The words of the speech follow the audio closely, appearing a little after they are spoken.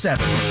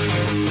7.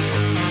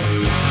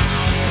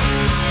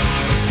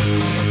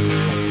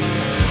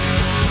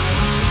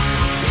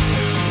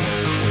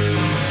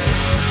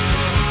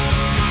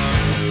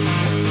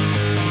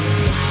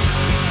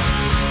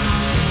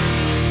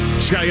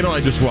 Scott, you know, I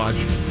just watched.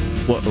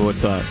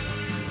 What's that?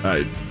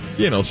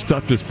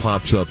 Stuff just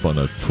pops up on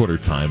a Twitter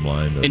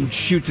timeline. And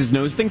shoots his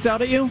nose things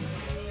out at you?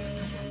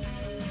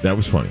 That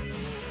was funny.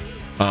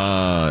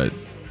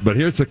 But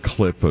here's a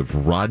clip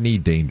of Rodney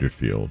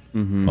Dangerfield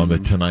on The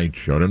Tonight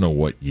Show. I don't know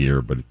what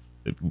year, but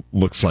it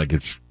looks like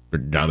it's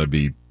got to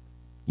be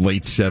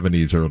late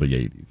 70s, early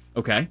 80s.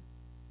 Okay.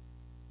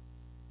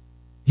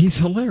 He's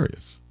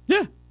hilarious.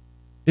 Yeah.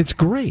 It's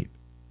great.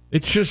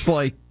 It's just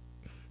like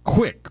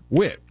quick,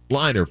 wit,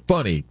 liner,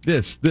 funny,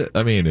 this.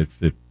 I mean, it's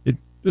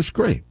just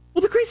great.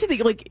 Well, the crazy thing,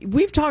 like,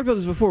 we've talked about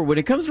this before. When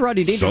it comes to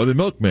Rodney Dangerfield... So the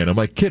milkman and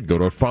my kid go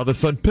to a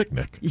father-son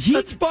picnic.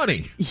 That's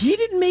funny. He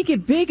didn't make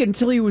it big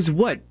until he was,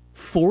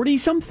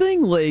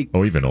 40-something? Like...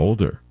 Oh, even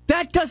older.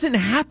 That doesn't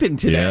happen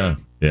today.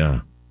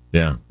 Yeah.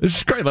 It's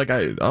just great. Like,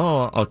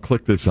 I'll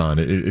click this on.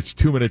 It's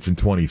 2 minutes and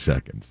 20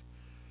 seconds.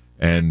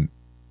 And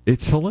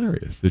it's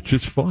hilarious. It's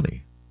just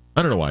funny.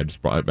 I don't know why. I'm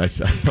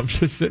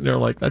just sitting there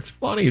like, that's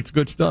funny. It's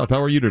good stuff.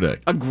 How are you today?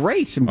 I'm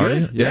great. I'm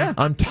good. Yeah.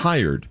 I'm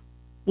tired.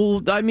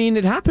 Well, I mean,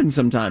 it happens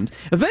sometimes.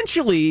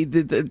 Eventually,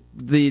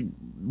 the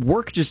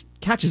work just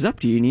catches up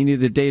to you, and you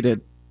need a day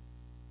to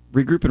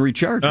regroup and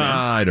recharge.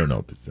 I don't know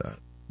if it's that.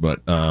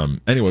 But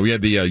anyway, we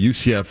had the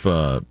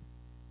UCF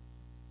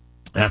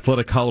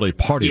athletic holiday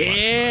party last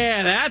night.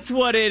 Yeah, that's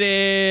what it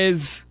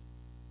is.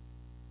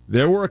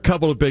 There were a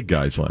couple of big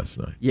guys last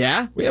night.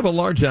 Yeah? We have a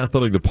large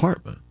athletic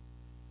department.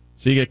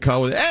 So you get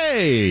caught with,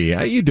 hey,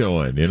 how you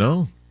doing,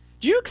 Do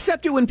you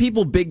accept it when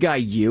people big guy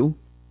you?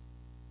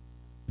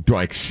 Do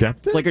I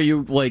accept it? Like, are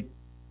you,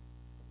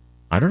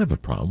 I don't have a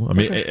problem. I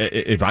mean,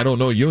 if I don't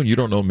know you and you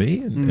don't know me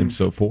and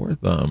so forth.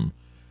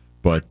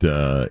 But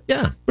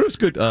it was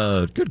good.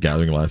 Good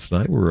gathering last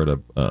night. We were at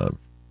a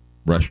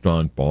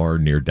restaurant bar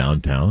near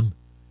downtown.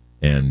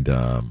 And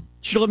you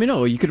should let me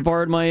know. You could have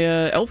borrowed my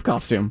elf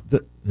costume.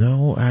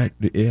 I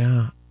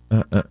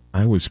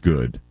was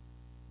good.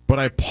 But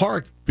I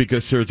parked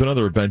because there's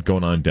another event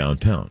going on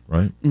downtown,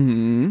 right?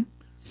 Mm-hmm.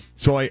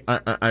 So I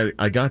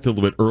got there a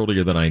little bit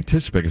earlier than I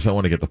anticipated because I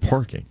want to get the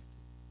parking.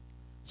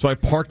 So I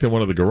parked in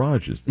one of the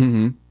garages.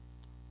 Mm-hmm.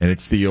 And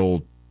it's the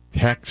old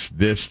text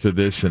this to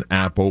this, and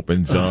app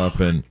opens up,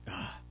 and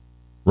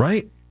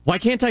right? Why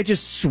can't I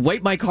just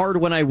swipe my card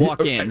when I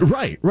walk in?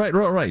 Right.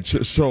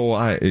 So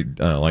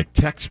I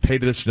text pay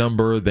to this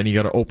number, then you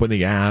got to open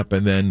the app,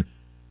 and then,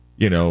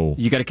 you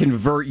got to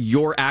convert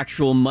your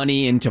actual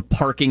money into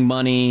parking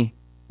money.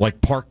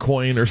 Like Park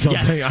Coin or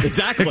something. Yes,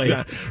 exactly.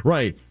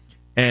 Right.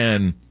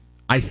 And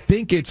I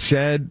think it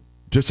said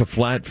just a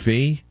flat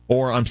fee,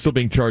 or I'm still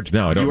being charged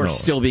now. I don't know. You are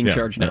still being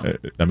charged now.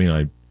 I mean,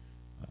 I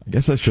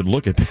guess I should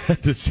look at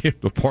that to see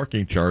if the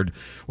parking charge.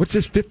 What's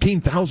this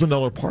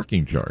 $15,000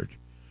 parking charge?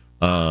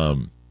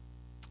 No,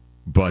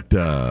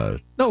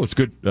 it's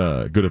good.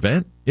 Good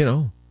event.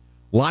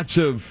 Lots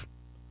of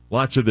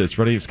this.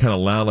 Ready? It's kind of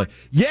loud, like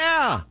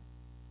yeah,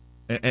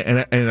 and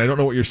I don't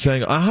know what you're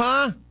saying.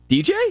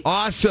 DJ.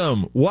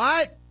 Awesome.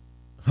 What?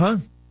 Huh?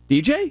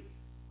 DJ.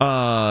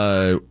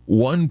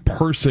 One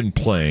person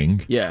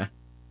playing. Yeah.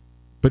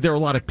 But there were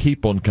a lot of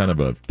people in kind of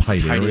a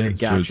tight area.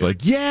 Gotcha. So it was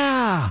like,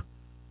 yeah,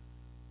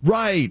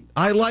 right.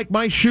 I like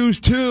my shoes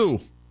too.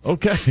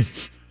 Okay.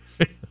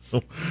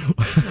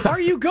 Are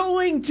you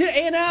going to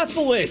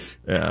Annapolis?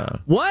 Yeah.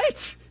 What?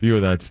 Few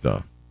of that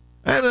stuff.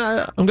 And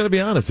I'm going to be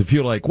honest. If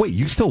you're like, wait,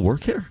 you still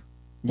work here?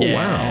 Yeah. Oh,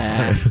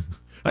 wow.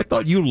 I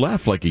thought you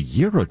left like a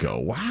year ago.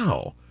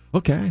 Wow.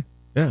 Okay.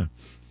 Yeah.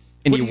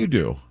 And what do you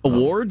do?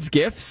 Awards,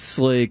 gifts,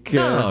 like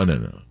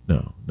No.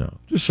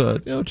 Just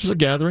a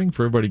gathering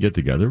for everybody to get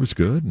together. It was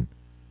good.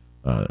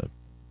 And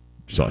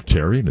saw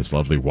Terry and his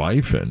lovely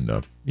wife, and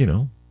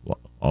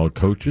all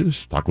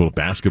coaches. Talk a little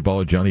basketball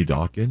with Johnny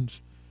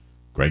Dawkins,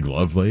 Greg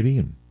Lovelady,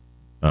 and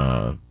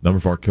a number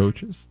of our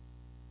coaches.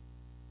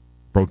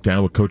 Broke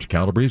down with Coach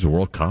Calabrese, the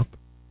World Cup,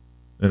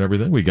 and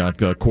everything. We got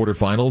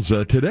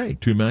quarterfinals today.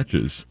 2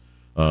 matches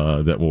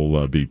that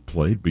will be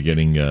played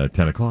beginning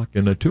 10 o'clock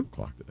and 2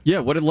 o'clock today. Yeah,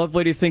 what did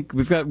Lovelady think?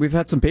 We've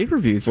had some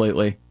pay-per-views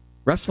lately.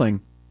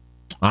 Wrestling.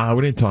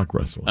 We didn't talk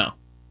wrestling. Oh.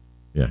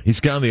 Yeah, he's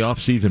got the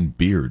off-season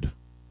beard.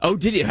 Oh,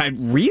 did he?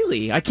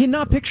 Really? I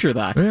cannot picture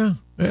that.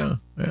 Yeah.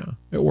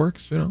 It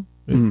works,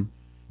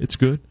 It's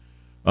good.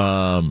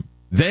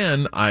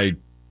 Then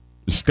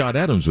Scott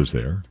Adams was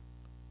there,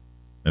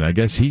 and I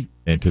guess he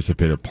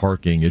anticipated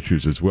parking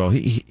issues as well.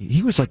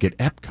 He was like at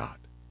Epcot.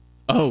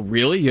 Oh,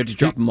 really? You had to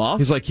drop him off?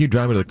 He's like, you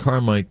drive me to the car?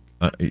 I'm like,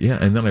 yeah.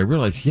 And then I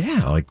realized,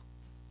 why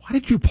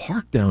did you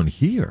park down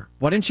here?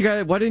 Why didn't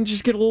you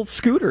just get a little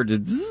scooter to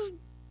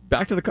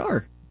back to the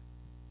car?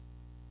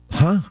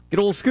 Huh? Get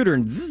a little scooter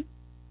and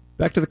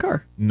back to the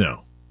car.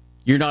 No.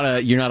 You're not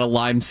a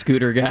Lime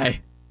scooter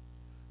guy.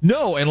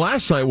 No, and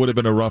last night would have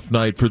been a rough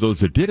night for those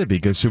that did it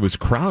because it was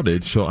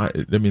crowded. So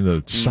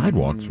the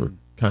sidewalks were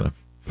kind of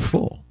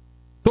full.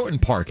 Thornton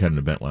Park had an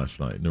event last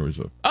night, and there was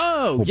a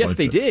yes,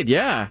 they did.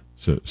 Yeah.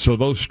 So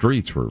those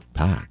streets were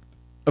packed.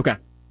 Okay.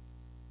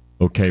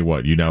 Okay,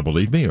 what? You now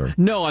believe me, or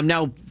no? I'm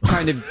now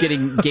kind of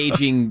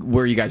gauging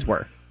where you guys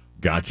were.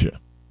 Gotcha.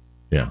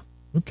 Yeah.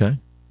 Okay.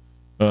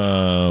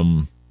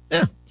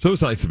 Yeah. So it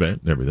was a nice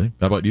event and everything.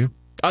 How about you?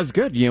 I was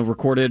good.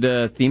 Recorded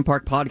a theme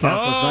park podcast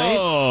last night.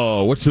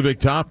 Oh, what's the big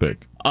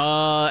topic?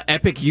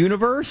 Epic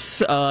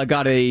Universe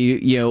got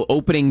a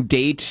opening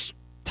date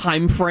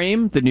time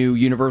frame. The new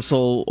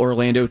Universal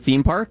Orlando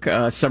theme park,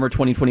 summer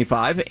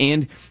 2025,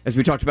 and as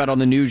we talked about on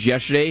the news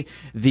yesterday,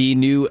 the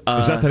new is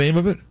that the name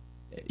of it?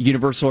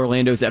 Universal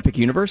Orlando's Epic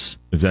Universe.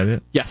 Is that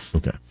it? Yes.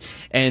 Okay.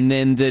 And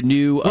then the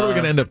new. What are we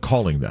going to end up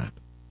calling that?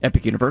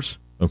 Epic Universe.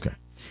 Okay.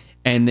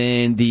 And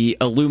then the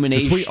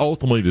Illumination. We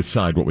ultimately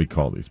decide what we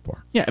call these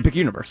parks. Yeah, Epic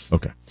Universe.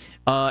 Okay.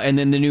 And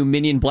then the new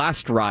Minion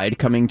Blast ride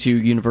coming to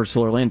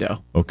Universal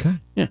Orlando. Okay.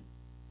 Yeah.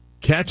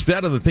 Catch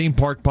that on the Theme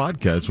Park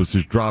Podcast, which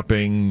is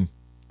dropping.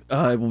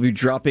 It will be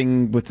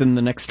dropping within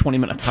the next 20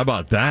 minutes. How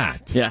about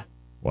that? Yeah.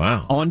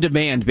 Wow. On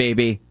demand,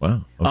 baby.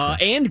 Wow.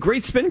 Okay. And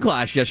great spin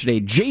class yesterday.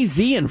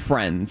 Jay-Z and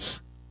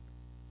Friends.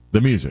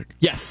 The music.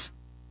 Yes.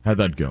 How'd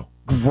that go?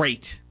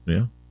 Great.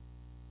 Yeah.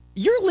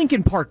 You're a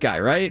Linkin Park guy,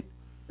 right?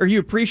 Or you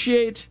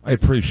appreciate? I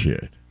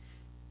appreciate.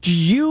 Do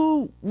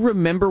you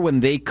remember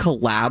when they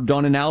collabed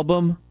on an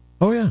album?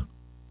 Oh, yeah.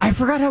 I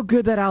forgot how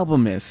good that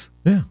album is.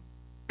 Yeah.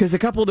 Because a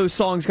couple of those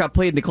songs got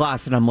played in the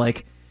class, and I'm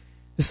like,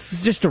 this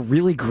is just a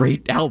really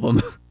great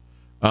album.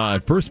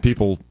 At first,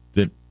 people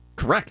didn't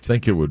Correct.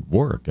 think it would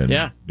work. And,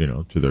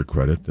 to their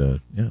credit,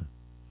 did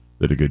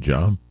a good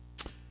job.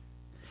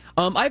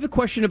 I have a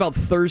question about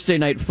Thursday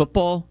Night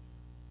Football.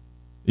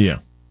 Yeah.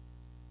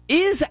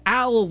 Is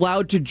Al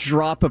allowed to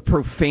drop a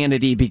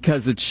profanity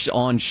because it's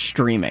on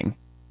streaming?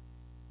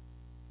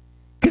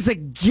 Because,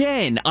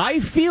 again, I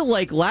feel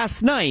like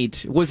last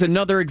night was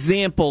another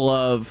example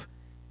of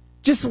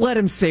just let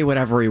him say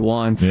whatever he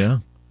wants. Yeah.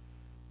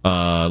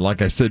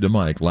 Like I said to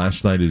Mike,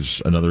 last night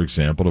is another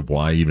example of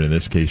why, even in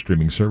this case,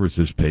 streaming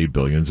services pay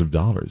billions of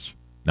dollars.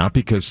 Not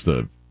because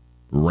the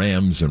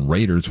Rams and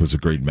Raiders was a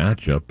great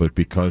matchup, but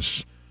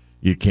because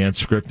you can't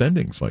script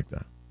endings like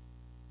that.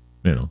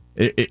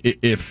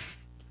 If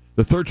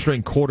the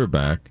third-string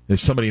quarterback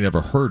is somebody you never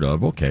heard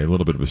of, okay, a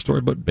little bit of a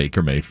story, but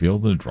Baker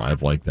Mayfield and a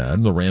drive like that,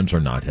 and the Rams are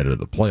not headed to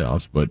the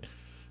playoffs, but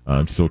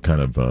still kind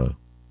of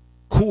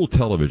cool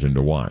television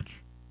to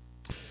watch.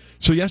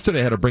 So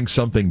yesterday I had to bring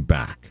something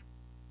back,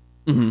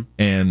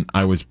 and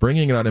I was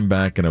bringing it out and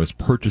back, and I was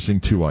purchasing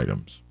 2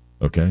 items,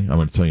 okay? I'm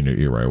going to tell you in your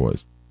ear where I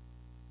was.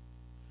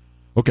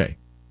 Okay,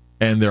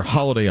 and they're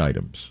holiday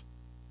items.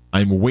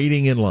 I'm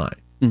waiting in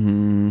line.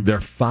 There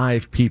are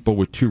 5 people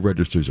with 2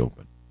 registers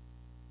open.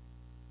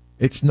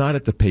 It's not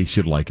at the pace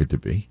you'd like it to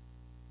be.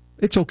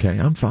 It's okay.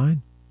 I'm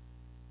fine.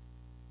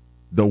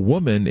 The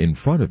woman in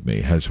front of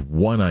me has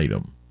 1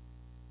 item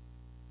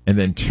and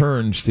then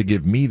turns to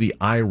give me the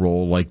eye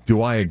roll like,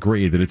 do I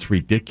agree that it's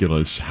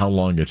ridiculous how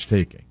long it's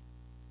taking?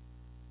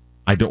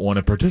 I don't want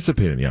to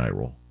participate in the eye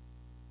roll.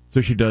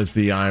 So she does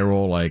the eye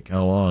roll like,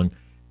 how long?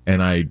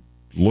 And I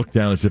look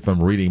down as if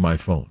I'm reading my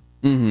phone.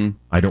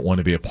 I don't want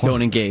to be a part.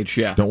 Don't engage,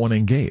 yeah. Don't want to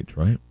engage,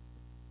 right?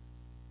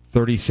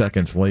 30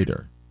 seconds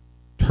later,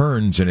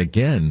 turns and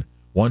again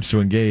wants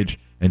to engage,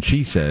 and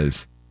she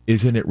says,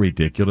 isn't it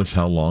ridiculous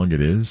how long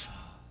it is?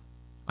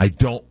 I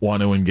don't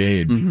want to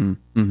engage. And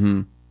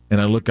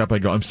I look up, I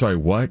go, I'm sorry,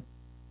 what?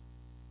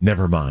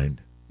 Never mind.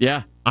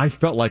 Yeah. I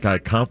felt like I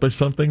accomplished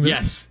something there.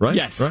 Yes. Right?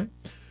 Yes. Right?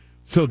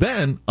 So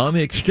then, on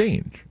the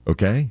exchange,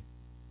 okay,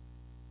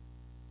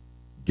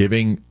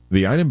 giving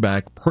the item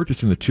back,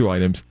 purchasing the 2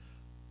 items,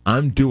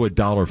 I'm due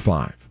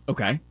 $1.05.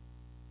 Okay.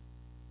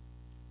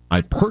 I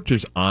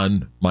purchase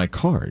on my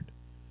card.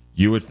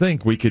 You would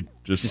think we could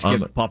just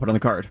pop it on the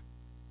card.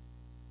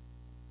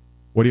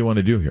 What do you want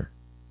to do here?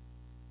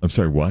 I'm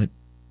sorry, what?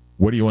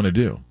 What do you want to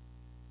do?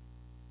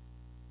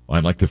 Well,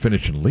 I'd like to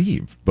finish and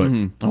leave, but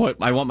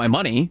I want my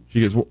money.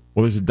 She goes, well,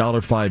 there's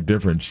 $1.05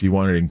 difference. You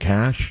want it in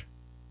cash?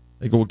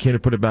 I go, well, can't I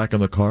put it back on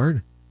the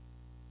card?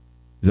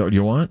 Is that what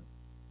you want?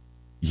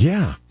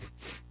 Yeah.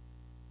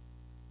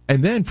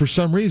 And then, for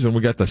some reason,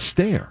 we got the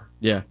stare.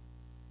 Yeah.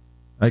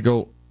 I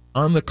go,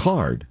 on the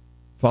card,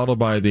 followed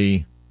by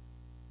the,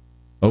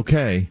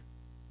 okay.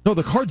 No,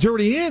 the card's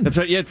already in. That's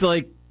right. Yeah, it's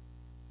like.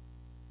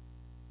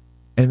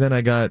 And then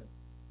I got,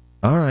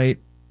 all right.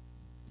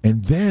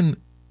 And then,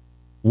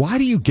 why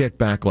do you get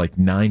back like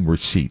 9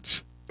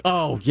 receipts?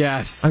 Oh,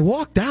 yes. I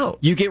walked out.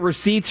 You get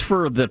receipts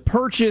for the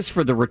purchase,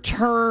 for the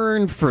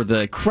return, for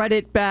the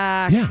credit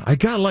back. Yeah, I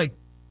got like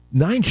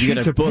 9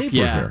 sheets of paper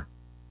here.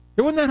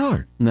 It wasn't that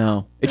hard.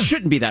 No. It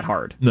shouldn't be that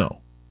hard.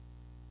 No.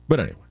 But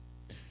anyway,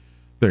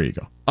 there you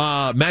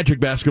go. Magic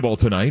basketball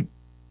tonight.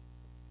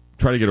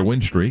 Try to get a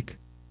win streak.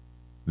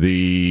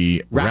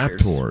 The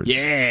Raptors.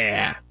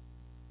 Yeah.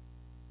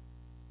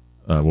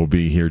 Will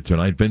be here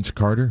tonight. Vince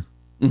Carter.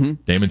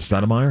 Damon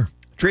Stoudemire.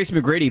 Trace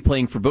McGrady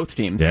playing for both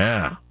teams.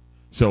 Yeah.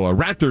 So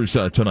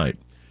Raptors tonight.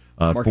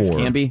 Marcus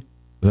Camby.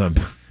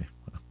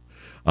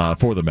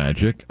 For the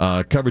Magic.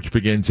 Coverage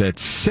begins at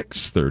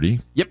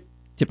 6:30. Yep.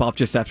 Tip-off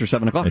just after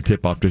 7 o'clock. And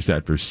tip-off just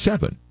after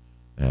 7.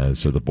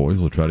 So the boys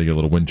will try to get a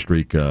little win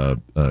streak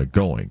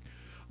going.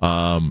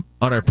 On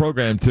our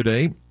program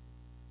today, a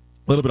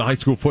little bit of high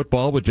school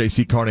football with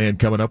J.C. Carnahan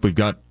coming up. We've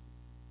got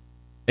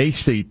a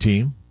state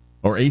team,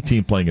 or a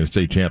team playing in a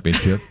state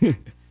championship.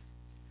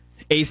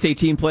 A state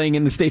team playing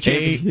in the state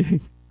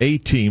championship. A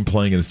team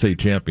playing in a state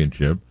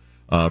championship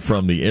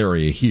from the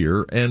area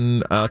here,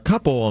 and a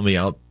couple on the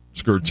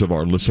outskirts of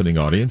our listening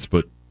audience,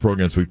 but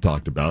programs we've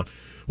talked about.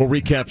 We'll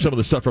recap some of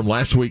the stuff from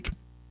last week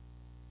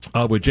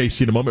with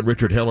JC in a moment.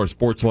 Richard Hill, our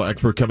sports law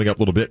expert, coming up a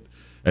little bit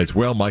as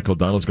well. Michael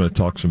Donald's going to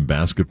talk some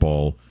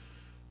basketball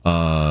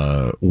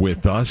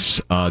with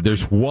us.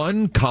 There's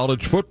one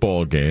college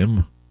football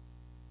game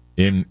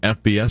in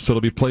FBS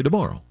that'll be played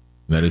tomorrow.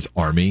 That is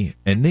Army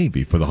and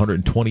Navy for the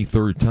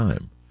 123rd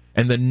time.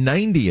 And the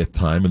 90th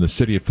time in the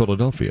city of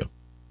Philadelphia.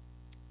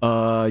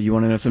 You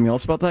want to know something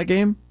else about that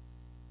game?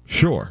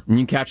 Sure. You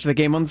can catch the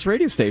game on this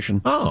radio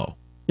station. Oh.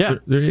 Yeah.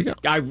 There you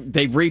go.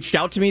 They reached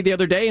out to me the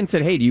other day and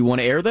said, hey, do you want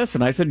to air this?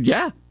 And I said,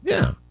 yeah.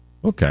 Yeah.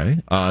 Okay.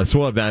 So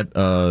we'll have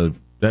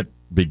that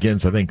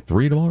begins, I think,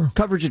 3 tomorrow?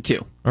 Coverage at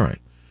 2. All right.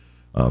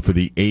 For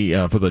the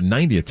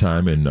 90th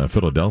time in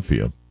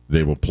Philadelphia,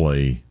 they will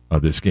play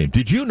this game.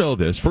 Did you know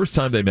this? First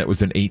time they met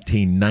was in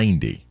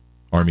 1890,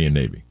 Army and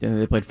Navy. Yeah,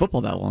 they played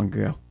football that long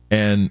ago.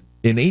 And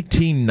in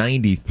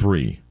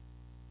 1893,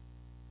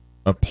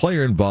 a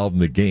player involved in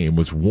the game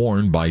was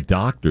warned by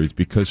doctors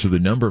because of the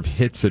number of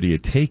hits that he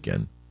had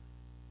taken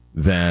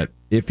that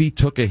if he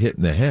took a hit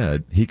in the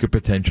head, he could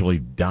potentially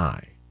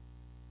die.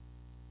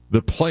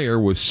 The player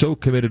was so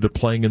committed to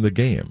playing in the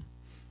game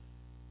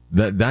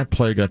that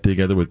player got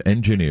together with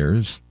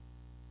engineers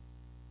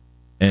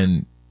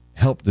and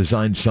helped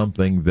design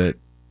something that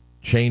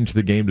changed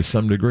the game to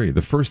some degree.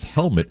 The first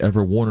helmet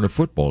ever worn in a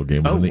football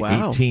game was in the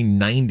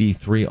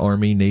 1893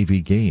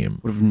 Army-Navy game.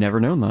 Would have never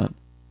known that.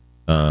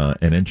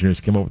 And engineers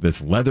came up with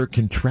this leather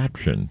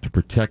contraption to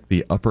protect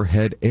the upper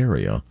head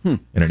area. And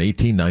in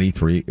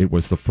 1893, it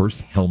was the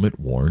first helmet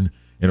worn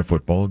in a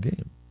football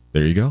game.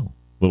 There you go.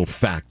 Little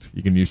fact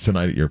you can use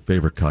tonight at your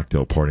favorite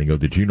cocktail party and go,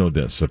 did you know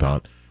this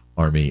about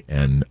Army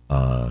and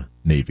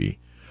Navy?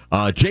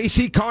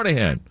 J.C.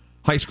 Carnahan,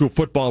 high school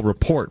football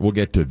report. We'll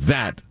get to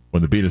that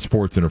when the Beat of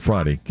Sports on a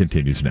Friday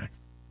continues next.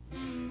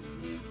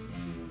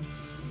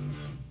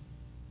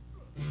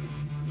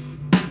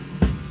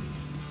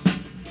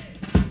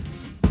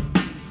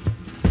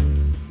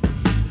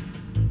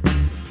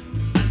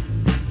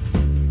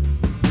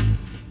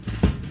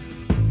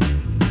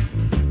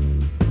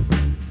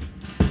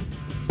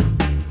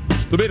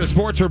 The Beat of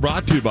Sports are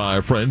brought to you by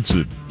our friends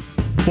at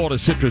Florida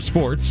Citrus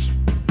Sports.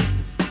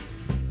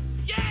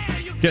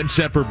 Getting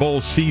set for bowl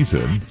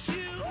season.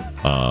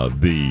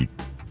 The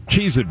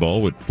Cheez-It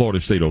Bowl with Florida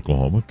State,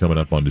 Oklahoma, coming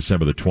up on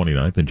December the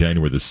 29th. And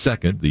January the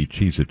 2nd, the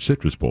Cheez-It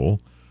Citrus Bowl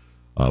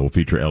will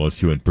feature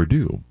LSU and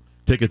Purdue.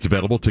 Tickets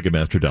available,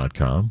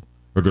 Ticketmaster.com,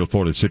 or go to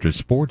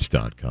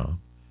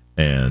FloridaCitrusSports.com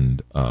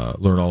and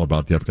learn all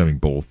about the upcoming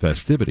bowl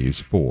festivities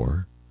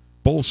for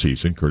bowl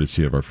season,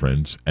 courtesy of our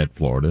friends at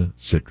Florida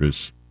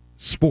Citrus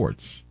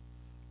Sports.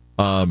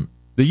 The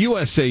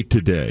USA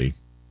Today,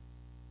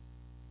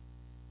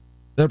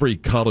 every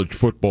college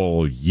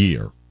football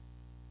year,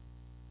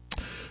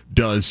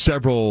 does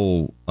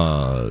several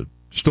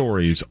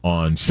stories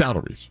on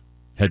salaries,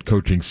 head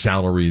coaching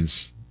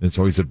salaries. It's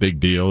always a big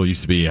deal. It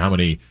used to be how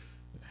many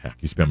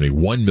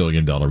 $1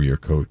 million a year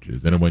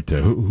coaches. Then it went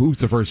to who's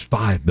the first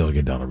 $5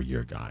 million a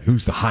year guy?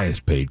 Who's the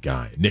highest paid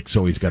guy? Nick's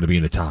always got to be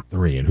in the top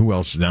 3. And who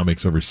else now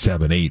makes over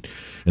 7, 8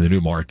 in the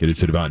new market?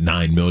 It's at about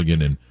 $9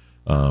 million. And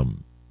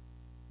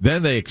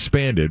then they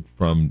expanded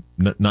from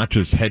not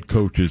just head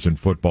coaches in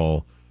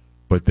football,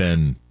 but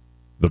then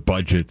the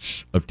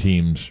budgets of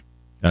teams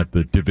at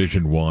the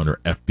Division I or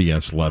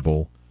FBS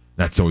level.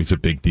 That's always a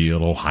big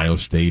deal. Ohio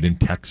State and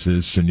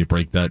Texas, and you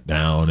break that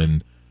down.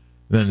 And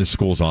then the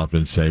schools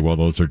often say, well,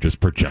 those are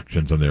just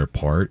projections on their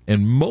part.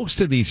 And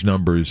most of these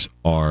numbers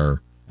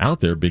are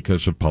out there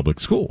because of public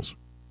schools.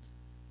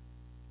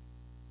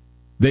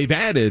 They've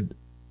added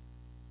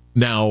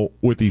now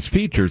with these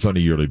features on a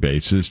yearly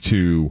basis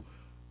to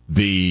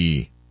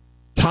the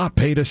top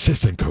paid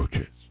assistant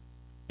coaches.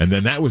 And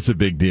then that was a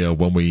big deal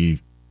when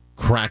we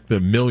cracked the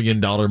 $1 million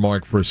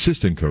mark for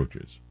assistant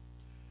coaches.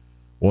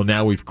 Well,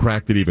 now we've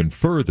cracked it even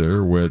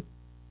further with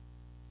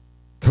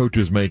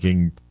coaches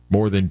making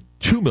more than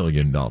 $2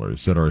 million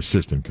that are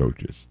assistant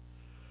coaches.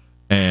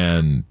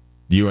 And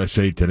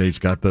USA Today's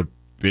got the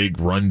big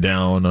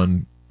rundown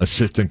on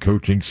assistant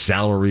coaching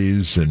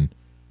salaries and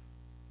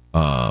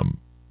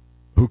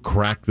who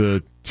cracked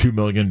the $2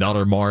 million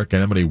mark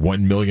and how many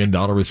 $1 million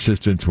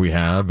assistants we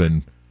have.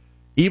 And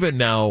even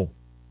now,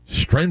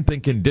 strength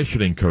and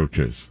conditioning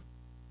coaches.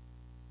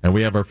 And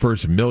we have our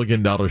first $1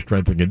 million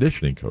strength and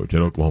conditioning coach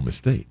at Oklahoma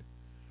State.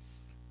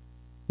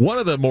 One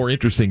of the more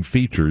interesting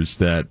features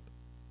that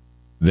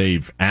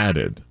they've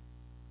added,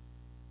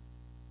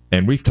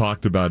 and we've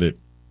talked about it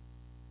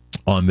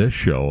on this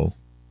show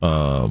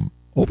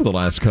over the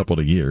last couple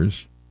of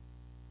years,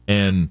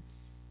 and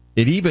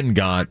it even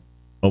got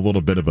a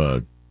little bit of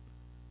a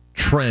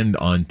trend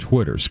on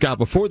Twitter. Scott,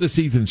 before the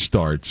season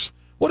starts,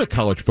 what do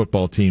college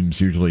football teams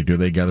usually do?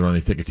 They gather around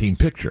and take a team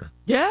picture.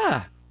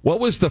 Yeah. What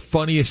was the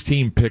funniest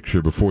team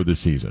picture before the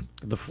season?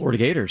 The Florida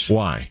Gators.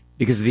 Why?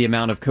 Because of the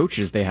amount of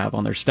coaches they have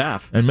on their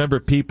staff. And remember,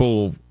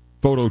 people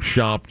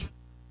photoshopped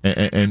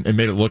and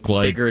made it look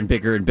like... Bigger and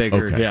bigger and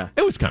bigger, okay. yeah.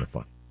 It was kind of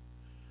fun.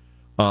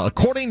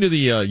 According to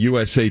the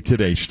USA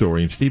Today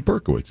story, and Steve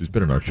Berkowitz, who's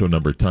been on our show a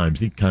number of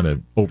times, he kind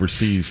of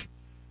oversees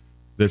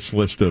this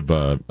list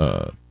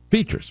of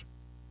features.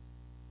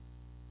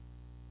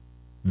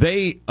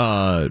 They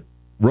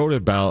wrote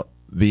about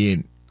the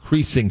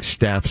increasing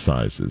staff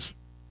sizes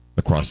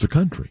across the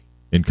country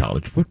in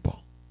college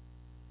football.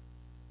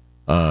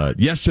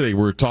 Yesterday,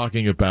 we were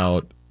talking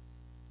about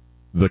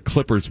the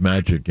Clippers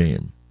Magic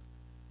game,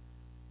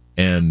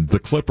 and the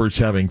Clippers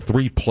having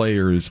 3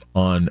 players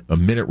on a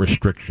minute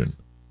restriction.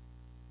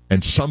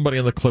 And somebody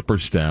on the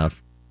Clippers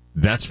staff,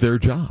 that's their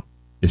job,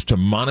 is to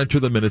monitor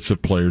the minutes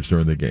of players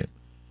during the game.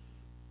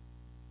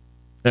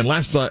 And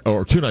last night,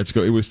 or 2 nights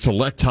ago, it was to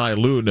let Ty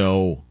Lue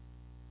know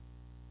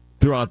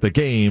throughout the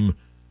game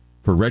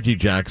for Reggie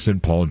Jackson,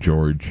 Paul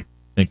George,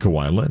 and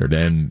Kawhi Leonard.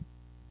 And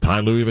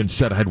Ty Lue even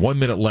said I had 1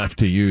 minute left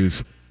to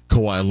use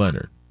Kawhi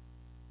Leonard.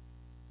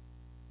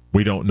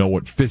 We don't know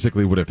what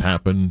physically would have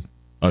happened,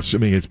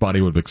 assuming his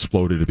body would have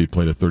exploded if he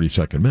played a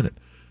 32nd minute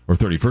or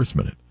 31st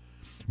minute.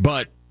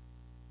 But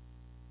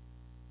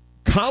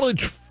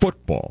college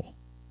football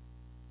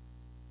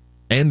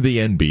and the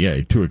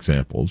NBA, 2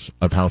 examples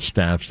of how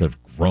staffs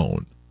have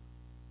grown.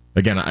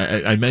 Again,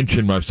 I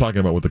mentioned when I was talking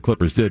about what the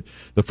Clippers did.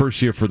 The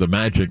first year for the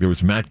Magic, there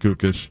was Matt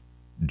Guokas,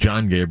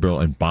 John Gabriel,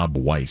 and Bob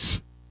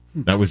Weiss.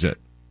 That was it.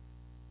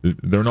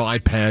 There were no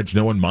iPads,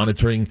 no one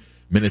monitoring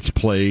minutes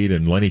played,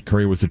 and Lenny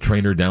Curry was the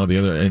trainer down at the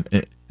other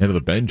end of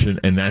the bench,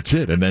 and that's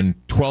it. And then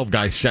 12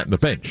 guys sat in the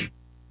bench.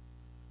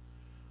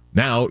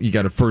 Now you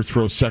got a first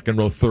row, second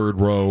row, third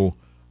row.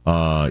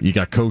 You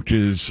got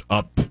coaches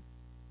up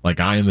like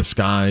eye in the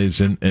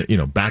skies and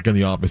back in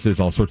the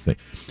offices, all sorts of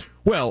things.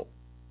 Well,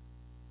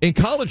 in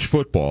college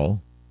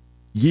football,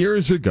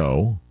 years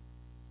ago,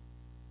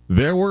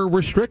 there were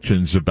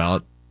restrictions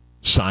about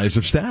size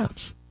of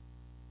staffs.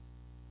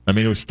 I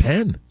mean, it was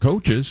 10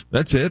 coaches.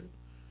 That's it.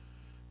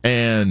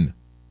 And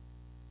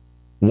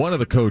one of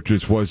the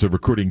coaches was a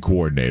recruiting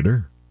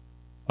coordinator.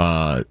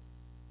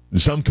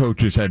 Some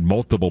coaches had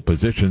multiple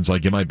positions,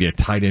 like you might be a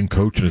tight end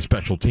coach and a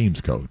special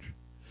teams coach.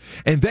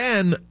 And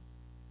then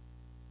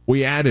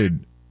we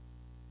added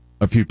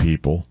a few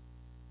people.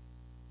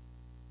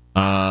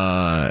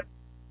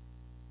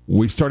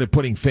 We started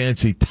putting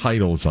fancy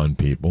titles on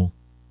people.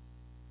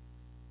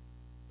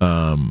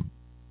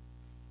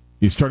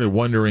 You started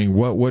wondering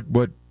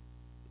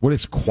what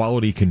is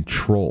quality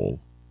control?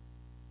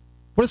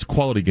 What does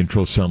quality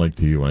control sound like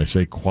to you when I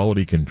say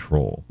quality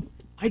control?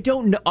 I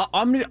don't know.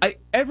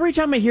 Every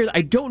time I hear that,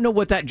 I don't know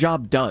what that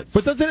job does.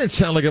 But doesn't it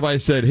sound like if I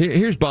said,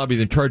 here's Bobby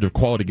in charge of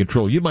quality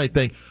control, you might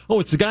think, oh,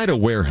 it's the guy at a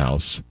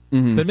warehouse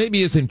that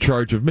maybe is in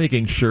charge of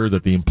making sure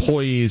that the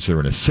employees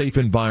are in a safe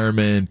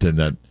environment and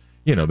that,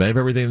 they have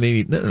everything they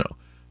need. No.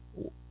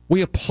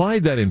 We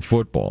applied that in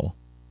football.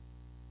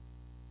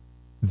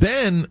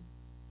 Then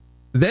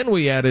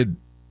we added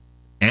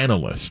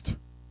analyst.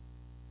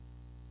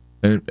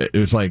 And it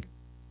was like,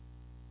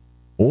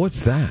 well,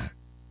 what's that?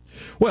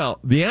 Well,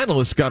 the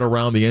analysts got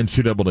around the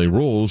NCAA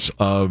rules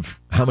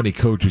of how many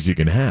coaches you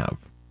can have.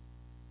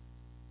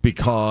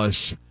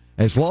 Because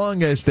as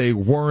long as they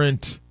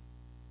weren't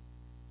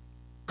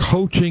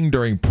coaching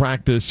during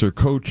practice or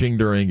coaching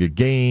during a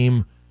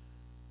game,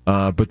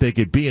 but they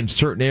could be in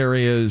certain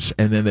areas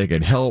and then they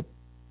could help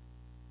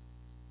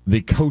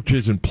the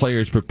coaches and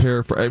players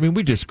prepare for... I mean,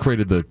 we just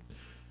created the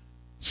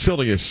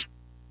silliest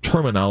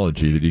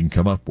terminology that you can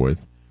come up with.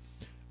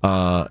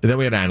 And then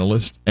we had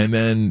analysts, and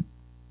then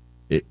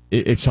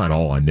it's not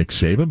all on Nick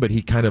Saban, but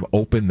he kind of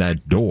opened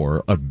that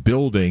door of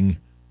building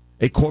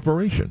a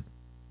corporation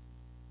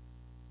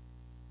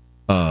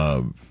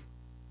of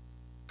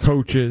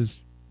coaches,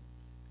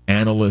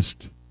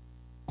 analysts,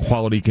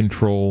 quality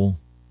control,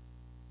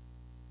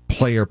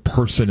 player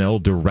personnel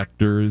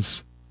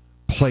directors,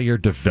 player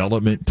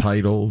development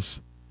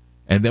titles,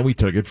 and then we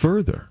took it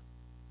further.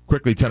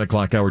 Quickly, 10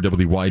 o'clock hour,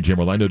 WYJM,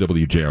 Orlando,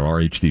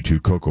 WJRR,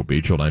 HD2, Cocoa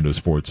Beach, Orlando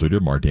sports leader,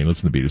 Mark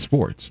Daniels, and the Beat of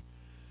Sports.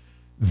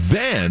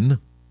 Then,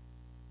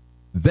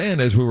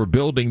 as we were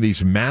building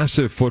these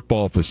massive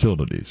football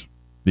facilities,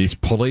 these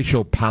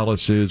palatial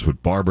palaces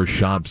with barber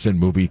shops and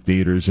movie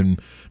theaters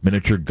and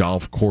miniature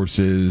golf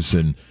courses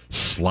and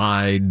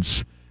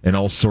slides and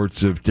all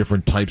sorts of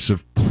different types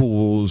of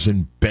pools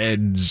and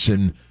beds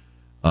and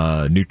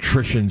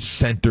nutrition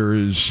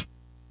centers,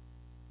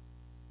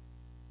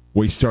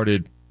 we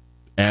started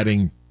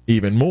adding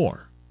even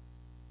more.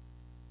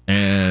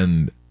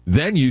 And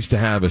then used to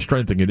have a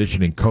strength and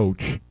conditioning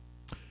coach,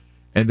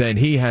 and then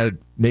he had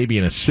maybe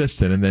an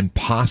assistant, and then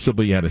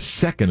possibly had a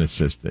second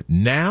assistant.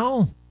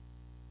 Now,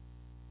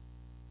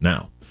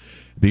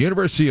 the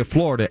University of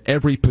Florida,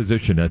 every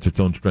position has its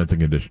own strength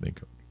and conditioning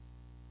coach.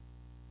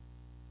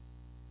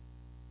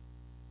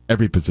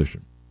 Every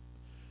position.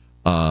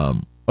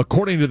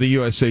 According to the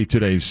USA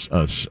Today's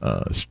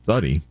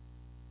study,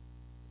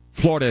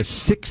 Florida has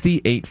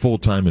 68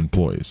 full-time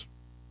employees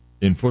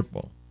in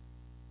football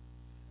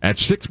at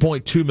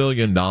 $6.2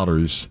 million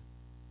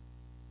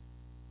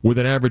with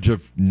an average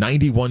of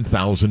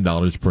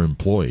 $91,000 per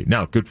employee.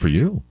 Now, good for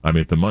you. I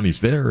mean, if the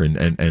money's there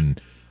and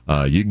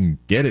you can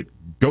get it,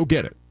 go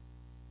get it.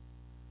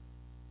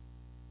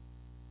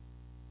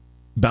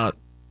 About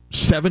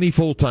 70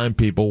 full-time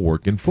people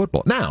work in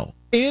football. Now,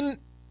 in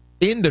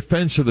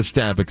defense of the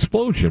staff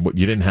explosion, what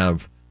you didn't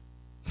have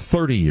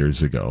 30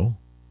 years ago,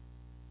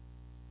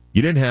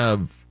 you didn't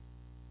have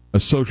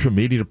a social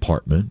media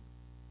department,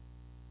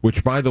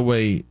 which, by the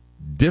way,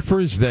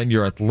 differs than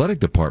your athletic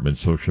department's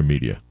social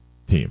media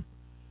team.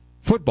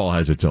 Football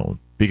has its own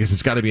because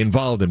it's got to be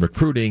involved in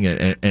recruiting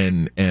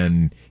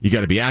and you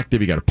got to be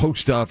active, you got to post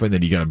stuff, and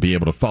then you got to be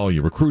able to follow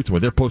your recruits and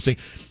what they're posting,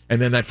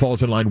 and then that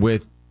falls in line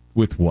with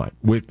what?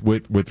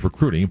 With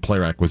recruiting and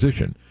player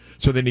acquisition.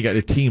 So then you got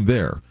a team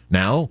there.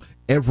 Now,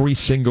 every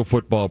single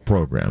football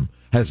program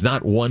has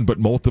not one but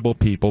multiple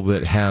people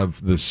that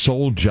have the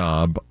sole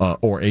job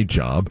or a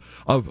job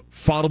of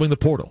following the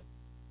portal.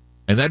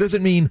 And that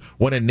doesn't mean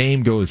when a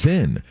name goes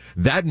in.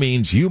 That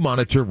means you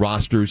monitor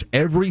rosters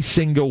every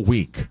single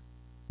week.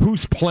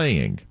 Who's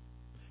playing?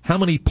 How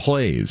many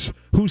plays?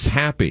 Who's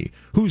happy?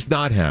 Who's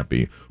not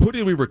happy? Who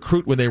did we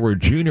recruit when they were a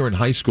junior in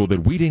high school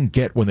that we didn't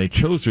get when they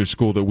chose their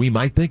school that we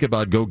might think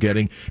about go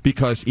getting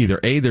because either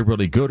A, they're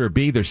really good, or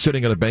B, they're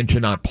sitting on a bench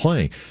and not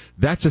playing?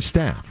 That's a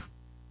staff.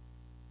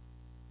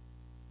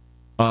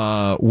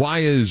 Why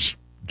is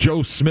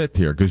Joe Smith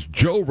here? Because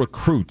Joe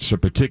recruits a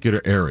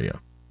particular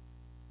area.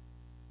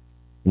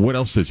 What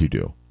else does he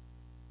do?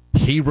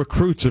 He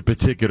recruits a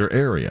particular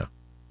area.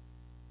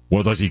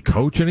 Well, does he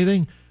coach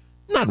anything?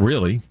 Not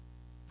really.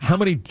 How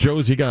many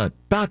Joes he got?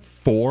 About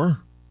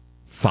 4,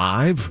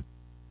 5.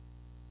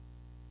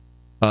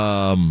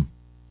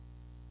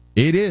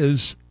 It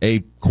is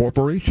a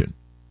corporation.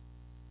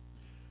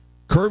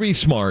 Kirby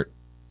Smart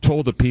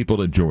told the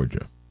people at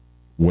Georgia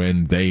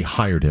when they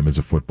hired him as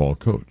a football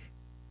coach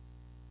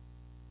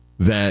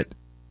that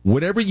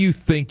whatever you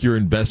think your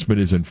investment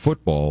is in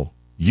football,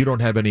 you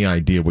don't have any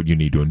idea what you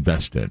need to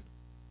invest in.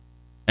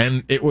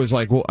 And it was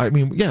like, well, I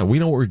mean, yeah, we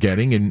know what we're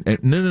getting.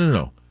 And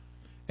no.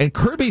 And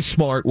Kirby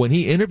Smart, when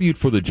he interviewed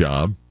for the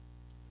job,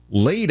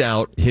 laid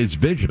out his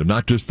vision of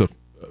not just the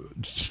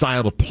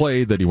style of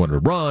play that he wanted to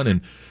run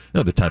and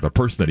the type of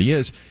person that he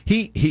is.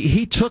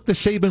 He took the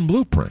Saban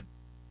blueprint.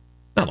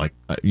 Not like,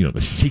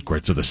 the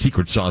secrets or the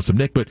secret sauce of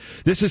Nick, but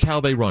this is how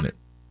they run it.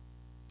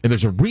 And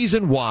there's a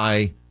reason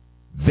why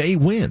they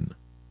win.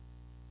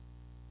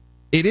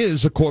 It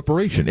is a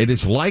corporation. It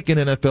is like an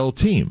NFL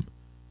team.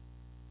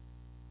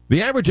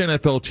 The average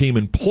NFL team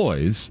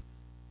employs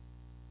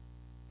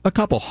a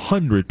couple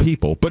hundred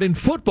people, but in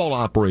football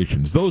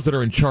operations, those that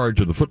are in charge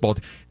of the football,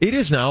 it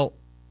is now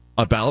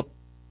about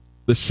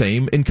the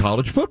same in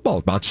college football,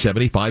 about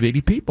 75,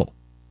 80 people.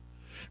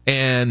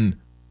 And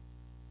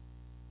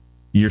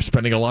you're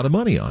spending a lot of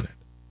money on it.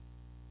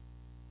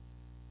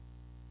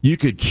 You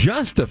could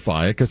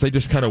justify it because they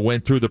just kind of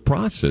went through the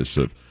process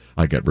of,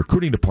 I got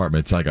recruiting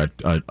departments, I got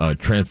a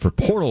transfer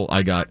portal,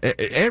 I got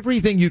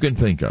everything you can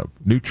think of,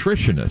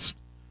 nutritionists,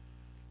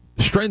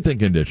 strength and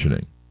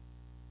conditioning.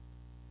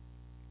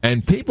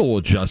 And people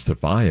will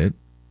justify it.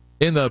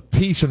 In the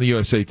piece in the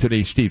USA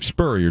Today, Steve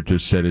Spurrier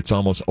just said it's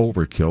almost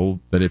overkill,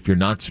 that if you're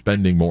not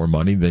spending more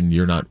money, then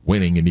you're not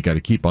winning, and you got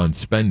to keep on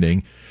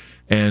spending.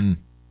 And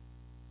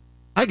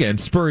again,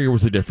 Spurrier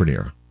was a different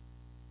era.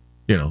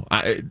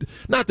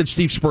 Not that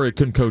Steve Spurrier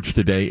couldn't coach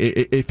today.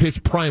 If his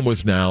prime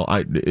was now,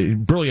 a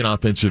brilliant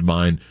offensive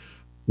mind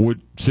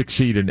would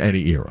succeed in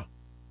any era.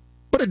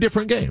 But a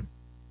different game.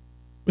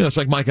 It's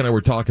like Mike and I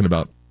were talking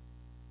about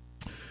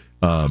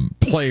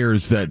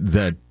players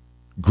that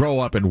grow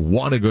up and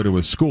want to go to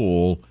a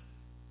school,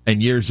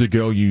 and years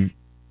ago you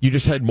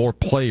just had more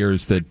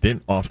players that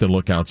didn't often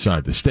look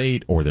outside the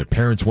state, or their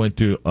parents went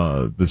to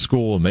the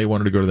school and they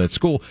wanted to go to that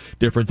school.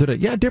 Different today.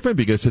 Yeah, different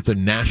because it's a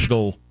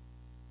national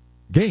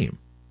game.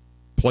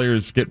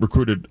 Players get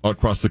recruited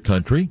across the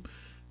country,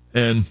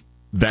 and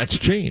that's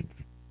changed.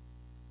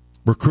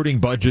 Recruiting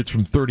budgets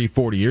from 30,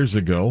 40 years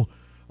ago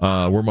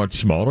were much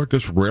smaller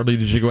because rarely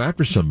did you go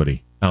after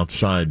somebody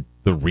outside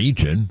the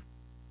region.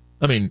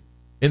 I mean,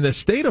 in the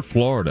state of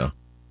Florida,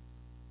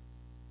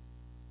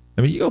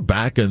 you go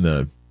back in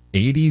the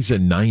 80s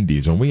and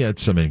 90s when we had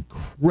some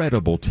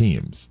incredible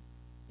teams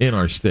in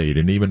our state,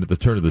 and even at the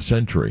turn of the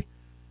century.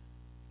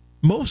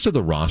 Most of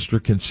the roster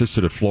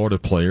consisted of Florida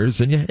players,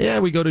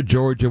 and we go to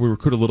Georgia, we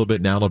recruit a little bit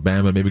in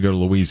Alabama, maybe go to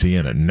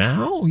Louisiana.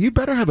 Now, you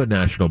better have a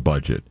national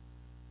budget.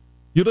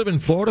 You live in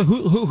Florida,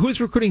 who's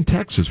recruiting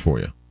Texas for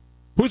you?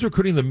 Who's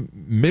recruiting the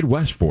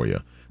Midwest for you?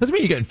 Doesn't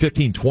mean you're getting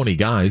 15, 20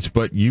 guys,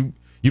 but you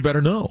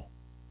better know.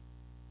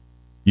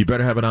 You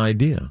better have an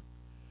idea.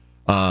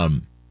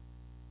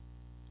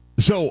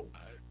 So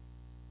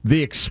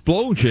the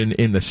explosion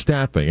in the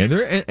staffing, and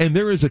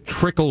there is a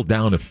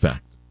trickle-down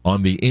effect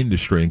on the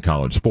industry in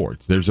college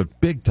sports. There's a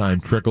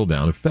big-time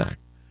trickle-down effect.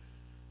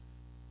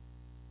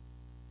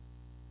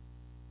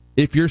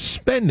 if you're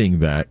spending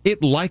that,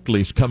 it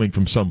likely is coming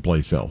from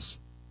someplace else.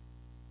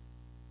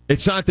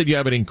 It's not that you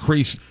haven't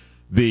increased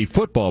the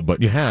football,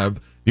 but you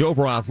have the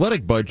overall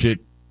athletic budget.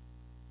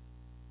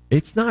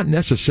 It's not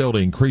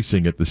necessarily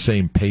increasing at the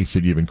same pace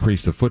that you've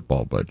increased the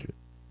football budget.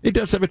 It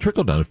does have a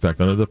trickle-down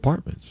effect on other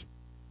departments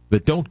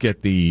that don't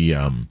get the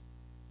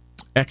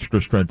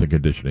extra strength and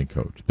conditioning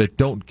coach, that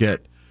don't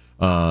get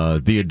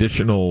the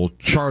additional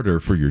charter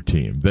for your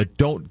team, that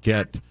don't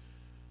get,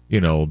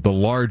 the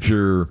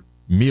larger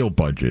meal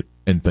budget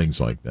and things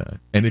like that.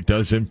 And it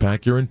does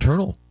impact your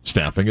internal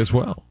staffing as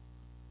well.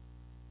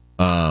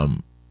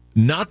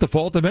 Not the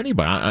fault of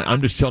anybody.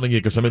 I'm just telling you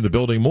because I'm in the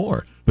building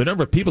more. The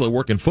number of people that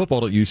work in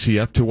football at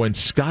UCF to when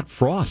Scott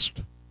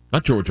Frost,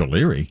 not George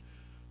O'Leary,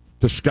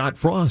 to Scott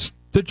Frost,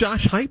 to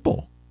Josh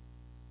Heupel,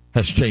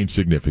 has changed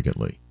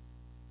significantly.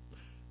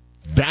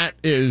 That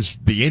is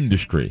the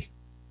industry.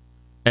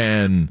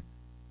 And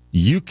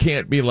you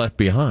can't be left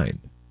behind.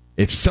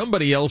 If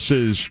somebody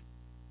else's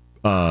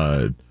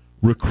high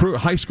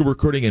school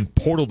recruiting and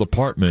portal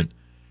department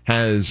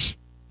has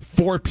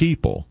 4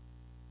 people,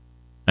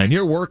 and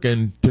you're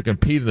working to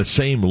compete in the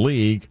same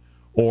league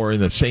or in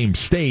the same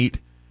state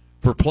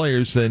for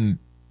players, then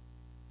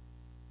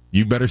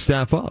you better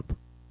staff up.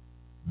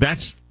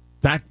 That's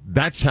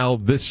how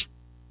this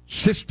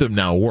system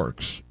now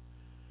works.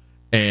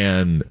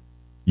 And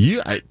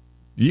you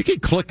can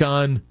click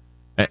on,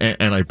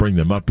 and I bring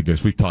them up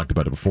because we've talked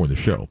about it before in the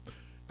show.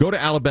 Go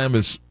to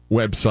Alabama's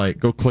website,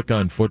 go click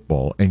on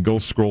football, and go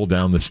scroll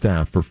down the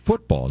staff for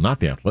football, not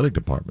the athletic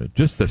department,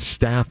 just the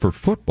staff for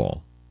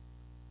football.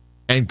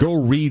 And go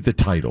read the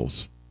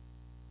titles.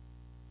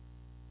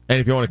 And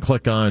if you want to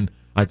click on,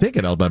 I think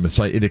at Alabama's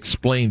site, it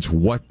explains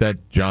what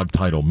that job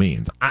title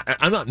means.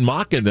 I'm not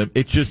mocking them.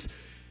 It's just,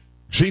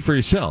 see for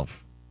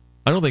yourself.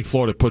 I don't think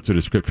Florida puts a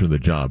description of the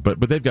job,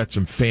 but they've got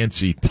some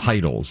fancy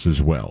titles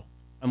as well.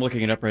 I'm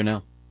looking it up right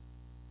now.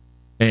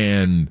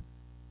 And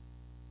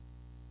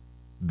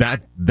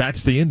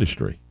that's the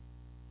industry.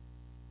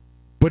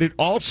 But it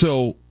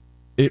also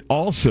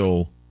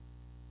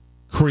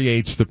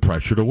creates the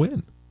pressure to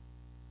win.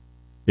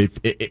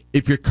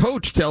 If your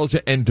coach tells you,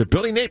 and to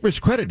Billy Napier's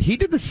credit, he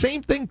did the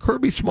same thing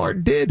Kirby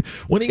Smart did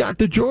when he got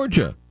to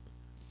Georgia.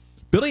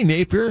 Billy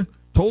Napier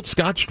told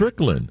Scott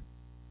Strickland,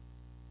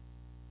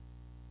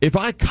 if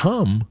I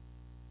come,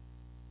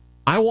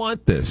 I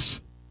want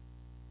this.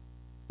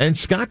 And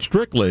Scott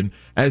Strickland,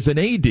 as an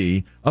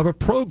AD of a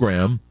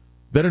program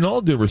that in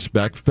all due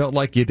respect felt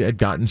like it had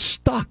gotten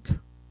stuck,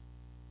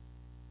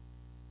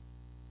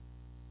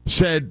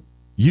 said,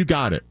 you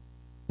got it.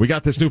 We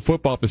got this new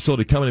football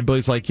facility coming, and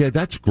Billy's like, yeah,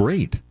 that's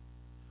great,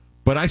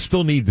 but I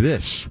still need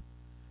this.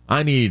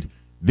 I need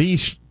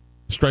these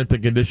strength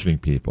and conditioning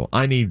people.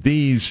 I need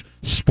these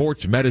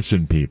sports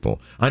medicine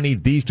people. I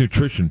need these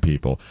nutrition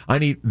people. I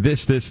need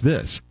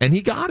this. And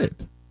he got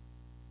it.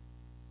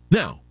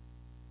 Now,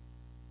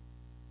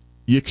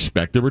 you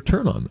expect a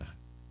return on that.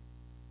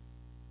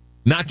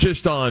 Not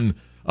just on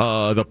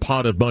the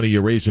pot of money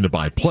you're raising to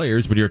buy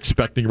players, but you're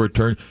expecting a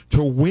return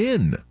to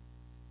win.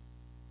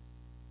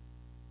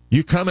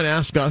 You come and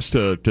ask us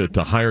to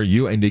hire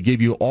you and to give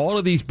you all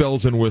of these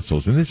bells and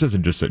whistles. And this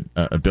isn't just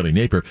a Billy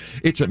Napier.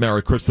 It's at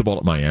Mary Cristobal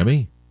at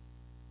Miami.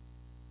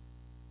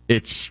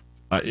 It's,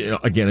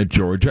 again, at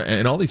Georgia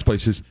and all these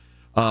places.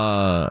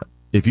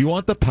 If you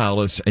want the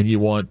Palace and you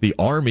want the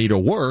Army to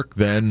work,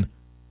 then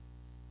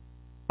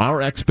our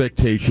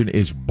expectation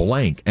is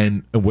blank.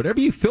 And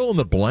whatever you fill in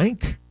the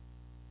blank,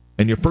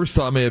 and your first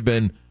thought may have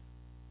been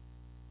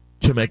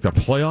to make the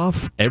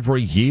playoff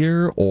every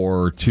year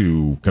or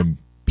to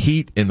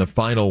compete in the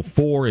Final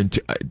Four, and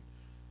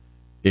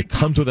it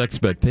comes with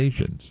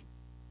expectations.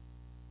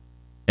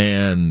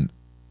 And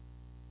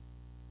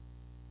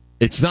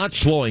it's not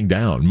slowing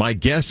down. My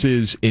guess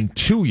is in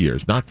 2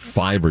 years, not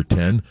 5 or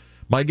 10,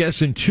 my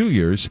guess in 2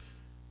 years,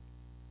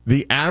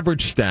 the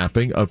average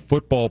staffing of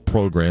football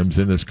programs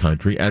in this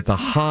country at the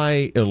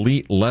high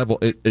elite level,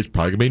 it's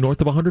probably going to be north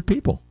of 100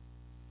 people.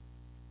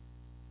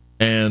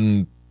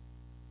 And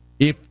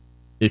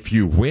if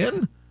you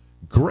win,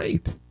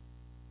 great.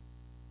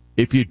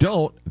 If you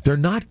don't, they're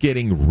not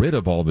getting rid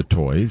of all the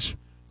toys.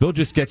 They'll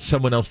just get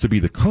someone else to be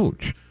the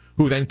coach,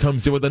 who then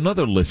comes in with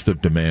another list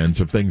of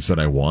demands of things that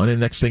I want. And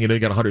next thing you know, you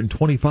got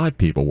 125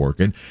 people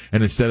working.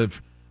 And instead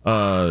of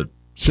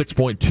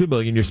 $6.2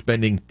 million, you're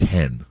spending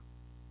 10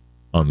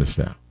 on the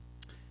staff.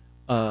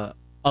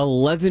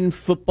 11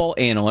 football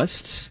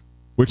analysts.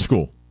 Which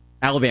school?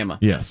 Alabama.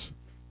 Yes.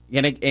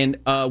 And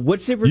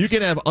what's the difference? You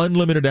can have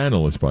unlimited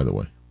analysts, by the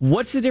way.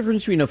 What's the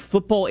difference between a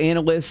football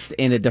analyst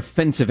and a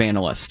defensive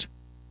analyst?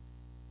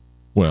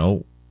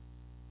 Well,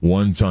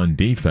 one's on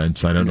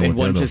defense. I don't know. And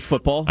what one's just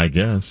football? I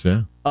guess,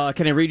 yeah.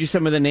 Can I read you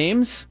some of the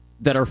names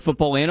that are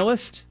football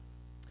analysts?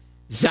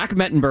 Zach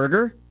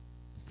Mettenberger.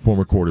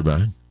 Former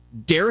quarterback.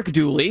 Derek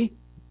Dooley.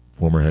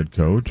 Former head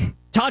coach.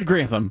 Todd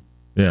Grantham.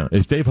 Yeah.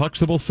 Is Dave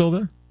Huxtable still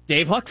there?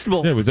 Dave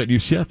Huxtable. Yeah, he was at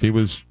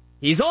UCF.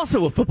 He's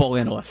also a football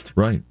analyst.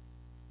 Right.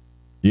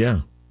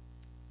 Yeah.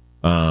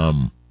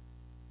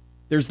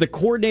 There's the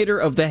coordinator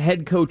of the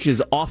head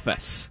coach's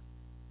office.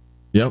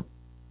 Yep.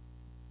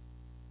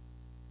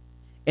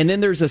 And then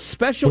there's a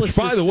special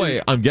assistant. By the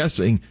way, I'm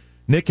guessing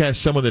Nick has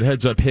someone that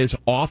heads up his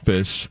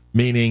office,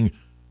 meaning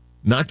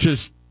not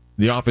just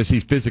the office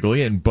he's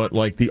physically in, but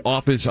like the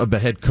office of the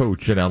head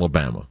coach at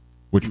Alabama,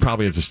 which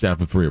probably has a staff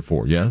of 3 or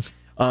 4, yes?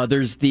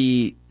 There's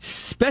the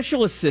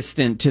special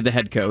assistant to the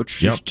head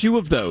coach. There's 2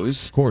 of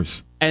those. Of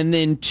course. And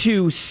then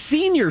 2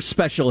 senior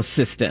special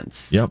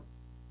assistants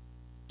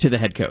to the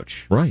head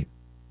coach. Right.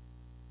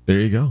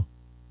 There you go.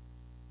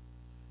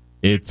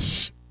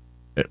 It's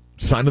a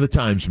sign of the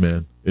times,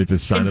 man. It's a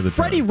sign of the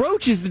Freddie times.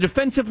 Roach is the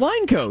defensive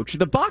line coach,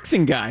 the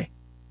boxing guy.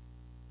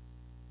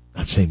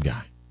 That same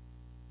guy.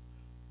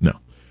 No.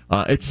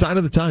 It's a sign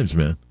of the times,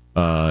 man.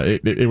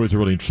 It was a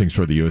really interesting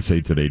story the USA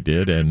Today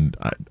did. And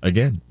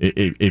again,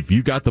 if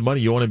you got the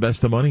money, you want to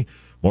invest the money,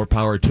 more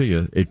power to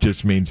you. It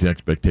just means the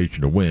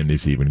expectation to win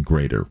is even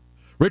greater.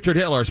 Richard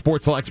Hill, our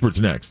sports law expert's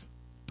next.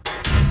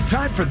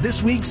 Time for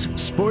this week's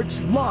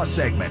Sports Law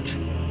segment.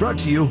 Brought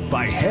to you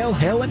by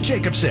Hale and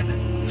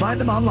Jacobson. Find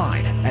them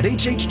online at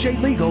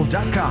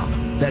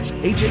hhjlegal.com. That's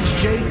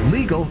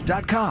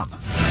hhjlegal.com.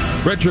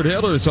 Richard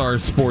Hill is our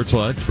sports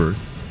law expert.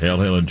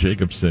 Hale and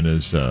Jacobson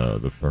is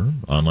the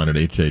firm. Online at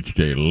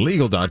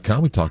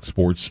hhjlegal.com. We talk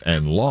sports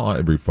and law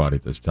every Friday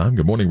at this time.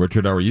 Good morning,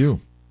 Richard. How are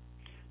you?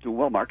 Doing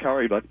well, Mark. How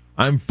are you, bud?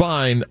 I'm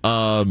fine.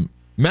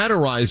 Matt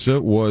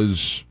Araiza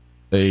was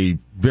a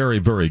very,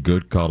 very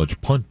good college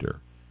punter.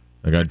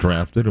 I got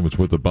drafted and was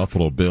with the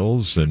Buffalo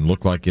Bills and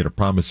looked like he had a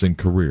promising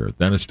career.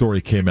 Then a story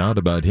came out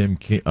about him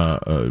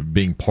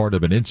being part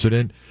of an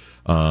incident,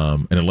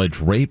 an alleged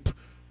rape,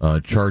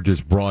 charges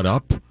brought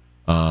up.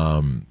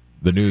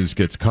 The news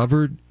gets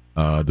covered.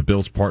 The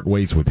Bills part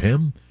ways with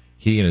him.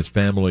 He and his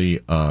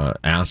family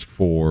ask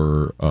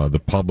for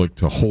the public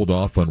to hold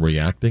off on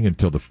reacting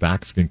until the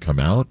facts can come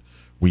out.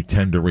 We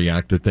tend to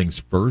react to things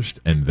first,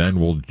 and then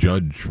we'll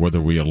judge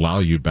whether we allow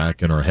you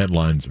back in our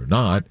headlines or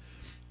not.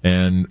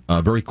 And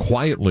very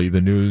quietly, the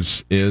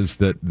news is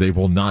that they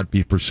will not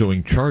be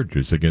pursuing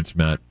charges against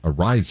Matt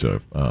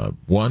Araiza.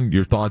 One,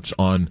 your thoughts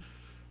on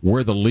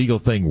where the legal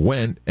thing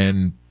went,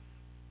 and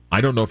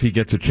I don't know if he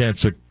gets a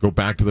chance to go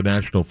back to the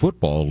National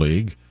Football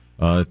League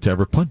to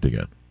ever punt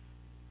again.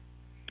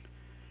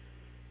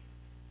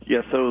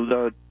 Yeah, so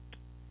the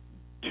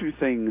 2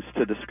 things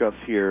to discuss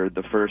here.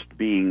 The first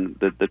being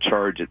the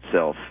charge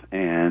itself.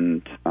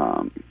 And,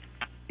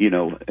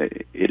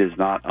 it is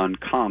not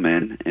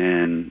uncommon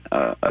in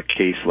a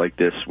case like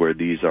this where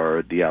these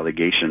are the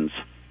allegations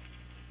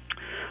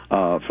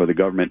for the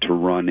government to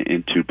run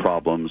into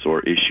problems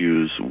or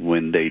issues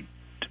when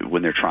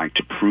they're trying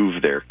to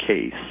prove their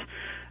case.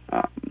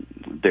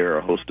 There are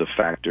a host of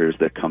factors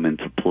that come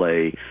into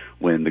play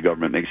when the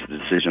government makes a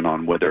decision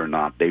on whether or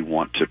not they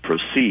want to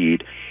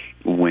proceed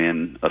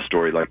when a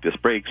story like this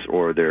breaks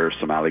or there are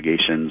some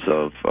allegations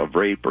of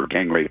rape or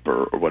gang rape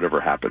or whatever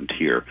happened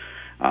here.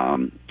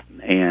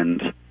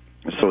 And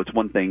so it's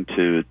one thing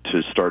to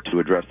start to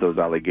address those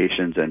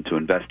allegations and to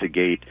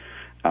investigate,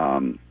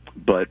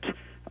 but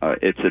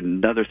it's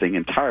another thing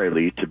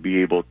entirely to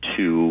be able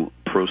to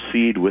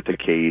proceed with a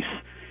case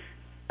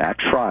at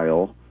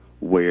trial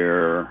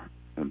where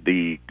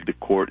the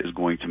court is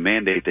going to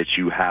mandate that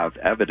you have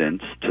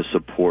evidence to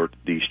support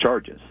these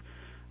charges.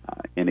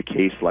 In a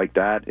case like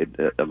that,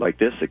 like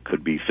this, it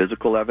could be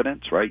physical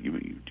evidence, right?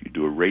 You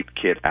do a rape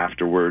kit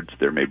afterwards.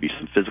 There may be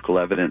some physical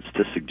evidence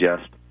to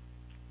suggest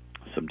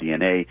some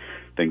DNA,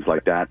 things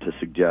like that, to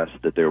suggest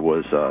that there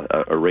was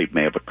a rape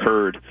may have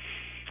occurred.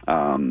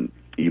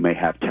 You may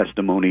have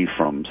testimony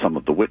from some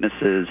of the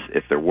witnesses,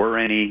 if there were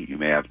any. You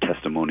may have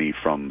testimony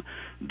from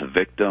the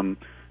victim.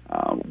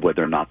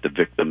 Whether or not the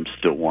victim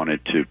still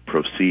wanted to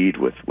proceed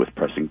with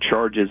pressing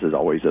charges is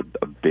always a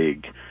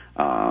big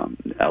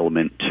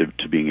element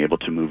to being able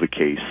to move a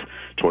case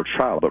towards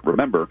trial. But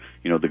remember,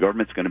 the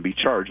government's going to be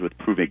charged with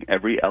proving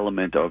every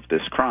element of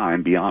this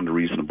crime beyond a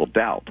reasonable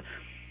doubt,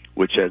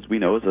 which, as we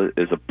know,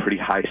 is a pretty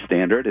high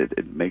standard.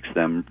 It makes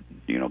them,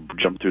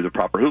 jump through the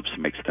proper hoops,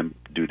 makes them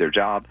do their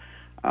job,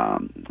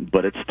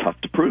 but it's tough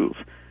to prove.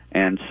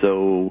 And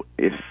so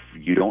if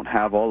you don't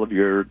have all of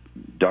your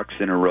ducks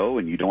in a row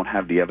and you don't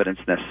have the evidence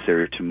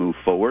necessary to move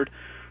forward,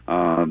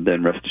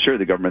 then rest assured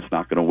the government's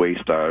not going to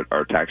waste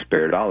our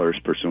taxpayer dollars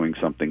pursuing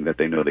something that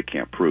they know they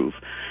can't prove.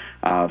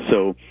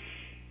 So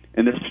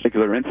in this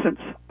particular instance,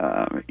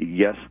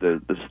 yes,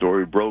 the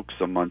story broke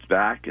some months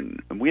back,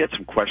 and we had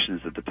some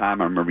questions at the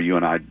time. I remember you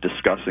and I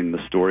discussing the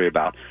story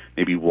about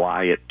maybe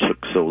why it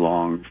took so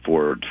long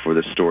for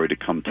this story to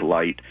come to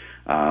light.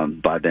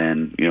 By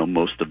then,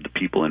 most of the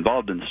people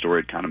involved in the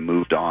story had kind of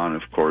moved on.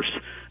 Of course,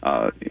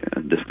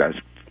 this guy's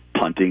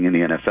punting in the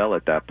NFL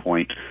at that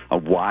point.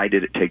 Why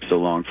did it take so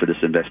long for this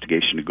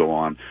investigation to go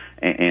on,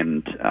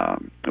 and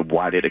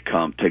why did it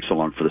take so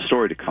long for the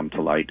story to come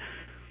to light?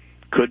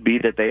 Could be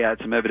that they had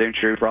some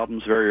evidentiary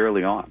problems very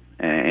early on,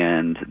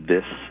 and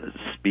this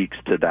speaks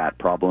to that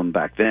problem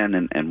back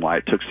then and why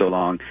it took so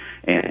long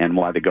and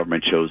why the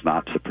government chose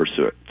not to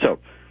pursue it. So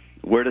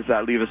where does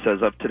that leave us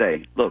as of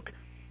today? Look,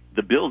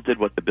 the Bills did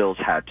what the Bills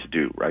had to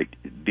do, right?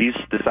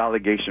 This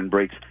allegation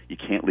breaks. You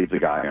can't leave the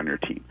guy on your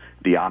team.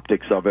 The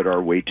optics of it are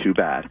way too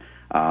bad.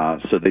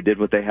 So they did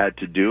what they had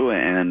to do,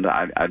 and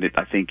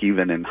I think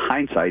even in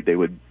hindsight they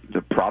would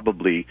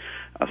probably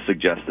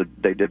suggest that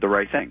they did the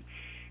right thing.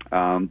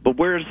 But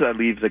where does that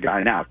leave the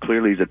guy now?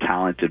 Clearly he's a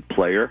talented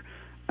player,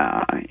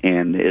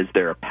 and is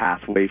there a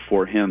pathway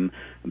for him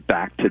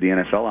back to the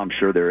NFL? I'm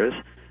sure there is.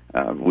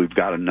 We've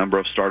got a number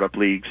of startup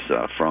leagues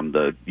from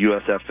the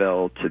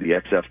USFL to the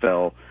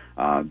XFL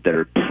that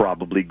are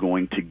probably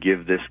going to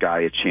give this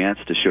guy a chance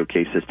to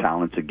showcase his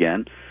talents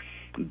again.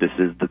 This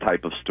is the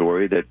type of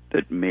story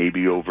that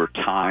maybe over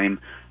time,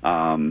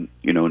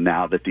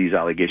 now that these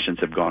allegations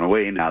have gone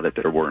away, now that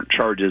there weren't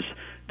charges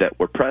that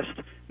were pressed,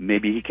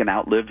 maybe he can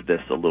outlive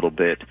this a little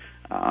bit.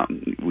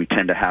 We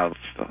tend to have,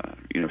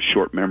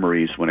 short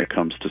memories when it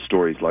comes to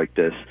stories like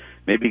this.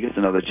 Maybe he gets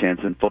another chance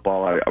in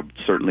football. I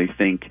certainly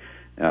think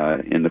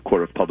in the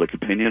court of public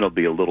opinion it'll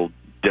be a little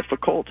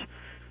difficult,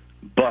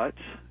 but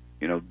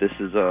this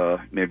is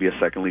maybe a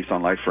second lease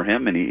on life for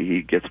him, and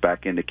he gets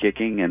back into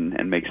kicking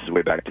and makes his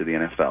way back to the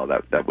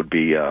NFL. That would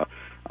be a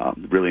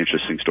really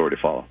interesting story to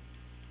follow.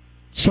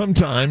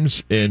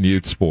 Sometimes in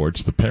youth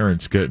sports, the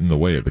parents get in the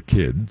way of the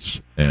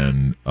kids,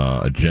 and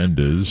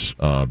agendas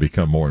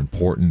become more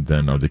important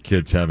than are the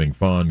kids having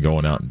fun,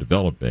 going out and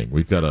developing.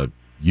 We've got a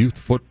youth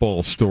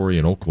football story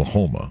in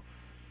Oklahoma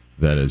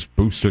that has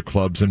booster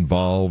clubs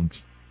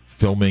involved,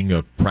 filming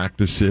of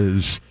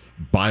practices,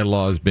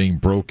 bylaws being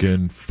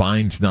broken,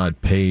 fines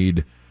not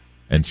paid,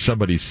 and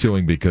somebody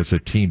suing because a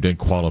team didn't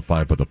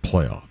qualify for the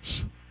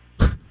playoffs.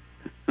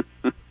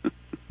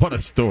 What a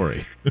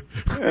story.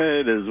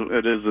 It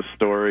is a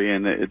story,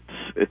 and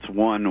it's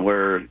one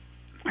where,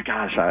 my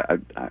gosh,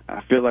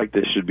 I feel like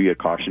this should be a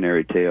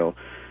cautionary tale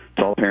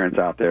to all parents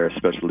out there,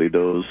 especially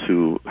those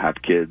who have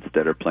kids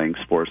that are playing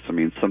sports. I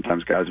mean,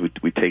 sometimes, guys,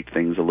 we take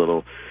things a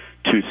little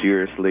too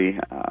seriously.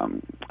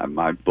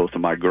 Both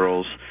of my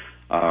girls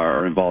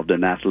are involved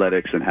in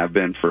athletics and have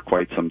been for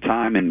quite some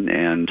time, and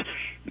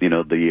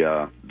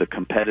the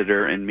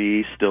competitor in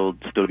me still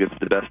gets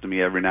the best of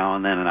me every now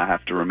and then, and I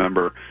have to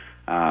remember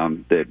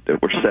that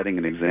we're setting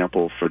an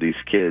example for these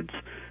kids.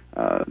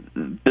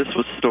 This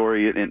was a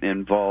story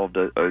involved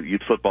a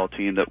youth football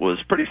team that was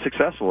pretty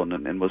successful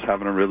and was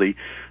having a really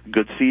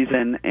good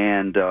season,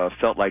 and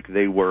felt like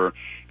they were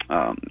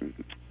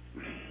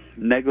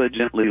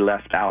negligently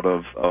left out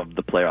of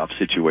the playoff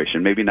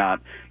situation. Maybe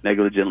not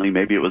negligently,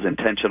 maybe it was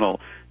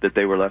intentional that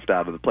they were left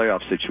out of the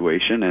playoff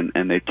situation,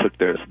 and they took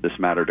this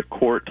matter to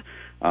court,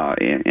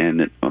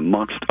 and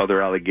amongst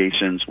other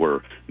allegations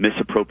were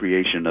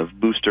misappropriation of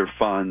booster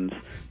funds,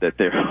 that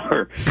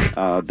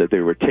they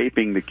were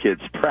taping the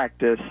kids'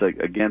 practice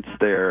against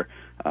their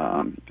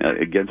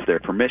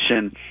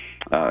permission.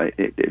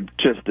 It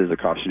just is a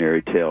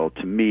cautionary tale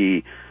to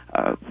me.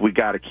 We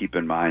got to keep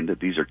in mind that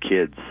these are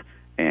kids,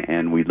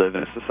 and we live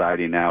in a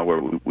society now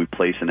where we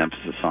place an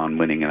emphasis on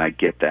winning, and I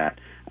get that,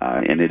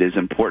 and it is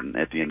important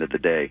at the end of the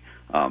day.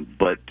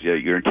 But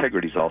your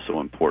integrity is also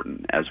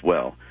important as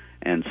well.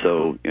 And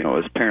so,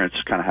 as parents,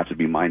 kind of have to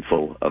be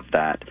mindful of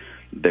that.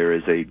 There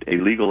is a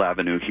legal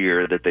avenue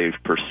here that they've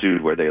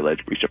pursued where they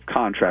allege breach of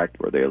contract,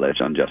 where they allege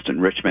unjust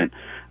enrichment,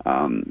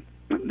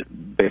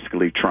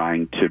 basically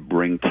trying to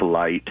bring to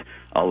light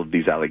all of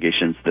these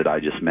allegations that I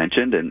just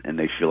mentioned, and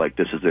they feel like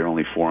this is their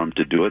only forum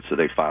to do it, so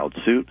they filed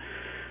suit.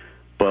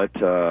 But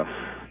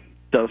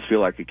does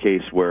feel like a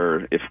case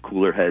where if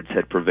cooler heads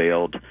had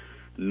prevailed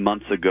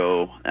months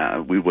ago,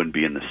 we wouldn't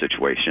be in this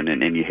situation,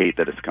 and you hate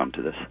that it's come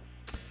to this.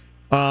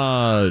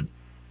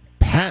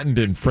 Patent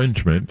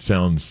infringement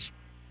sounds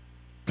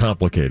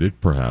complicated,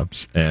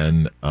 perhaps,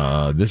 and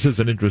this is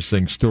an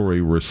interesting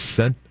story.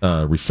 Recentive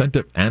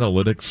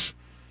Analytics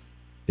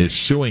is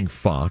suing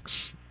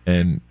Fox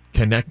and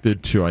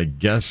connected to, I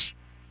guess,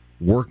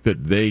 work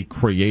that they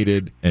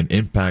created and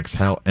impacts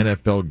how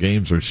NFL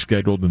games are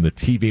scheduled in the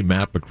TV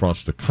map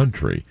across the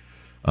country.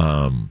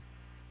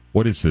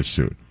 What is this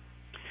suit?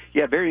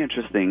 Yeah, very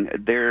interesting.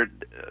 It's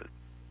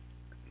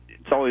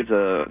always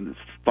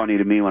funny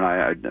to me when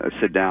I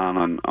sit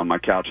down on my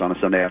couch on a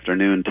Sunday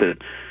afternoon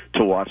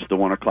to watch the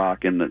 1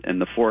 o'clock and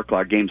the 4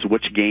 o'clock games,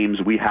 which games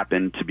we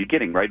happen to be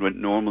getting, right? When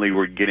normally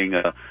we're getting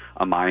a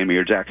Miami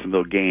or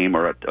Jacksonville game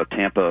or a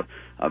Tampa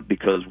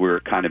because we're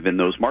kind of in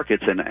those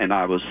markets. And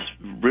I was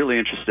really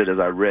interested as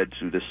I read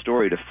through this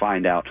story to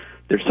find out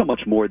there's so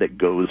much more that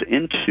goes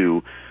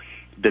into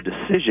the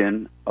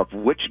decision of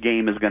which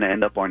game is going to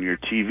end up on your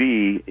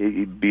TV,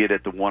 be it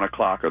at the 1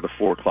 o'clock or the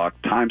 4 o'clock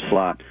time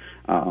slot.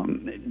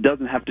 It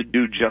doesn't have to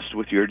do just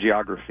with your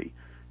geography.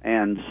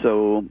 And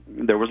so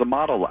there was a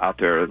model out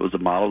there. It was a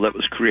model that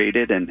was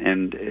created,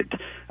 and it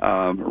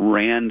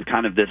ran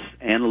kind of this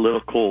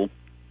analytical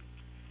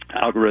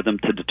algorithm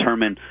to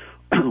determine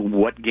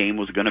what game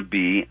was going to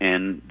be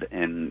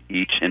in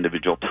each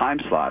individual time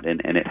slot.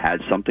 And it had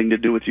something to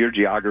do with your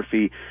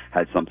geography,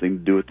 had something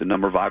to do with the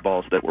number of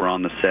eyeballs that were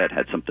on the set,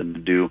 had something to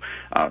do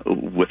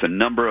with a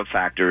number of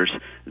factors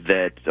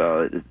that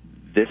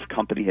this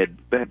company had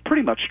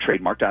pretty much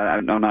trademarked.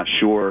 I'm not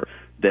sure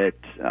that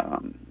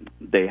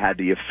they had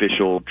the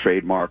official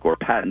trademark or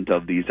patent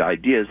of these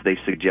ideas. They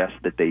suggest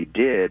that they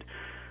did,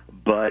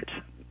 but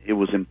it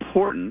was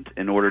important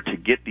in order to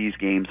get these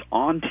games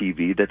on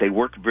TV that they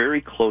work very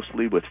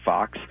closely with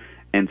Fox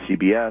and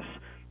CBS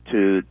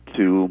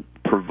to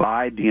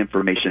provide the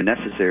information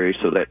necessary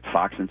so that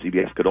Fox and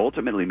CBS could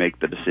ultimately make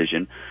the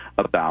decision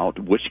about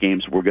which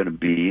games were going to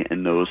be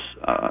in those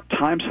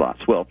time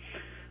slots. Well,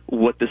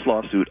 what this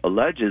lawsuit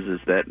alleges is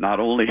that not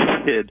only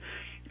did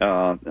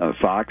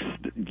Fox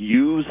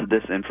use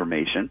this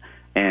information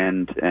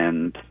and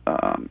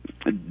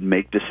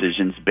make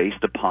decisions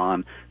based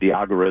upon the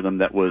algorithm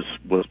that was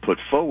put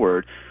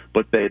forward,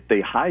 but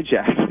they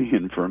hijacked the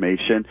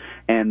information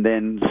and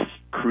then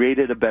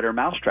created a better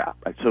mousetrap.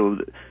 Right?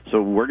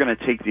 So we're going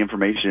to take the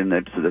information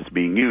that's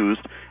being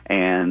used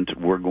and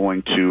we're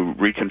going to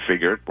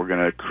reconfigure it. We're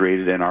going to create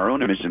it in our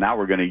own image, and now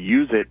we're going to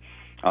use it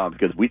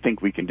because we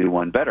think we can do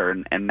one better.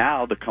 And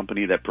now the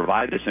company that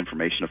provided this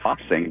information to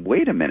Fox saying,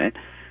 wait a minute,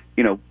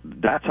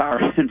 that's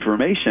our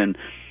information.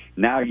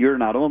 Now you're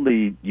not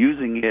only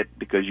using it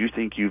because you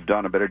think you've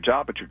done a better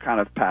job, but you're kind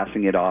of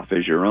passing it off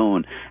as your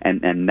own.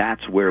 And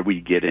that's where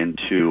we get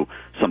into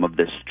some of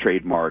this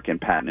trademark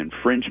and patent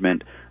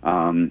infringement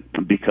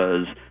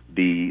because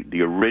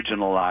the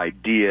original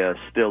idea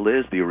still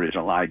is the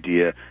original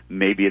idea.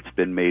 Maybe it's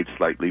been made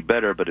slightly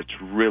better, but it's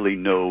really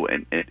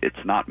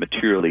it's not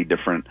materially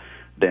different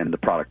than the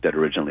product that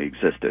originally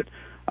existed.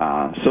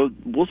 So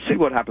we'll see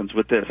what happens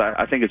with this.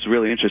 I think it's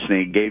really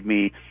interesting. It gave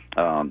me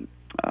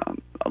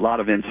a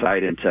lot of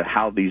insight into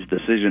how these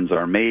decisions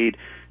are made.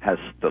 Has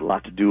a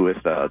lot to do with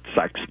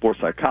sports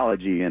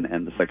psychology and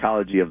the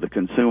psychology of the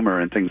consumer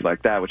and things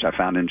like that, which I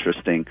found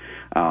interesting.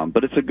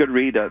 But it's a good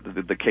read.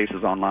 The case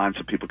is online,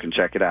 so people can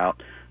check it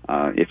out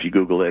if you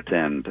Google it,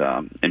 and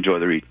enjoy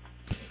the read.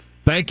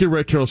 Thank you,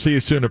 Richard. I'll see you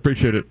soon.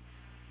 Appreciate it.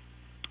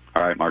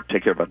 All right, Mark.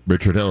 Take care, bud.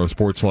 Richard Hale,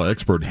 sports law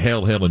expert.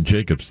 Hale and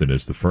Jacobson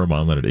is the firm.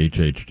 Online at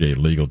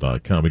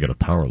hhjlegal.com. We got a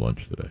power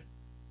lunch today.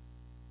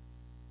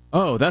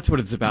 Oh, that's what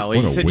it's about.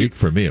 What a week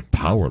for me of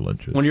power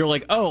lunches. When you're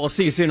like, oh, I'll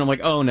see you soon. I'm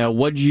like, oh, no,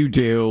 what'd you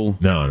do?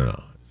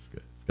 No.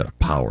 It's got a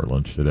power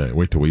lunch today.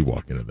 Wait till we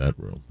walk into that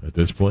room. At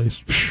this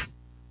place?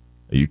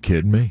 Are you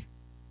kidding me?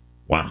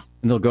 Wow.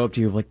 And they'll go up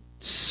to you like,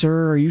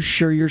 sir, are you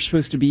sure you're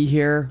supposed to be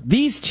here?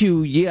 These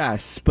two,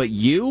 yes, but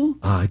you?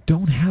 I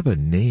don't have a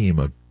name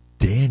of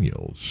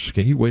Daniels.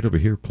 Can you wait over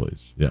here,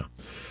 please? Yeah.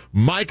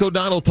 Mike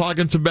O'Donnell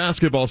talking some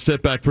basketball.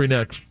 Step back three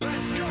next.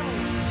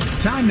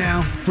 Time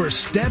now for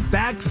Step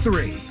Back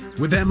 3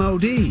 with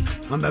MOD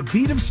on the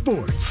beat of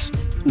sports.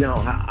 No,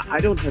 I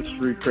don't have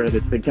street cred.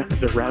 It's the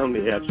guys around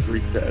me have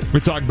street cred. We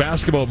talk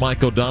basketball.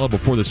 Mike O'Donnell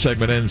before the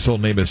segment ends. He'll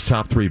name his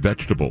top three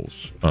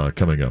vegetables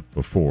coming up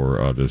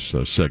before this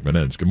segment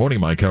ends. Good morning,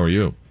 Mike. How are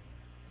you?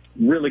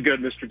 Really good,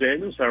 Mr.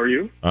 Daniels. How are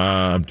you?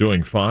 I'm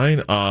doing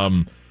fine.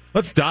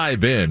 Let's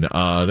dive in.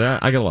 I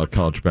got a lot of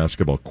college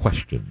basketball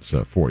questions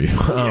for you.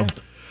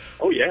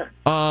 Oh,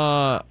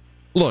 yeah.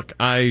 Look,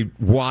 I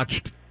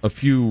watched a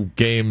few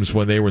games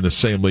when they were in the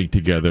same league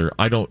together.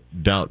 I don't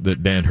doubt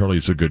that Dan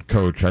Hurley's a good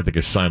coach. I think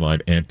his sideline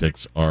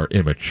antics are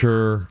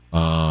immature.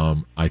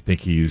 I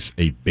think he's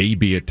a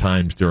baby at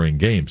times during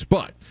games.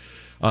 But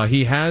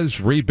he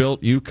has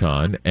rebuilt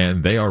UConn,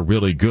 and they are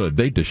really good.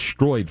 They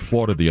destroyed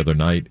Florida the other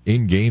night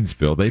in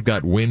Gainesville. They've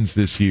got wins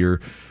this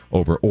year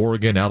over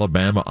Oregon,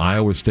 Alabama,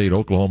 Iowa State,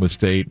 Oklahoma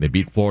State. They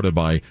beat Florida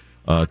by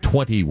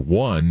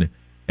 21.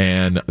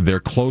 And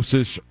their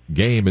closest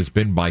game has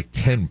been by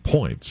 10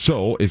 points.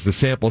 So is the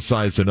sample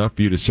size enough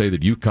for you to say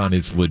that UConn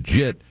is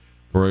legit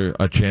for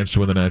a chance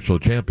to win the national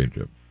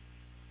championship?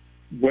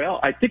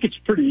 Well, I think it's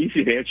pretty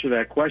easy to answer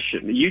that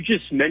question. You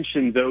just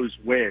mentioned those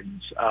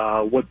wins.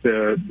 What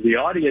the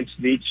audience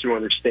needs to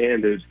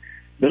understand is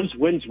those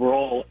wins were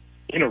all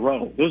in a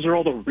row. Those are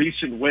all the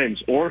recent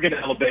wins. Oregon,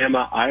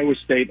 Alabama, Iowa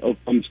State,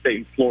 Oklahoma State,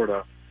 and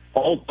Florida,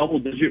 all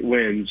double-digit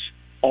wins,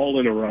 all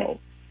in a row.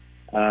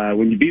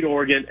 When you beat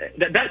Oregon,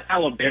 that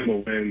Alabama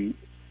win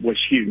was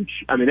huge.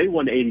 I mean, they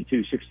won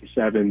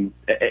 82-67.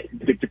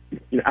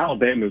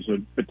 Alabama is a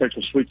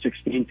potential Sweet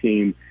 16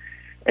 team,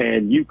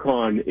 and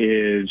UConn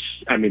is,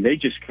 they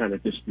just kind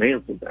of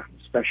dismantled them,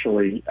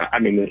 especially, a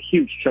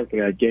huge chunk of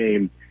that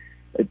game.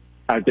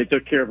 They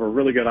took care of a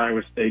really good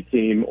Iowa State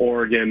team.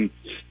 Oregon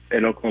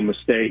and Oklahoma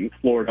State and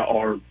Florida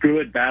are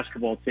good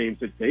basketball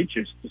teams that they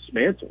just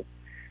dismantled.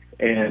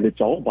 And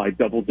it's all by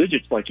double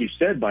digits, like you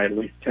said, by at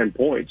least 10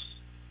 points.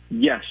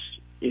 Yes,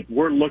 if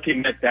we're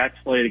looking at that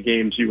slate of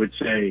games, you would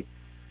say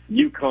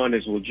UConn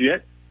is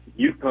legit.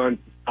 UConn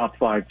top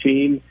 5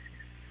 team.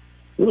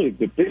 Really,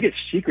 the biggest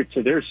secret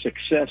to their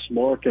success,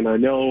 Mark, and I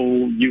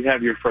know you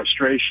have your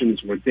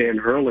frustrations with Dan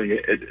Hurley,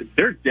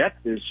 their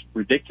depth is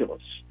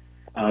ridiculous.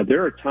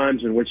 There are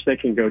times in which they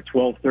can go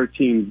 12,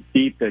 13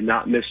 deep and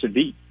not miss a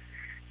beat.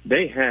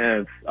 They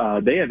have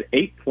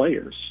 8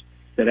 players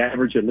that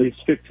average at least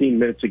 15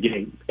 minutes a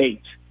game. 8.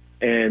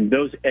 And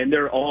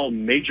they're all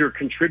major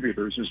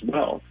contributors as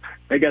well.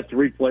 They got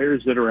 3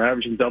 players that are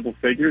averaging double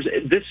figures.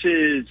 This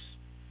is,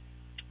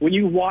 when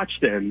you watch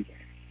them,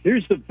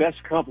 here's the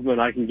best compliment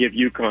I can give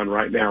UConn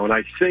right now. And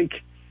I think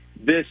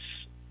this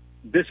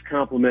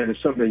compliment is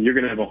something you're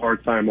going to have a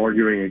hard time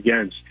arguing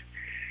against,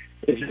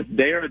 is that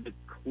they are the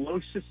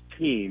closest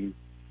team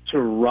to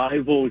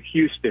rival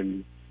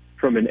Houston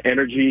from an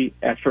energy,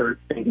 effort,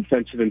 and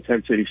defensive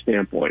intensity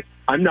standpoint.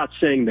 I'm not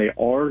saying they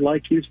are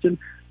like Houston.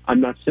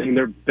 I'm not saying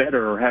they're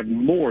better or have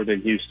more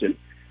than Houston.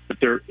 But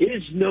there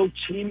is no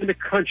team in the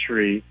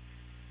country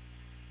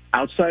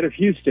outside of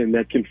Houston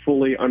that can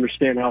fully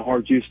understand how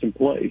hard Houston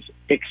plays,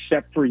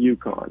 except for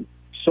UConn.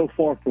 So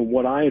far, from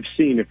what I have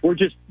seen, if we're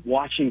just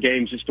watching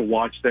games just to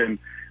watch them,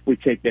 we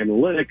take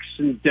analytics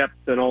and depth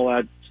and all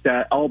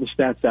the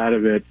stats out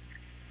of it.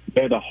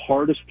 They're the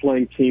hardest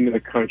playing team in the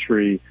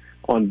country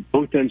on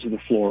both ends of the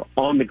floor,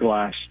 on the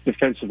glass,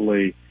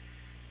 defensively,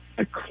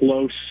 a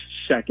close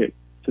second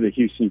to the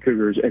Houston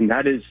Cougars, and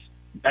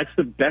that's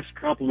the best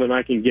compliment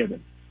I can give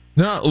them.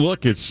 No,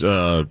 look, it's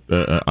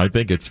I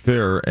think it's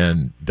fair,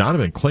 and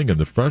Donovan Clingan,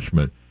 the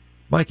freshman,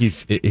 Mike,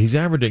 he's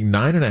averaging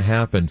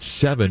 9.5 and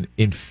 7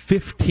 in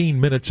 15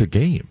 minutes a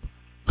game.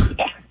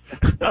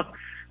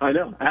 I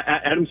know.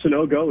 Adam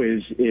Sanogo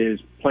is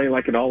playing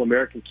like an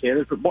All-American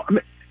candidate. But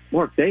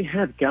Mark, they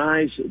have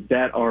guys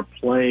that are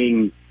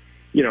playing,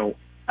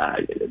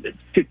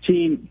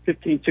 15,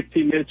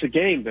 16 minutes a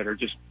game that are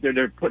just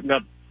they're putting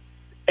up.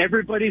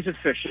 Everybody's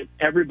efficient.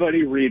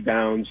 Everybody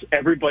rebounds.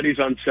 Everybody's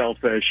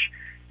unselfish.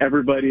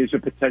 Everybody is a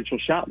potential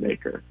shot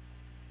maker.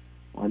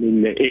 I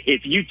mean,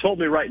 if you told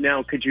me right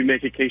now, could you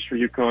make a case for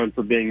UConn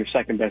for being the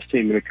second best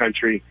team in the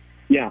country?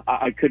 Yeah,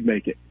 I could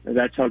make it.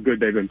 That's how good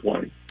they've been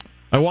playing.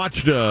 I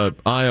watched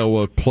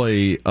Iowa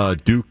play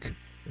Duke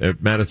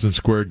at Madison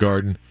Square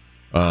Garden.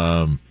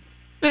 I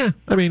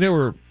mean, they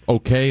were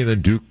okay, and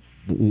then Duke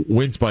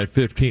wins by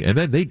 15, and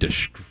then they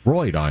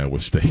destroyed Iowa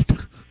State.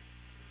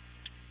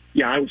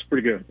 Yeah, Iowa's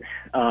pretty good.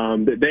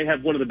 They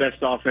have one of the best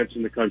offenses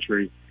in the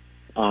country.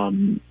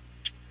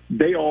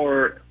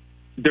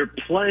 They're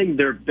playing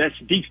their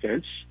best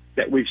defense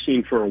that we've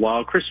seen for a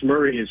while. Chris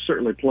Murray is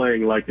certainly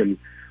playing like an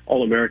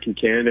All-American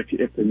candidate.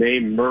 If the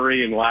name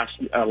Murray and last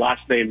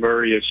name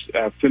Murray is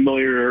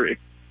familiar,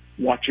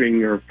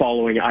 watching or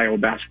following Iowa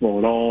basketball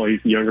at all,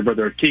 he's the younger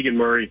brother of Keegan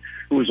Murray,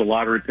 who was a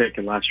lottery pick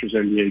in last year's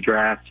NBA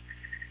draft.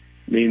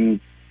 I mean,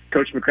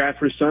 Coach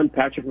McCaffrey's son,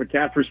 Patrick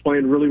McCaffrey's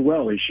playing really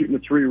well. He's shooting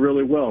the three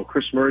really well.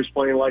 Chris Murray's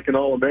playing like an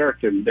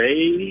All-American.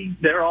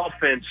 Their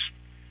offense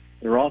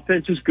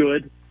is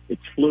good.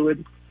 It's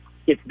fluid.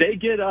 If they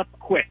get up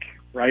quick,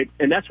 right,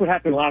 and that's what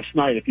happened last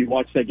night if you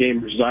watched that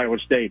game versus Iowa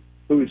State,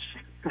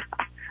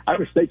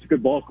 Iowa State's a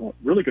good ball club,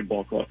 really good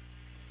ball club.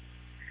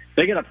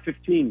 They get up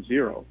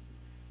 15-0,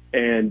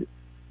 and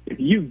if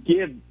you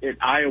give an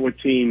Iowa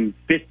team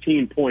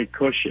 15-point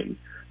cushion,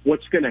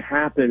 what's going to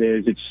happen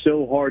is it's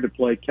so hard to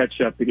play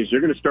catch-up because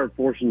you're going to start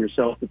forcing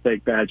yourself to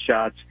take bad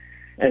shots,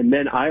 and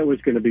then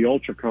Iowa's going to be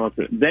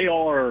ultra-confident. They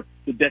are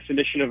the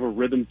definition of a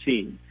rhythm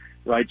team,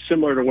 right?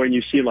 Similar to when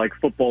you see like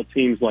football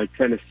teams like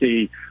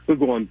Tennessee who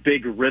go on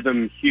big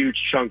rhythm, huge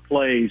chunk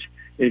plays.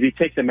 And if you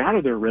take them out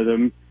of their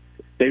rhythm,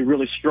 they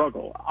really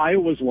struggle.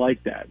 Iowa's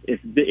like that. If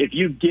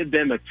you give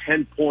them a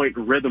 10-point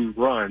rhythm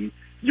run,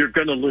 you're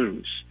going to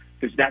lose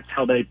because that's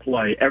how they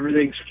play.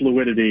 Everything's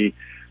fluidity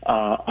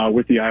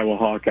with the Iowa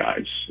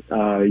Hawkeyes.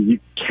 You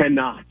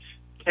cannot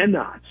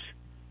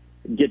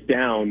get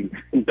down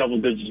in double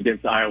digits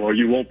against Iowa, or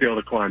you won't be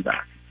able to climb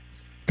back.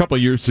 A couple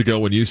of years ago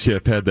when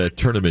UCF had that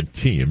tournament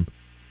team,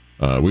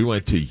 we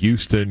went to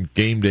Houston.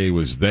 Game day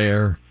was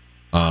there.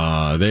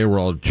 They were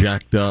all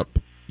jacked up.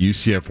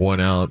 UCF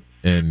won out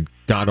and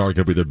got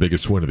arguably their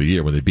biggest win of the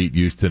year when they beat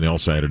Houston. They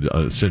also had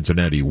a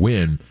Cincinnati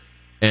win.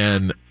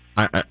 And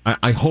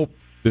I hope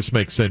this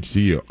makes sense to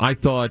you. I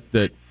thought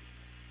that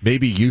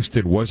maybe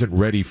Houston wasn't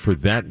ready for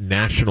that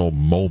national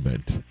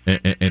moment,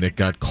 and it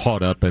got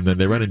caught up, and then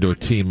they ran into a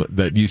team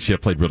that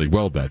UCF played really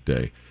well that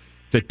day.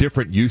 It's a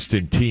different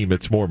Houston team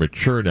that's more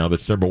mature now,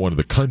 that's number one in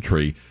the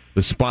country.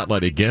 The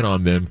spotlight again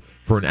on them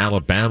for an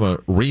Alabama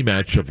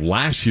rematch of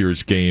last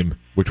year's game,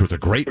 which was a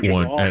great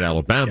one at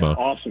Alabama.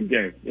 Yeah, awesome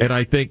game. Yeah. And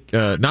I think,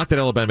 not that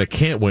Alabama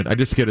can't win, I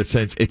just get a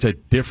sense it's a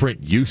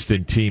different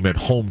Houston team at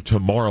home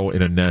tomorrow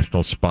in a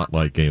national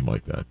spotlight game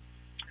like that.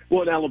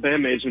 Well, and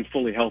Alabama isn't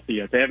fully healthy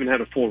yet. They haven't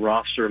had a full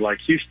roster like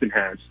Houston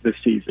has this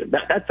season.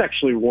 That's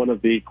actually one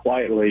of the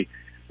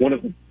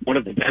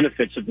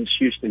benefits of this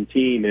Houston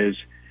team is,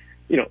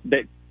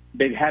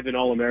 they have an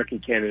All-American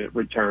candidate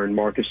return,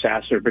 Marcus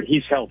Sasser, but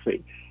he's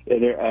healthy.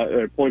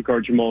 Their point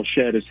guard Jamal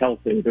Shedd is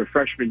healthy. Their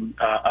freshman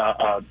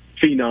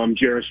phenom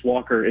Jarris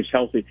Walker is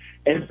healthy.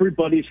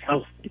 Everybody's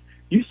healthy.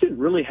 Houston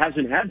really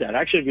hasn't had that.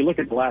 Actually, if you look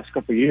at the last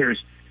couple of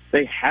years,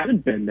 they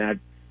haven't been that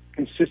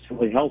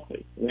consistently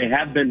healthy. They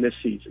have been this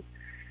season.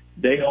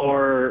 They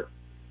are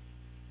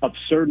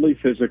absurdly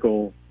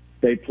physical.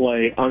 They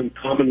play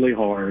uncommonly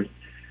hard.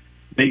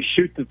 They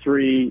shoot the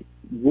three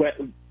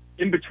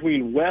in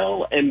between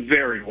well and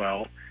very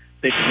well.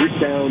 They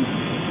rebound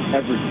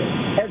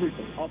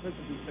everything.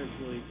 Offensively,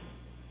 defensively.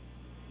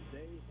 They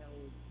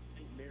held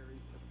St. Mary's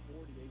to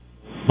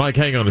 48. Mike,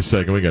 hang on a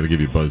second. We got to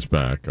give you a buzz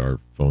back. Our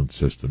phone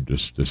system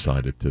just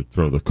decided to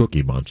throw the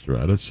cookie monster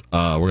at us.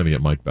 We're going to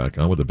get Mike back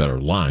on with a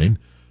better line.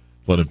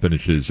 Let him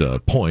finish his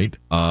point.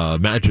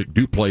 Magic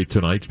do play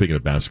tonight, speaking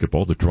of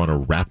basketball. The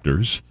Toronto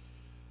Raptors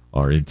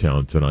are in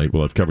town tonight.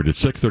 We'll have coverage at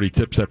 6:30.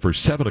 Tip set for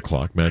 7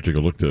 o'clock. Magic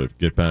will look to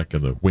get back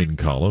in the win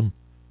column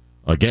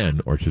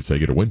again, or I should say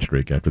get a win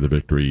streak after the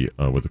victory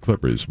with the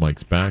Clippers.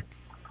 Mike's back.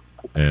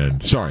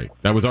 And sorry,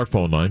 that was our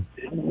phone line.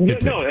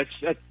 No,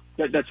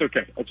 that's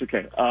okay. That's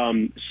okay.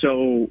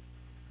 So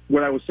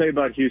what I will say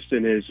about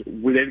Houston is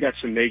they've got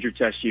some major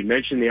tests. You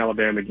mentioned the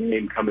Alabama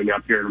game coming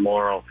up here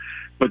tomorrow,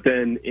 but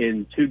then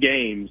in 2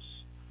 games,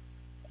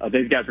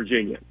 they've got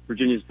Virginia.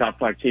 Virginia's the top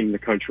 5 team in the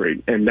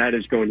country, and that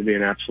is going to be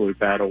an absolute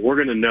battle. We're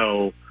going to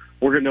know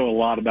a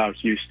lot about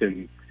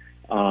Houston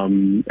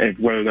and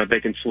whether or not they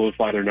can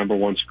solidify their number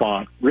 1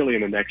 spot really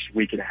in the next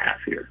week and a half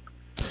here.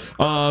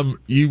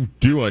 You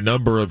do a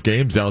number of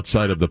games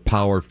outside of the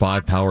Power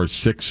 5, Power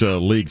 6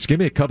 leagues. Give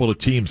me a couple of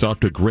teams off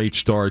to great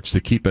starts to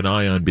keep an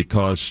eye on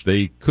because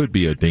they could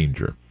be a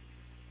danger.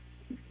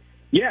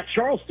 Yeah,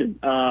 Charleston.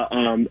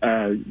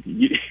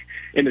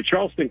 In the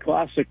Charleston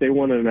Classic, they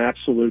won an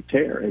absolute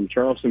tear, and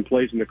Charleston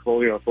plays in the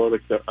Colonial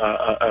Athletics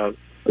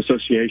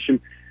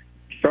Association.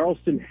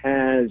 Charleston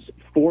has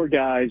 4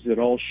 guys that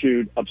all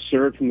shoot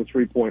absurd from the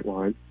 3-point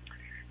line.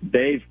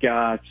 They've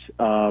got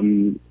 4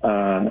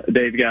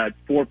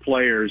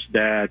 players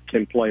that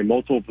can play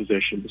multiple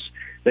positions.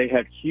 They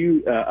have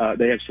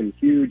some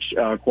huge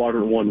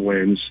quadrant 1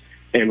 wins,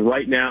 and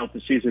right now, if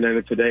the season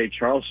ended today,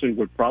 Charleston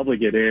would probably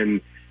get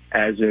in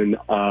as an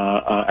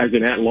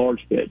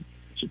at-large bid.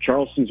 So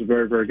Charleston's a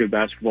very, very good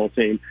basketball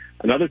team.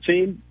 Another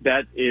team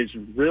that is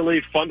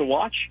really fun to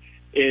watch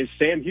is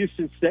Sam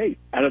Houston State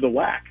out of the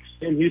WAC.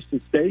 Sam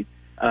Houston State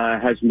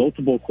has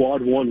multiple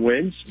quad 1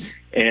 wins,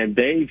 and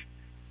they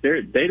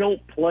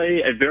don't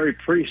play a very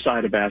pretty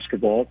side of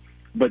basketball,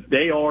 but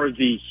they are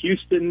the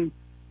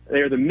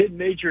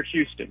mid-major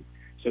Houston.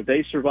 So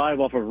they survive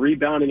off of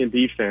rebounding and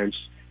defense,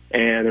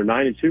 and they're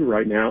 9-2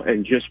 right now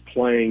and just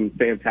playing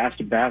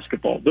fantastic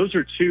basketball. Those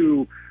are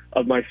 2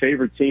 of my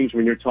favorite teams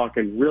when you're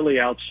talking really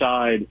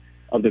outside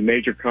of the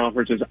major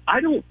conferences. I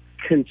don't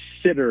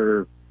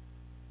consider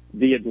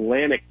the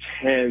Atlantic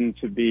 10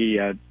 to be,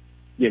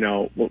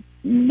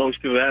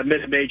 most of that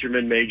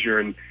mid-major.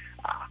 And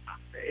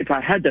if I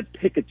had to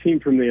pick a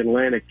team from the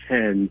Atlantic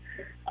 10,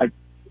 I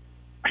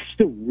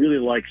still really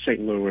like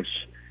St. Louis.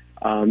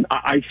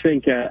 I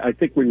think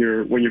when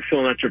you're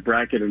filling out your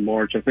bracket in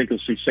March, I think you'll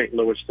see St.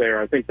 Louis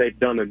there. I think they've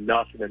done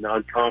enough in the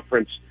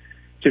non-conference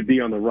to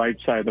be on the right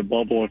side of the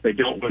bubble if they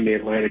don't win the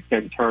Atlantic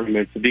 10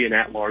 tournament, to be an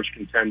at-large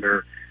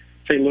contender.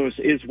 St. Louis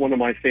is one of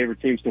my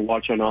favorite teams to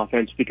watch on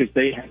offense because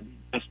they have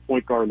the best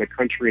point guard in the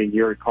country in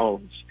Yuri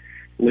Collins.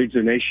 Leads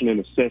the nation in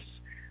assists.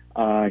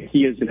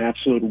 He is an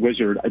absolute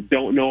wizard. I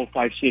don't know if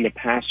I've seen a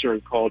passer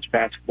in college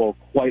basketball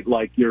quite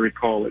like Yuri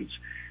Collins.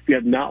 If you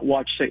have not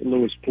watched St.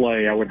 Louis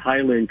play, I would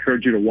highly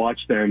encourage you to watch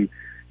them.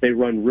 They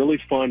run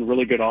really fun,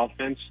 really good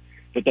offense,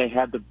 but they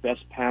have the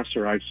best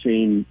passer I've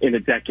seen in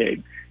a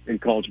decade in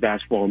college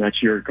basketball, and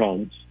that's Yuri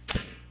Collins.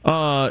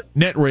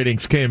 Net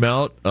ratings came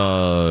out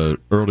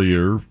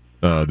earlier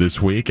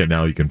this week, and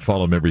now you can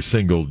follow them every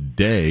single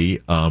day.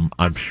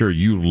 I'm sure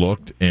you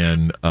looked,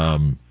 and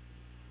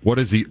what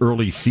does the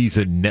early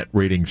season net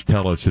ratings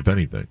tell us, if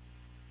anything?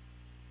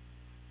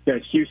 Yeah,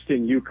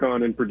 Houston,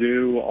 UConn, and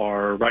Purdue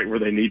are right where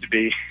they need to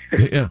be.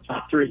 Yeah.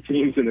 Top 3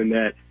 teams in the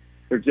net.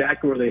 They're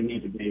exactly where they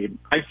need to be.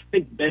 I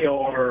think they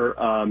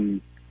are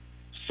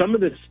some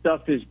of this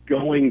stuff is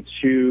going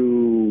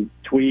to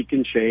tweak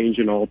and change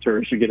and alter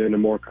as you get into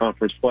more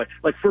conference play.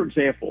 Like, for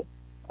example,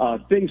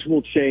 things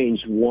will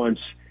change once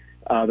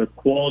the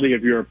quality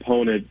of your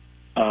opponent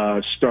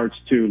starts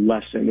to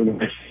lessen. And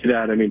when I say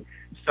that, I mean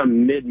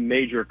some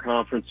mid-major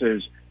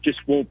conferences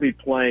just won't be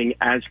playing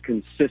as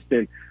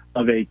consistent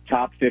of a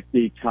top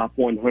 50, top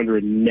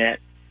 100 net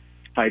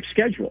type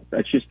schedule.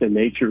 That's just the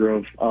nature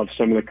of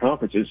some of the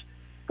conferences.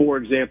 For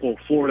example,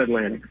 Florida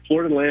Atlantic.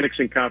 Florida Atlantic's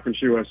in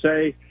Conference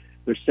USA.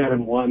 They're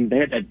 7-1. They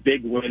had that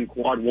big win,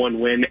 quad 1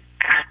 win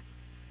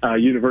at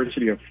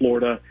University of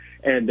Florida,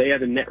 and they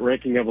had a net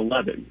ranking of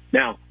 11.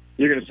 Now,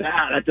 you're going to say,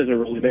 that doesn't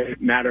really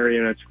matter.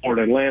 It's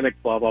Florida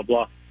Atlantic, blah, blah,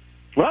 blah.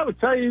 What I would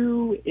tell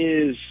you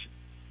is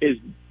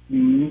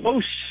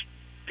most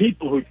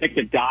people who take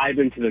a dive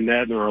into the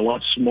net and are a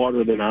lot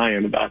smarter than I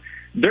am about,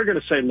 they're going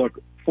to say, look,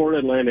 Florida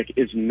Atlantic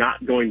is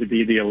not going to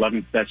be the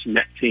 11th best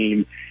net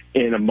team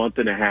in a month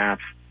and a half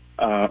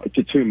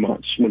to 2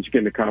 months once you get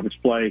into conference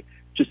play,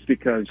 just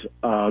because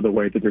the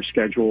way that their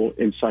schedule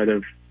inside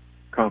of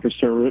conference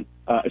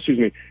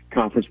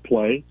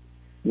play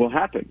will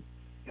happen.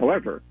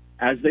 However,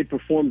 as they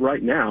perform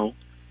right now,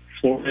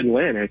 Florida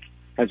Atlantic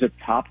has a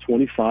top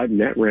 25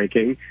 net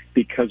ranking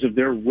because of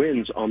their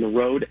wins on the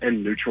road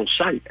and neutral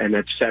site, and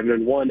that's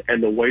 7-1,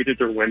 and the way that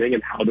they're winning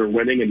and how they're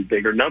winning in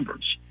bigger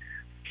numbers.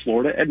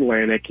 Florida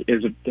Atlantic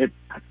is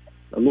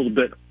a little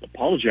bit,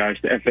 apologize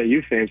to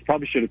FAU fans,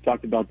 probably should have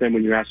talked about them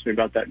when you asked me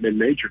about that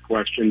mid-major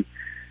question.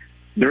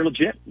 They're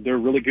legit. They're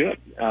really good.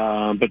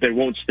 But they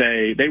won't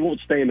stay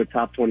in the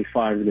top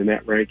 25 in the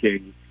net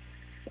ranking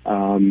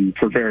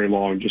for very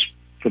long, just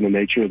for the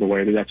nature of the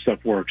way that stuff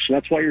works. So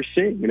that's why you're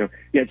seeing, you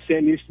had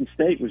Sam Houston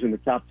State was in the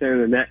top 10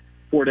 in the net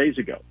 4 days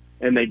ago,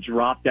 and they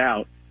dropped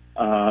out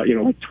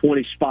like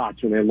 20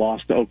 spots when they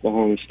lost to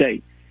Oklahoma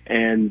State.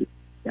 And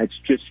that's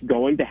just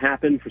going to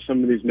happen for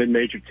some of these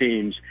mid-major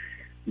teams.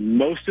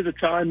 Most of the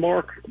time,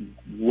 Mark,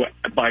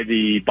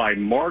 by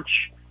March,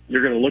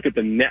 you're going to look at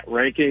the net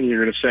ranking and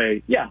you're going to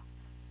say, yeah,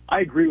 I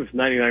agree with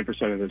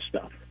 99% of this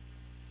stuff.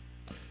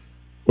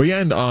 We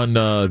end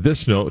on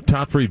this note,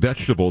 top 3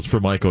 vegetables for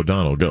Mike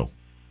O'Donnell. Go.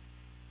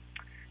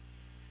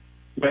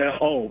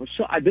 Well,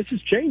 this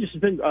has changed. This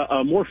has been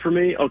more for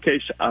me. Okay,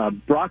 so,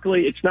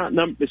 broccoli. It's not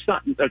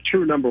a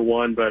true number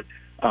one, but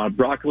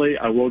broccoli.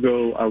 I will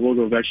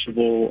go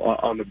vegetable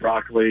on the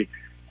broccoli.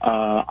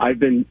 I've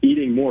been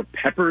eating more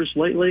peppers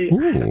lately.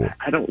 Ooh.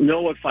 I don't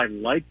know if I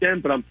like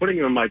them, but I'm putting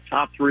them in my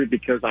top 3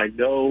 because I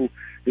know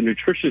the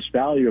nutritious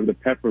value of the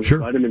peppers. Sure.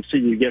 Vitamin C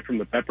you get from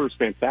the pepper is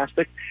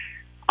fantastic.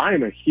 I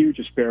am a huge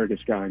asparagus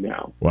guy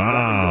now.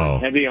 Wow.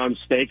 I've been heavy on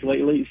steak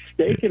lately.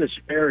 Steak and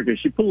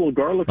asparagus. You put a little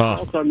garlic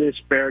salt on the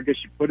asparagus.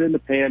 You put it in the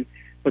pan.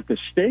 But the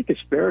steak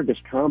asparagus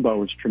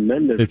combo is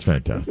tremendous. It's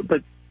fantastic.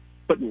 But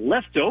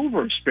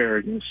leftover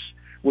asparagus,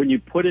 when you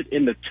put it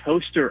in the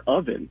toaster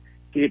oven,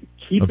 keep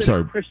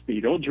it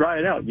crispy. Don't dry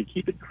it out. You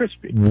keep it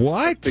crispy.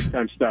 What? Big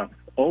time stuff.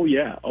 Oh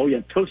yeah.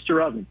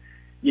 Toaster oven.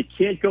 You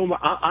can't go.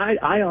 I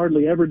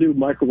hardly ever do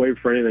microwave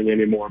for anything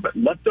anymore. But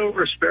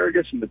leftover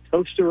asparagus in the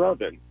toaster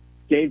oven,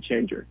 game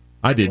changer.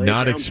 I did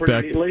not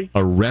expect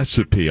a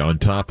recipe on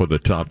top of the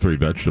top 3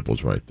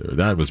 vegetables right there.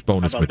 That was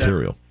bonus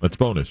material. That's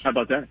bonus. How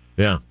about that?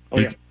 Yeah.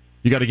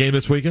 You got a game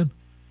this weekend?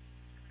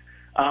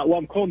 Well,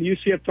 I'm calling the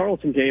UCF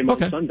Tarleton game on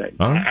Sunday.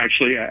 Right.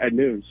 Actually, at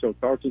noon. So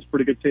Tarleton's a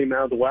pretty good team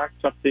out of the WAC.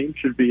 Tough team.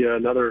 Should be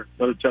another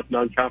tough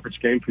non-conference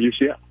game for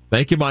UCF.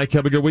 Thank you, Mike.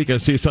 Have a good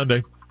weekend. See you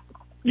Sunday.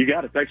 You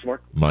got it. Thanks,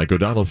 Mark. Mike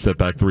O'Donnell, Step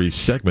Back 3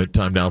 segment.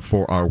 Time now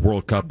for our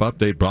World Cup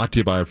update, brought to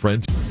you by our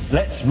friends.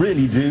 Let's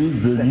really do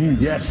the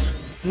news. Yes.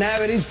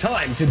 Now it is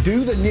time to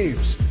do the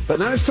news. But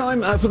now it's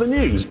time for the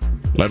news.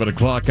 11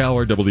 o'clock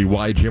hour,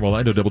 WYGM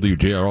Orlando,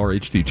 WJRR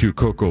HD2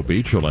 Cocoa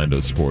Beach,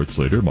 Orlando sports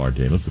leader,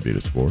 Martinez, the Vita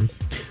Sports.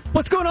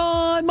 What's going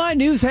on, my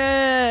news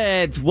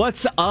heads?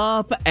 What's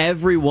up,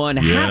 everyone?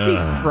 Yeah.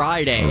 Happy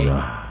Friday.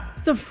 Right.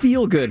 It's a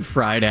feel-good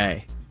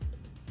Friday.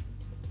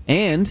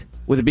 And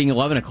with it being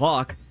 11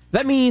 o'clock,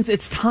 that means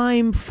it's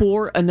time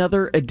for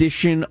another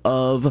edition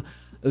of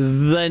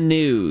the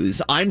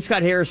news. I'm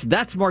Scott Harris.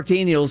 That's Mark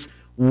Daniels.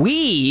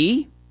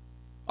 We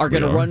are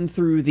going to run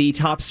through the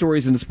top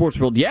stories in the sports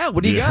world. Yeah,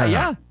 what do you got?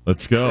 Yeah.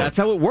 Let's go. That's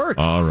how it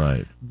works. All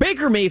right.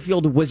 Baker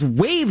Mayfield was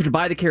waived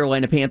by the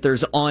Carolina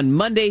Panthers on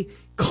Monday,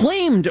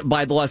 claimed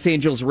by the Los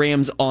Angeles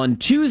Rams on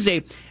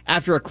Tuesday.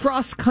 After a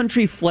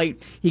cross-country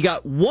flight, he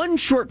got one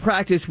short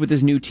practice with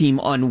his new team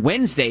on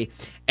Wednesday.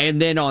 And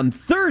then on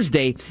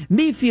Thursday,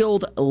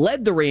 Mayfield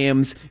led the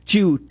Rams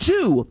to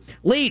 2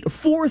 late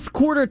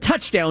fourth-quarter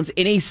touchdowns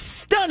in a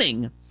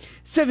stunning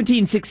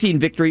 17-16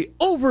 victory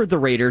over the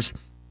Raiders,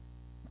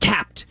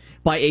 capped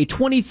by a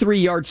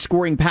 23-yard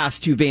scoring pass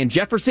to Van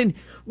Jefferson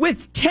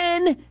with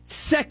 10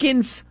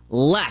 seconds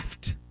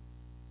left.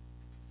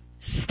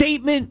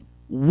 Statement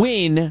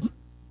win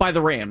by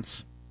the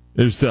Rams.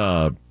 There's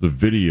the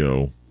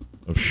video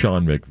of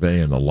Sean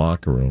McVay in the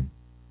locker room.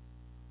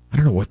 I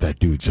don't know what that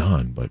dude's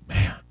on, but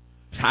man,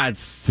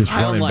 just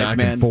running back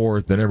and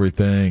forth and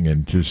everything,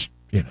 and just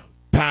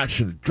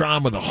passion, the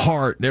drama, the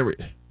heart, and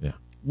everything. Yeah.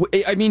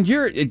 I mean,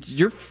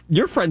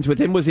 you're friends with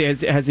him.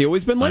 Has he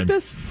always been like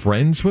this?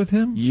 Friends with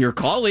him? You're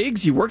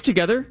colleagues. You work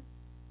together.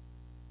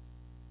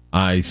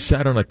 I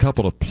sat on a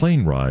couple of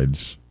plane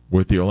rides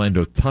with the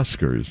Orlando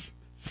Tuskers,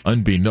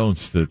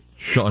 unbeknownst that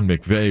Sean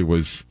McVay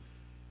was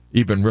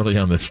even really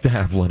on the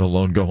staff, let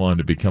alone go on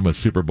to become a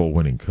Super Bowl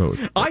winning coach.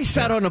 I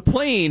sat on a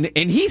plane,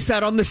 and he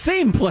sat on the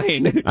same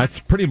plane.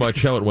 That's pretty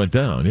much how it went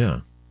down,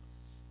 yeah.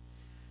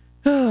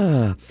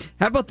 How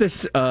about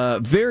this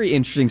very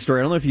interesting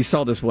story? I don't know if you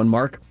saw this one,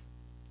 Mark.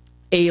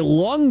 A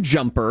long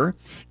jumper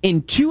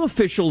and 2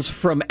 officials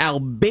from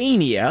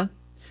Albania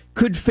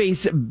could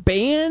face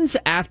bans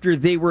after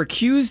they were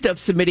accused of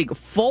submitting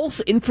false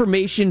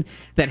information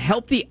that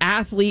helped the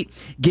athlete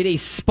get a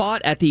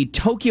spot at the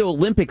Tokyo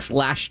Olympics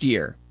last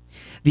year.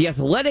 The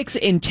Athletics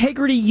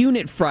Integrity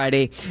Unit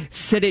Friday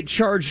said it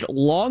charged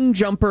long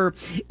jumper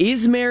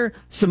Ismail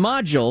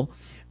Samajil,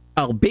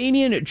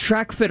 Albanian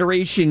Track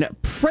Federation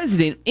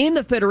president and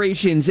the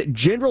federation's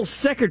general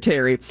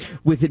secretary,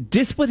 with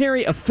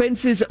disciplinary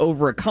offenses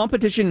over a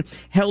competition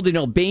held in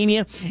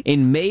Albania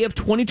in May of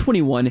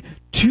 2021,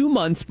 2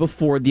 months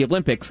before the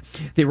Olympics.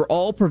 They were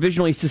all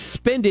provisionally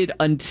suspended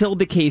until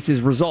the case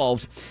is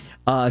resolved.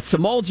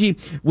 Samalji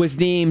was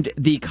named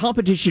the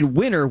competition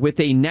winner with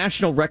a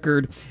national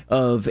record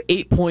of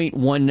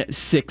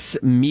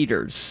 8.16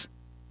 meters.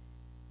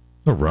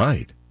 All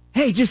right.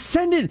 Hey, just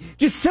send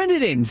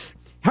it in.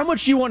 How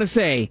much do you want to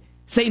say?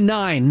 Say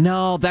 9.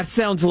 No, that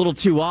sounds a little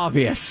too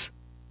obvious.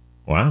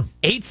 Wow.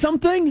 8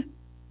 something?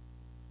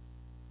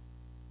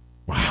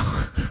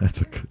 Wow,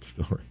 that's a good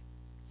story.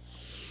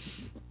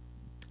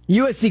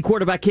 USC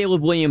quarterback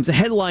Caleb Williams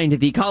headlined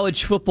the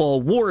College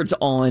Football Awards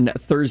on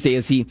Thursday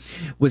as he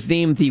was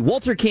named the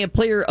Walter Camp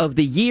Player of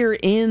the Year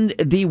and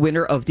the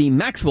winner of the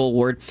Maxwell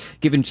Award,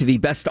 given to the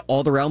best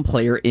all-around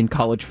player in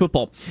college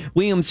football.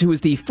 Williams, who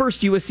was the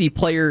first USC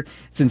player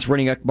since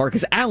running up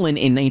Marcus Allen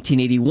in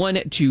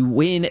 1981 to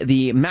win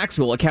the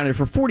Maxwell, accounted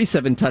for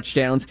 47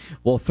 touchdowns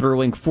while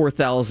throwing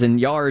 4,000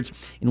 yards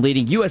and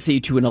leading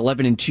USC to an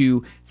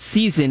 11-2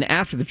 season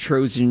after the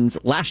Trojans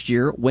last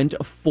year went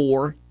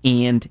 4-8.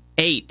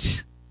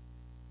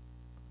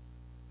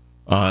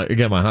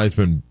 Again, my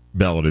Heisman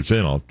ballot is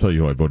in. I'll tell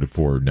you who I voted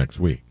for next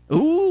week.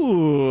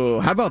 Ooh,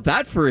 how about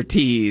that for a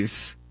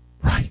tease?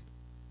 Right.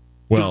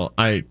 Well,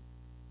 I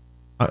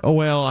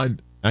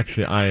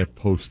have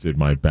posted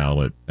my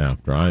ballot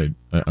after. I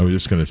was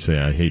just going to say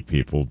I hate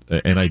people,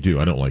 and I do.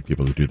 I don't like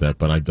people who do that,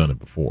 but I've done it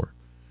before.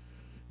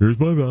 Here's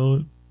my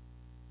ballot.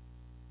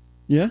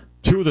 Yeah?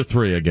 2 of the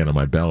 3, again, on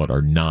my ballot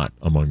are not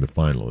among the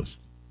finalists.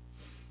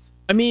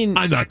 I mean,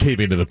 I'm not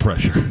caving to the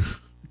pressure.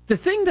 The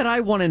thing that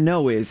I want to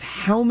know is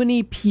how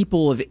many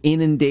people have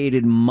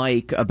inundated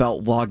Mike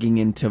about logging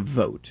in to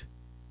vote?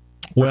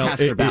 Well, cast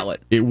their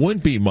ballot. It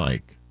wouldn't be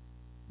Mike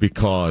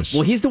because...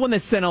 Well, he's the one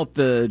that sent out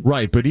the...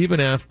 Right, but even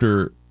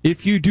after...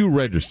 If you do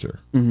register,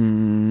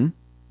 then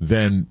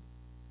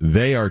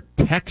they are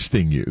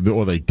texting you,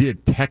 or they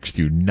did text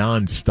you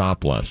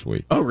nonstop last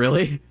week. Oh,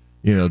 really?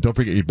 Don't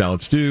forget your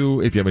ballots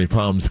due. If you have any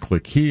problems,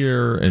 click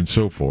here, and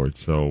so forth.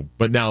 So,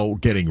 but now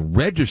getting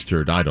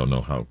registered, I don't know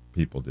how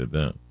people did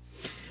that.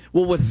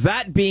 Well, with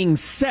that being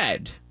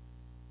said,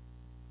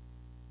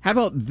 how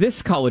about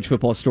this college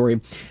football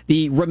story?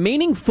 The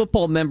remaining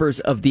football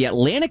members of the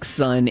Atlantic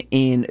Sun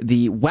and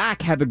the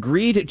WAC have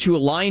agreed to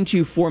align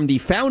to form the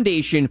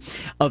foundation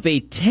of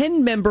a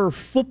 10-member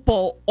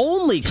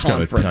football-only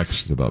conference. Just got a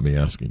text about me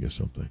asking you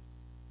something.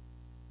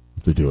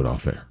 To do it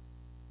off air.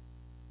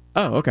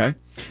 Oh, okay.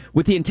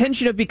 With the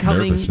intention of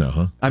becoming... Nervous now,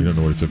 huh? You don't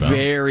know what it's about.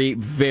 Very,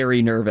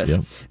 very nervous.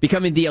 Yep.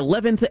 Becoming the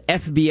 11th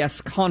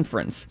FBS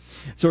conference.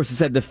 Sources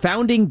said the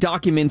founding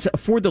documents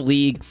for the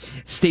league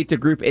state the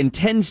group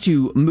intends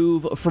to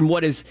move from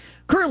what is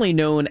currently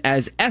known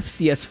as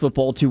FCS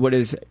football to what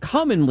is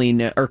currently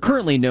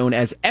known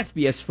as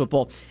FBS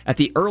football at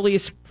the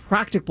earliest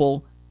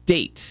practicable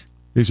date.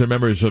 These are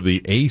members of the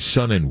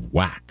ASUN and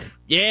WAC.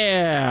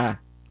 Yeah.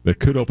 That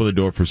could open the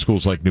door for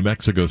schools like New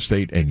Mexico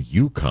State and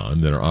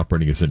UConn that are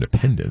operating as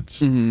independents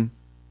to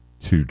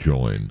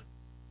join.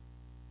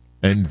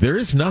 And there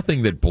is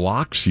nothing that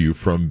blocks you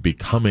from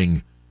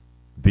becoming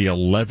the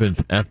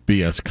 11th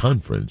FBS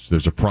conference.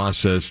 There's a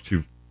process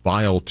to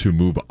file to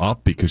move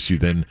up because you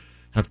then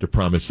have to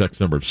promise X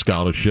number of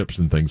scholarships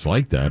and things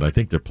like that. I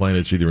think their plan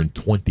is either in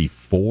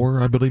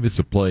 24, I believe, is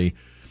to play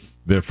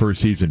their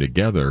first season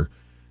together.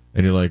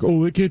 And you're like,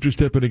 oh, they can't just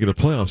step in and get a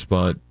playoff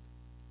spot.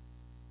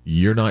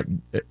 You're not.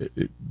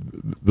 The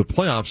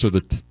playoffs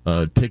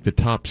are take the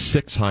top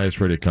 6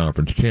 highest rated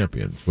conference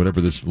champions.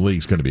 Whatever this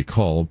league's going to be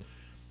called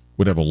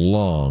would have a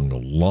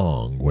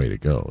long way to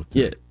go.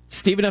 Yeah.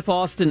 Stephen F.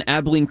 Austin,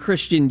 Abilene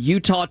Christian,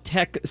 Utah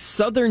Tech,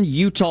 Southern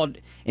Utah,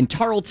 and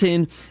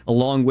Tarleton,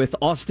 along with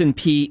Austin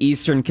P.,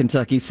 Eastern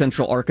Kentucky,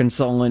 Central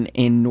Arkansas,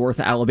 and North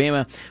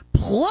Alabama.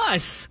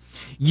 Plus,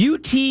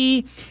 UT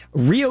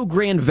Rio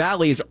Grande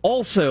Valley has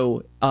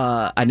also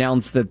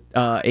announced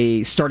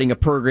that starting a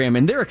program,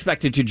 and they're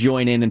expected to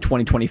join in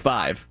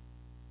 2025.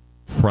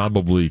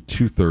 Probably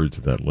 2/3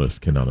 of that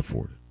list cannot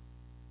afford it.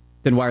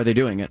 Then why are they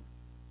doing it?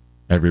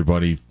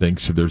 Everybody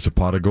thinks that there's a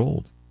pot of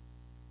gold.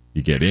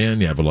 You get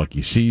in, you have a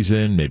lucky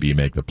season, maybe you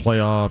make the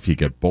playoff, you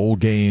get bowl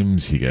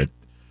games, you get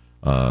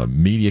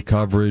media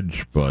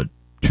coverage, but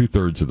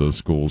 2/3 of those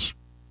schools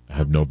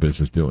have no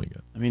business doing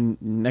it. I mean,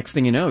 next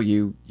thing you know,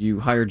 you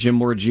hire Jim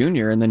Moore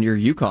Jr. and then you're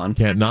UConn.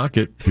 Can't knock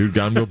it. Dude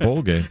got him to a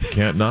bowl game.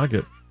 Can't knock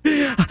it.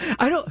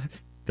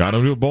 Got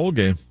him to a bowl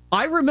game.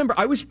 I remember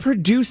I was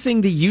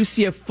producing the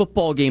UCF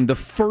football game, the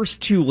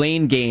first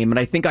Tulane game, and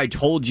I think I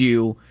told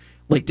you,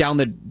 like, down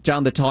the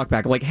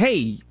talkback, like,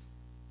 hey,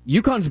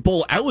 UConn's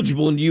bowl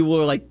eligible, and you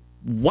were like,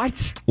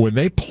 what? When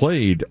they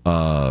played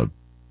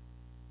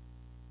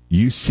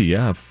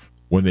UCF,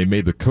 when they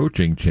made the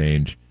coaching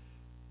change,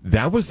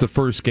 that was the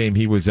first game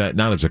he was at,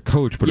 not as a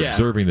coach, but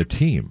observing the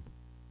team.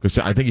 Because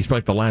I think he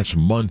spent the last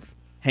month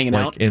hanging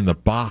out in the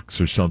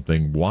box or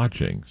something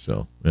watching.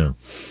 So, yeah.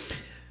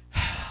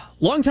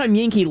 Longtime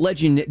Yankee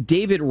legend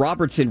David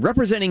Robertson,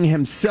 representing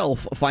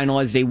himself,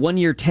 finalized a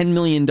 1-year, $10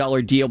 million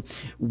deal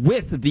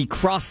with the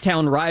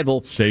crosstown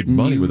rival. Saved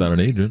money without an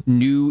agent.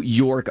 New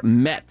York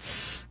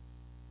Mets.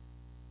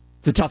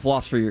 It's a tough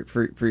loss for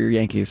your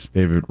Yankees.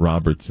 David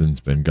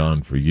Robertson's been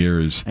gone for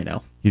years. I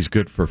know. He's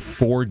good for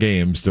 4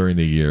 games during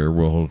the year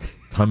where he'll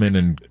come in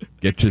and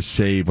get you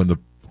save when the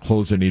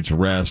closer needs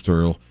rest,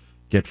 or he'll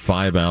get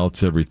 5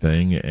 outs,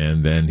 everything,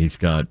 and then he's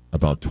got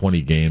about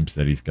 20 games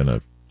that he's going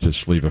to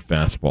just leave a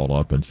fastball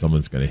up and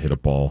someone's going to hit a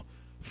ball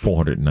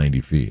 490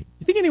 feet.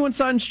 You think anyone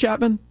signs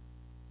Chapman?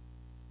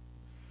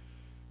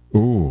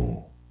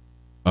 Ooh.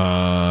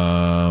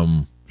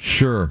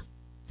 Sure.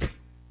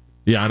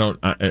 Yeah,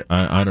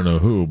 I don't know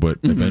who, but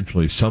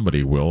eventually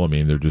somebody will. I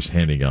mean, they're just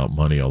handing out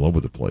money all over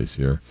the place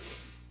here.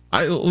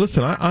 I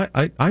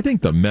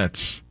think the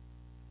Mets.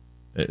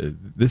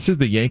 This is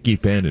the Yankee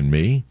fan in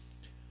me.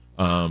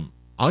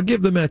 I'll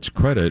give the Mets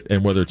credit,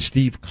 and whether it's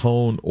Steve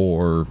Cohn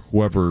or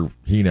whoever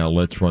he now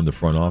lets run the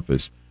front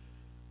office,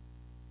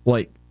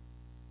 like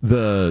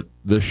the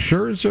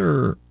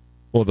Scherzer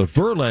or the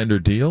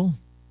Verlander deal,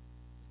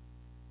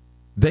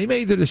 they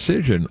made the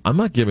decision. I'm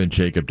not giving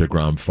Jacob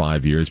deGrom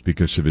 5 years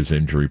because of his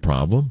injury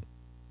problem,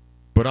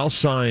 but I'll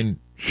sign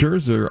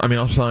Scherzer. I mean,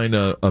 I'll sign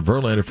a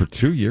Verlander for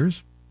 2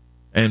 years,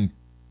 and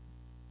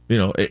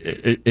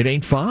it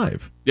ain't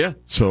 5. Yeah.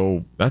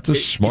 So that's a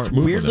smart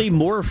move. Weirdly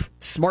more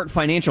smart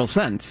financial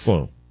sense.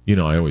 Well,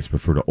 I always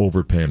prefer to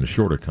overpay on a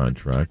shorter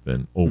contract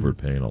than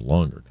overpay on a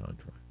longer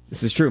contract.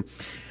 This is true.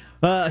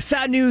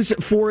 Sad news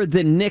for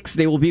the Knicks.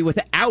 They will be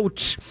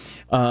without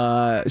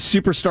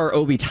superstar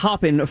Obi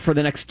Toppin for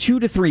the next 2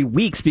 to 3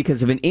 weeks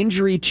because of an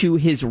injury to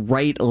his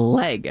right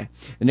leg.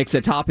 The Knicks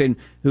said Toppin,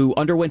 who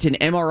underwent an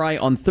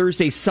MRI on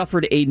Thursday,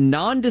 suffered a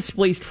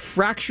non-displaced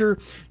fracture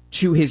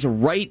to his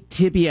right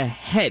tibia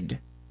head.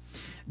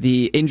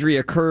 The injury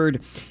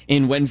occurred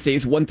in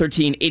Wednesday's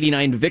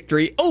 113-89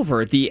 victory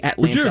over the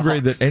Atlanta Would you agree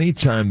Hawks. that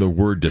anytime the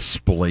word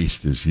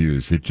displaced is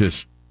used, it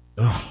just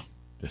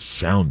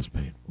sounds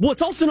painful? Well,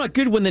 it's also not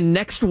good when the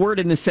next word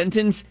in the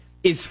sentence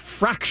is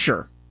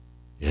fracture.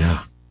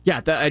 Yeah. Yeah,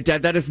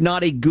 that is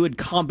not a good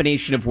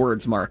combination of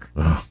words, Mark.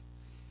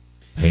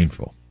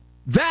 Painful.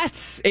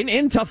 That's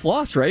an tough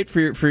loss, right,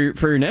 for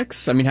your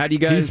Knicks? I mean, how do you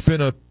guys... He's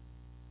been a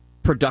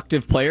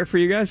productive player for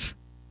you guys?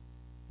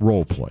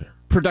 Role player.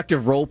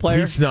 Productive role player?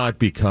 He's not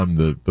become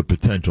the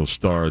potential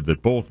star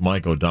that both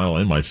Mike O'Donnell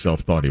and myself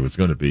thought he was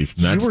going to be.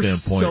 From that you were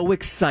standpoint, so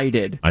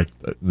excited.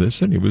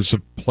 Listen, he was a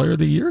player of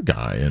the year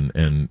guy,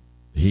 and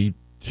he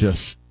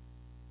just...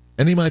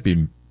 And he might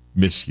be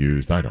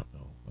misused. I don't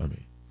know. I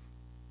mean,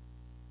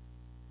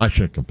 I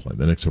shouldn't complain.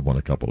 The Knicks have won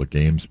a couple of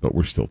games, but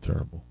we're still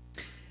terrible.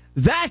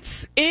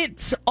 That's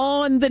it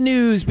on the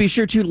news. Be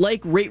sure to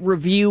like, rate,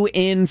 review,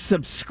 and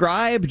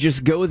subscribe.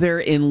 Just go there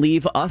and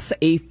leave us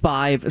a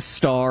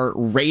 5-star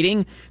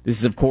rating. This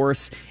is, of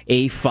course,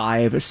 a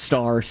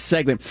 5-star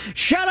segment.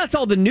 Shout out to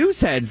all the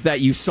news heads that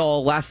you saw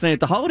last night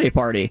at the holiday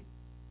party.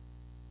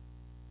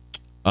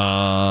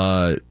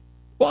 Well,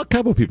 a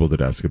couple of people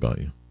did ask about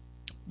you.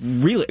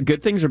 Really?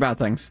 Good things or bad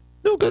things?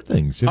 No, good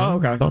things. Oh,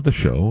 okay. About the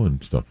show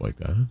and stuff like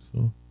that.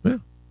 So, yeah.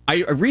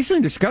 I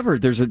recently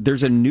discovered there's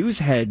a news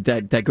head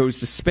that goes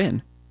to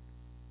Spin.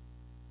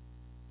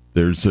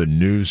 There's a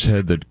news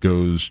head that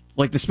goes...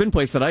 Like the Spin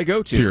place that I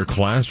go to. To your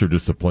class or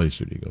just the place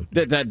that you go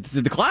to? That's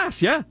the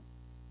class, yeah.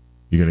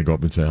 You going to go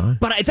up and say hi?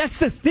 But that's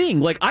the thing.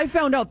 Like, I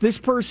found out this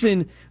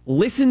person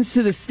listens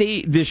to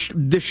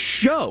the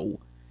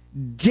show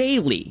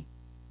daily.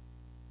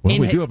 Well,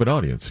 we do have an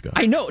audience, Scott.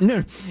 I know,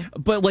 no,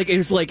 but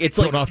it's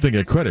don't often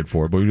get credit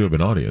for it, but we do have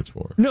an audience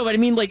for it. No, but I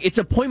mean, like, it's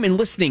appointment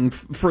listening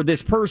for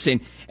this person,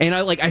 and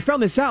I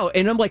found this out,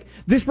 and I'm like,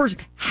 this person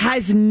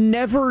has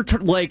never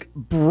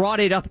brought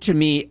it up to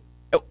me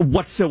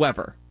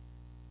whatsoever.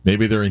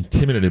 Maybe they're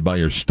intimidated by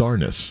your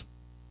starness.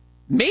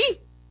 Me?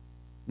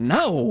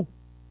 No.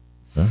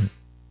 All right.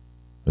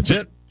 That's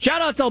it.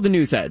 Shout out to all the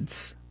news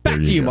heads. Back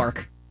to you,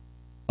 Mark.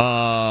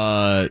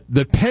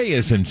 The pay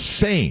is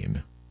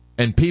insane.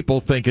 And people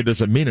think it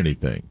doesn't mean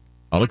anything.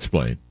 I'll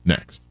explain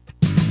next.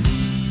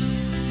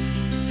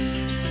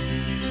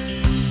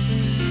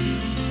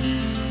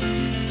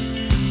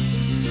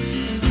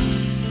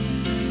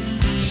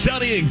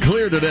 Sunny and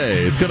clear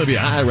today. It's going to be a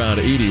high around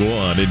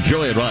 81.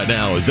 Enjoy it right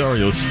now as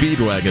REO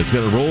Speedwagon is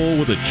going to roll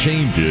with the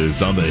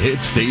changes on the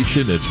hit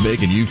station that's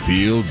making you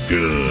feel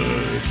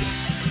good.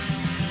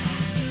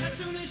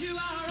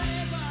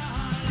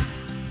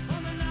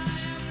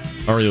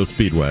 REO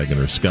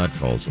Speedwagon, or Scott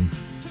calls him.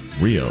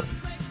 Rio.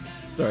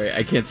 Sorry,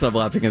 I can't stop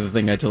laughing at the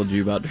thing I told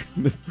you about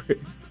during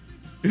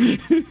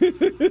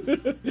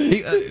the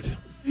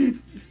break.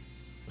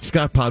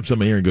 Scott pops on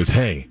my ear and goes,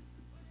 "Hey,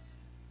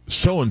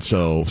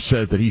 so-and-so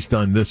says that he's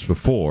done this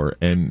before,"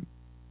 and,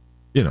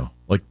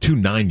 like 2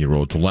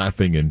 9-year-olds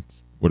laughing in,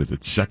 what is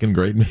it, 2nd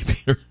grade maybe,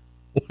 or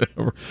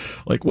whatever.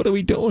 Like, what are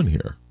we doing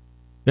here?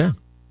 Yeah.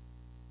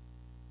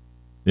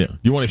 Yeah.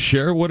 You want to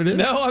share what it is?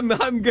 No,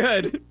 I'm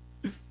good.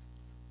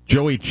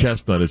 Joey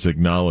Chestnut has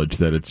acknowledged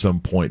that at some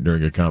point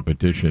during a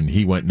competition,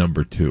 he went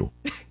number 2.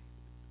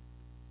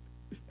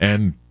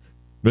 And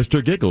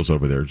Mr. Giggles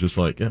over there is just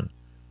like, yeah.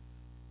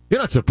 You're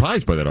not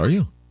surprised by that, are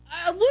you?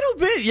 A little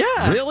bit,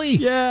 yeah. Really?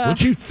 Yeah.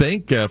 Wouldn't you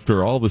think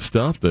after all the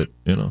stuff that,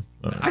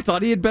 I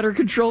thought he had better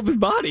control of his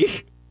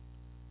body.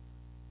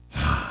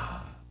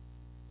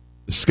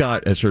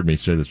 Scott has heard me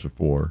say this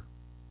before.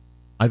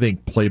 I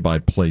think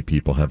play-by-play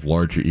people have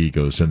larger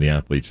egos than the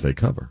athletes they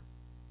cover.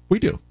 We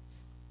do.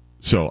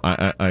 So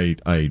I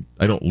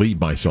don't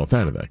leave myself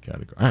out of that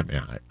category. I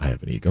mean, I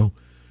have an ego.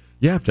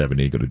 You have to have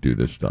an ego to do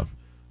this stuff.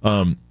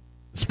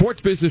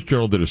 Sports Business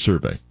Journal did a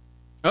survey.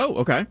 Oh,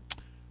 okay.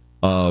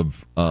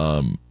 Of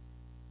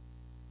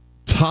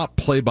top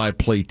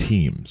play-by-play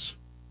teams.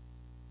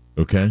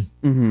 Okay?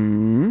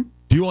 Mm-hmm.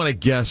 Do you want to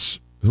guess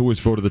who was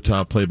voted the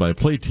top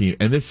play-by-play team?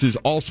 And this is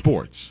all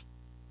sports.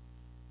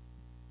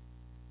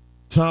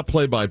 Top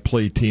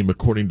play-by-play team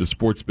according to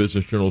Sports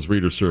Business Journal's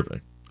reader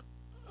survey.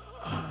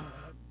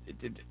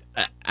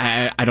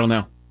 I don't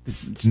know.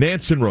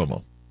 Nance and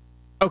Romo.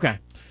 Okay.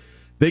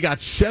 They got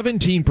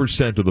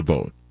 17% of the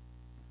vote.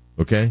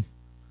 Okay?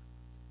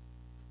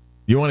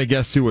 You want to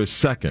guess who was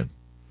second?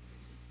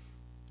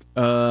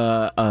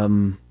 Buck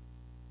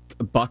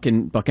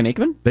and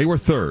Aikman? They were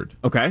third.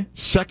 Okay.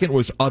 Second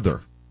was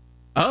Other.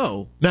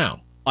 Oh.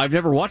 Now, I've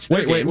never watched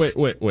their games.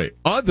 Wait.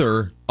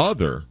 Other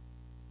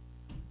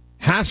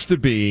has to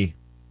be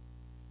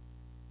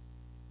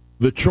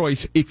the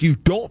choice if you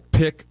don't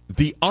pick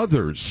the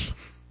others.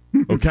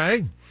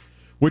 Okay?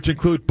 Which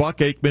include Buck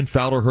Aikman,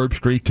 Fowler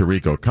Herbstreit,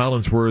 Tirico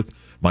Collinsworth,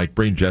 Mike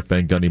Breen, Jeff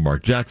Van Gundy,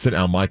 Mark Jackson,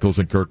 Al Michaels,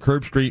 and Kirk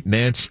Herbstreit,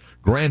 Nance,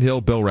 Grant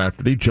Hill, Bill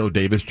Rafferty, Joe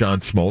Davis, John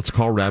Smoltz,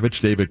 Carl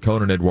Ravitch, David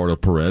Cohn, and Eduardo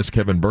Perez,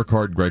 Kevin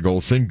Burkhardt, Greg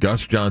Olson,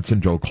 Gus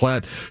Johnson, Joe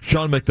Klatt,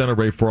 Sean McDonough,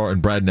 Ray Farrar,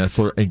 and Brad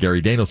Nessler, and Gary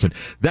Danielson.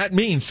 That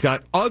means,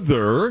 Scott,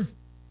 Other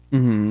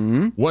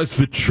was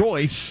the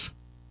choice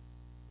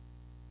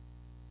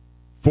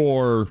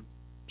for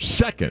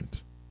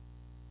second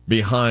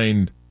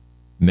behind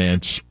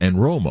Nance and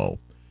Romo.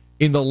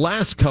 In the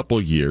last couple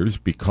of years,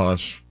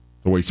 because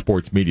the way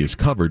sports media is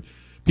covered,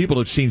 people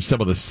have seen some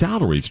of the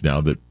salaries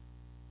now that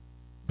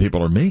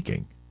people are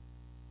making.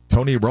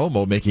 Tony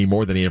Romo making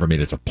more than he ever made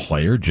as a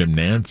player. Jim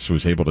Nance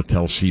was able to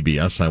tell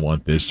CBS, I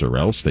want this or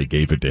else. They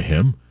gave it to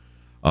him.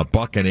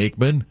 Buck and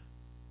Aikman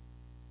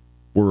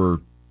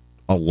were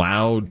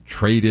allowed,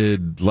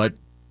 traded, let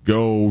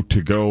go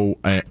to go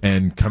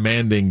and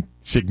commanding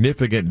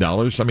significant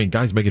dollars. I mean,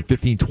 guys making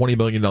 $15, $20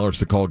 million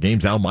to call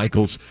games. Al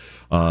Michaels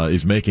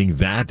is making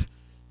that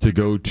to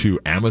go to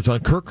Amazon.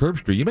 Kirk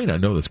Herbstreit, you may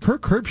not know this.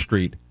 Kirk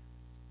Herbstreit,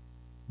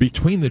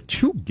 between the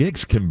two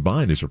gigs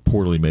combined, is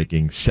reportedly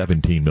making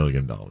 $17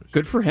 million.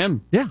 Good for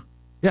him. Yeah.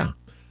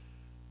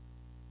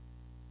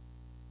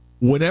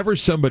 Whenever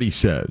somebody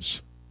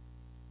says,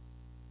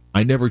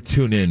 I never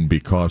tune in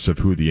because of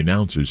who the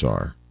announcers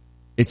are,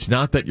 it's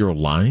not that you're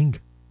lying.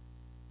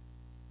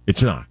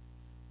 It's not.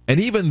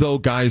 And even though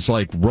guys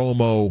like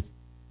Romo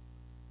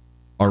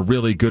are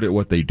really good at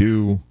what they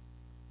do,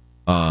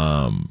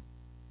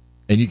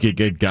 and you could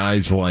get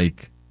guys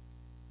like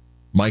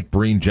Mike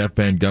Breen, Jeff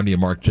Van Gundy,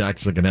 and Mark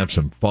Jackson can have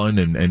some fun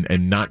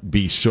and not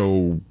be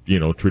so,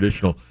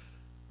 traditional.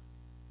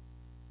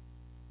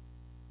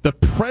 The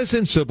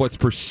presence of what's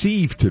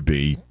perceived to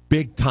be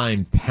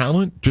big-time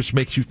talent just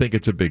makes you think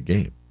it's a big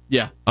game.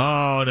 Yeah.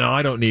 Oh, no,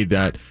 I don't need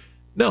that.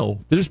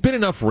 No, there's been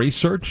enough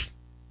research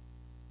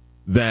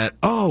that,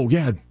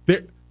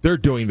 they're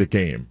doing the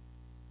game.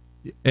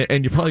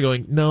 And you're probably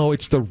going, no,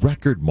 it's the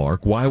record,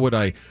 Mark. Why would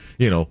I,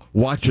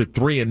 watch a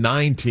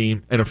 3-9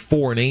 team and a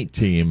 4-8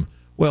 team?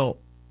 Well,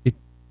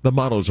 the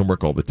model doesn't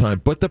work all the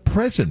time, but the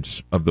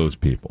presence of those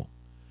people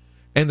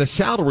and the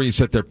salaries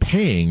that they're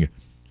paying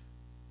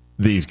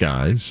these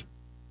guys,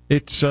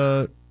 it's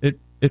an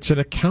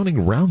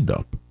accounting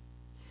roundup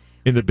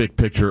in the big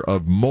picture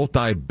of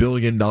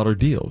multi-billion-dollar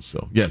deals.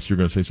 So, yes, you're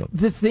going to say something.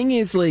 The thing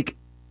is,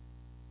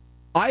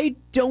 I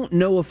don't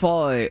know if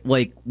I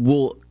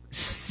will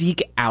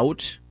seek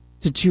out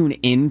to tune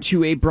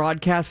into a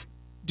broadcast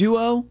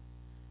duo,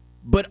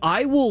 but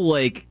I will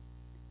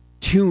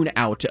tune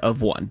out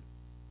of one.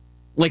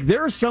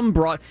 There are some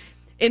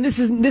and this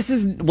is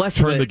less.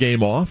 Turn the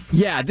game off.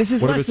 Yeah, this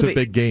is what less if it's a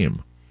big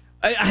game.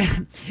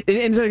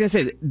 And so like I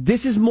say,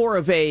 this is more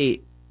of a.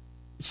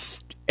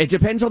 It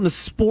depends on the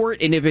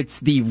sport and if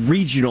it's the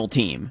regional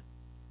team.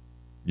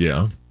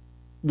 Yeah.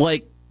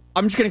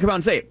 I'm just going to come out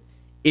and say it.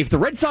 If the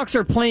Red Sox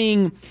are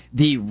playing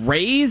the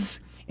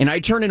Rays and I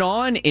turn it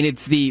on and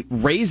it's the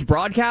Rays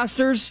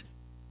broadcasters,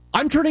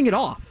 I'm turning it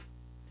off.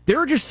 There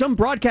are just some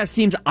broadcast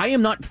teams I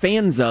am not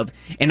fans of,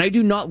 and I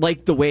do not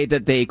like the way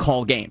that they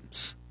call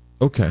games.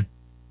 Okay.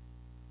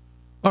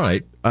 All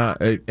right.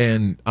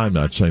 And I'm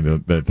not saying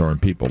that there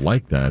aren't people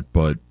like that,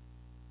 but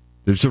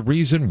there's a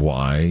reason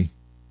why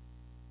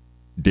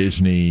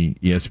Disney,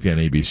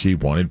 ESPN,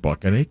 ABC wanted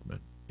Buck and Aikman.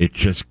 It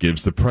just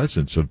gives the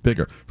presence of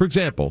bigger. For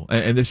example,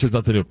 and this has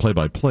nothing to do with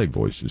play-by-play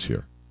voices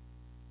here.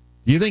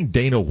 Do you think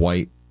Dana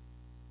White,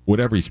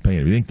 whatever he's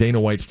paying, do you think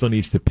Dana White still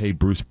needs to pay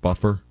Bruce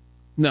Buffer?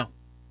 No.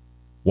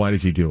 Why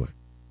does he do it?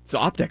 It's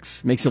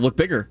optics. Makes it look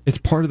bigger. It's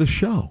part of the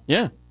show.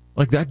 Yeah.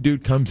 That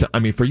dude comes out. I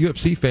mean, for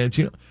UFC fans,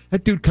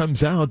 that dude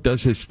comes out,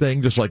 does his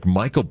thing, just like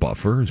Michael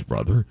Buffer, his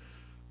brother.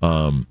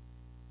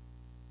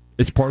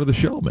 It's part of the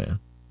show, man.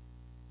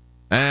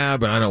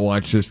 But I don't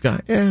watch this guy.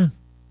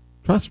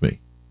 Trust me.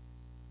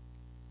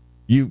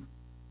 You're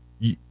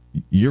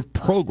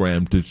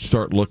programmed to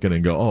start looking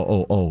and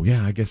go, oh,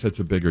 yeah, I guess that's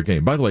a bigger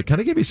game. By the way, can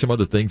I give you some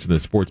other things in the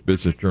Sports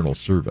Business Journal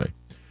survey,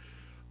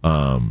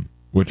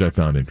 which I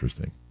found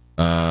interesting?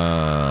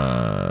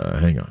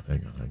 Hang on.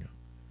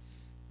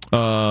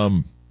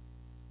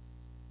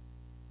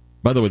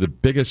 By the way, the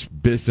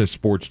biggest business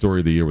sports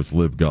story of the year was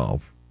Live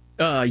Golf.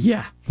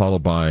 Yeah.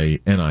 Followed by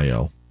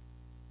NIL.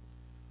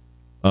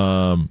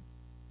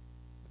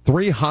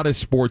 3 hottest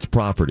sports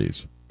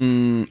properties.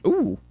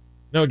 Ooh.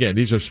 Now, again,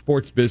 these are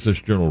Sports Business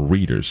Journal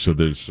readers, so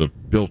there's a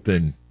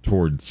built-in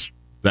towards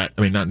that.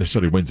 I mean, not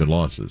necessarily wins and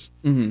losses.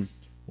 Mm-hmm.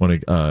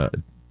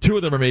 Two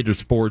of them are major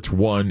sports.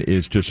 One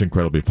is just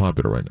incredibly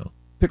popular right now.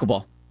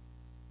 Pickleball.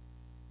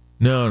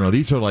 No,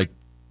 these are like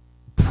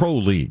pro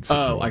leagues.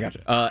 Oh, I got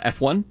you.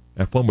 F1?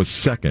 F1 was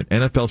second.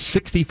 NFL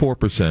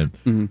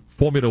 64%.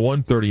 Formula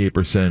 1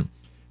 38%.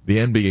 The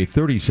NBA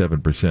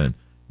 37%.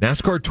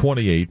 NASCAR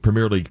 28%.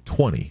 Premier League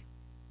 20%.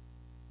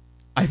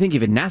 I think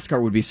even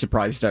NASCAR would be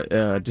surprised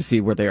to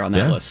see where they are on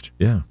that list.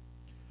 Yeah.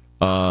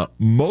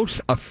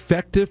 Most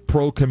effective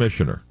pro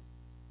commissioner.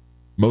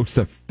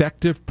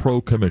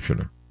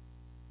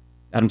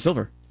 Adam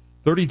Silver.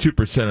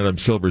 32% Adam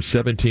Silver,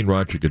 17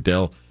 Roger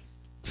Goodell,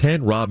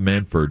 10 Rob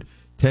Manfred,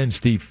 10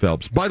 Steve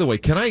Phelps. By the way,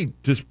 can I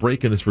just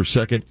break in this for a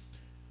second?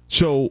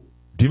 So,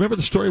 do you remember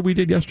the story we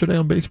did yesterday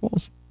on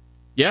baseballs?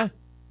 Yeah.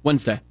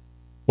 Wednesday.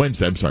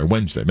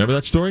 Remember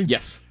that story?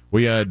 Yes.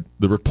 We had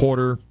the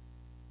reporter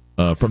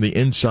from the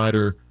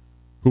Insider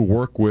who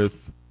worked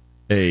with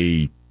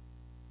a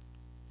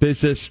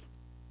physicist,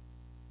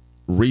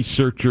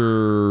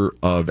 researcher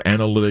of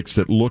analytics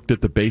that looked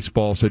at the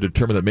baseball, so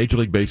determined that Major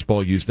League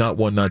Baseball used not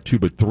one, not two,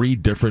 but three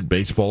different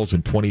baseballs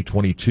in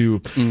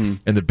 2022. And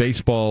the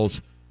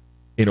baseballs,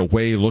 in a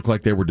way, looked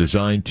like they were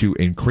designed to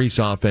increase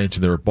offense,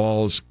 and there were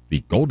balls,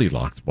 the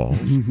Goldilocks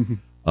balls,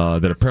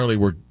 that apparently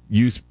were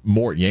used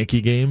more at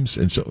Yankee games.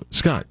 And so,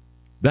 Scott,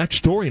 that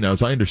story now,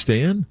 as I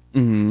understand,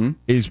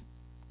 is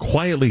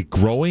quietly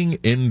growing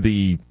in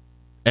the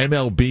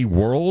MLB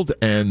world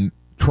and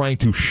trying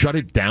to shut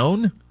it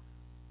down.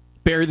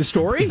 Bury the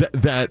story?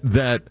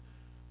 That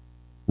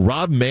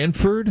Rob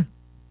Manfred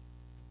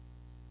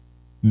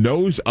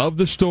knows of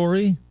the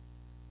story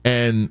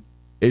and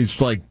is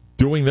like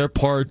doing their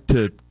part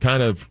to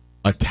kind of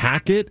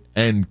attack it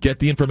and get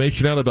the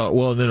information out about,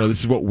 well, no, this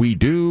is what we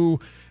do.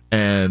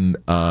 And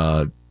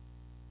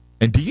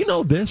do you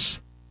know this?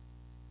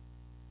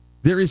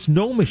 There is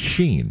no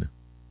machine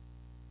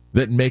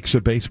that makes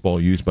a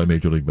baseball used by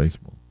Major League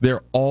Baseball.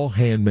 They're all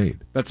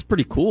handmade. That's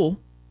pretty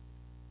cool.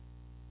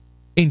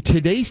 In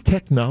today's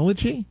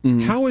technology,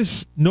 how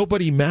has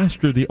nobody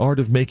mastered the art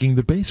of making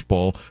the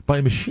baseball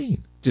by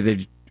machine? Do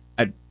they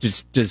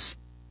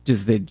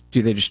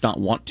do they just not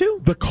want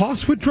to? The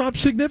cost would drop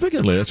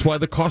significantly. That's why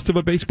the cost of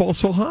a baseball is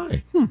so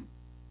high.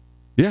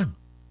 Yeah.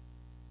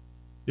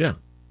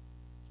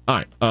 All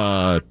right.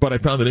 But I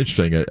found it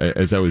interesting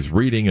as I was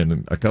reading,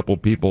 and a couple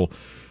of people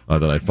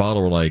that I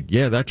follow were like,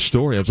 yeah, that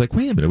story. I was like,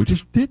 wait a minute, we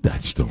just did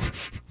that story.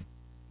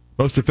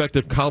 Most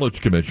effective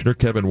college commissioner,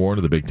 Kevin Warren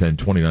of the Big Ten,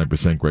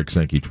 29%, Greg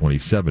Sankey,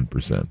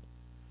 27%.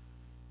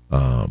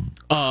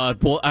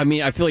 Well, I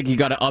mean, I feel like you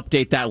got to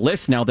update that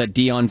list now that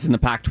Deion's in the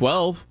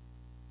Pac-12.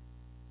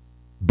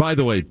 By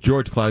the way,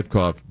 George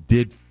Kliavkoff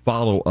did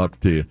follow up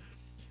to,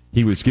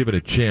 he was given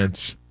a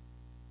chance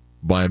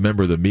by a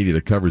member of the media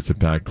that covers the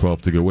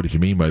Pac-12 to go, what did you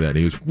mean by that? And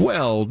he goes,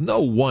 well, no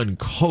one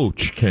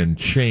coach can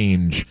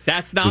change.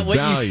 That's not what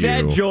you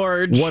said,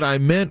 George. What I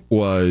meant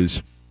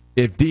was,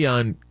 if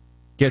Deion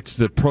gets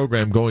the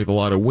program going with a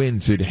lot of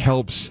wins, it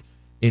helps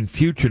in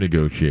future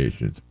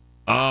negotiations.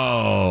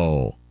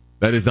 Oh,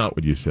 that is not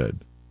what you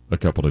said a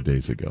couple of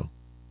days ago.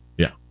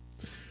 Yeah.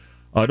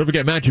 Don't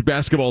forget Magic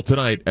basketball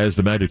tonight as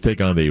the Magic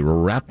take on the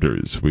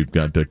Raptors. We've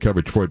got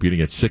coverage for it beginning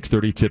at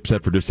 6:30. Tip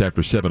set for just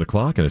after 7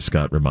 o'clock. And as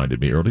Scott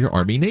reminded me earlier,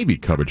 Army-Navy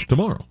coverage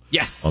tomorrow.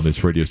 Yes. On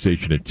this radio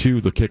station at 2.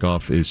 The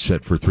kickoff is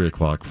set for 3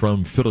 o'clock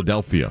from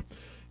Philadelphia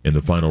in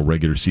the final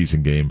regular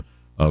season game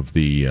of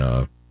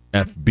the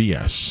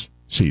FBS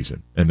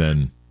season. And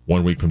then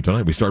 1 week from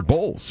tonight, we start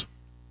bowls.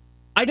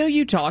 I know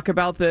you talk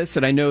about this,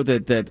 and I know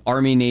that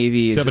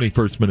Army-Navy is...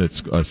 71st minute,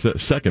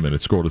 second minute,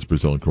 scoreless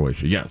Brazil and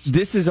Croatia, yes.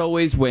 This is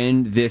always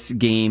when this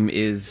game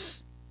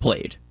is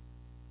played.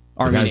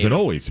 It hasn't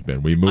always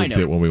been. We moved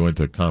it when we went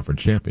to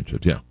conference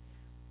championships, yeah.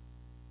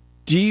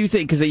 Do you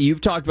think, because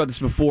you've talked about this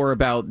before,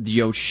 about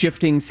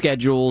shifting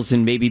schedules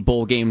and maybe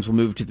bowl games will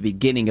move to the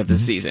beginning of the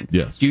season?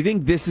 Yes. Do you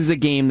think this is a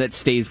game that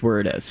stays where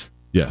it is?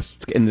 Yes.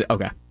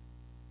 Okay.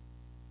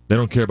 They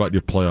don't care about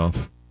your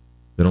playoff.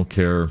 They don't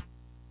care...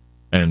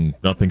 And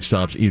nothing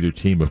stops either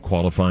team of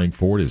qualifying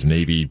for it, as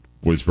Navy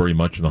was very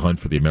much in the hunt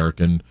for the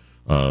American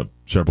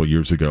several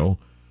years ago.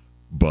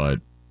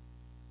 But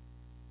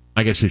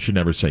I guess you should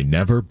never say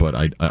never,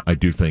 but I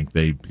do think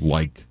they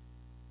like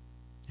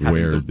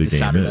where the game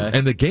Saturday is.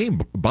 And the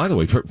game, by the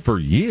way, for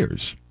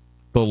years,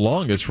 the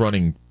longest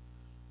running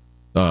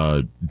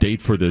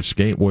date for this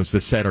game was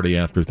the Saturday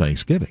after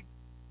Thanksgiving.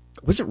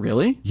 Was it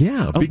really?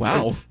 Yeah. Oh,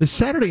 wow. The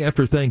Saturday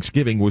after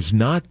Thanksgiving was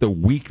not the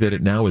week that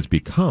it now has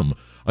become.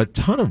 A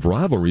ton of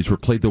rivalries were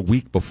played the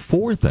week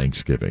before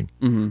Thanksgiving.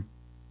 Mm-hmm.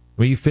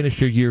 I mean, you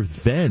finish your year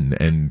then,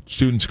 and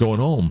students going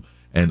home,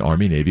 and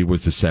Army-Navy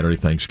was the Saturday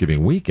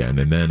Thanksgiving weekend,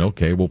 and then,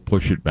 okay, we'll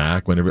push it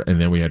back whenever, and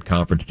then we had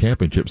conference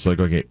championships, like,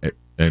 okay,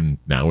 and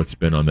now it's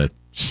been on the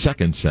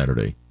second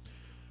Saturday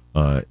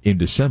in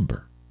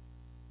December.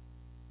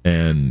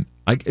 And,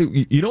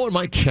 you know what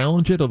might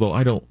challenge it, although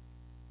I don't,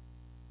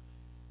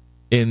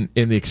 in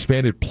the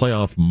expanded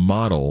playoff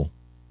model,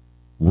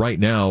 right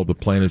now, the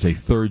plan is a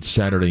third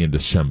Saturday in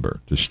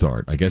December to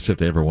start. I guess if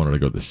they ever wanted to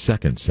go the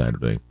second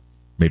Saturday,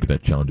 maybe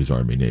that challenges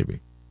Army-Navy.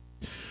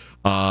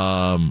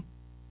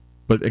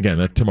 But again,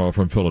 that's tomorrow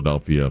from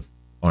Philadelphia,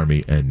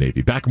 Army and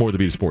Navy. Back more to the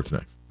Beat of Sports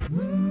next.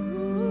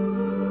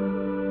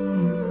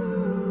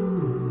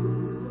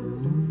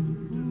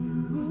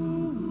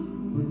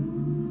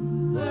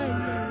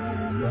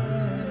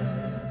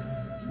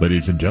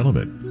 Ladies and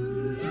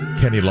gentlemen,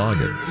 Kenny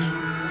Loggins.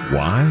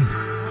 Why?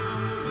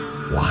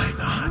 Why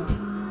not?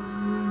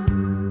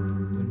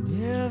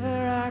 Whenever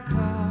I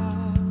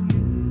call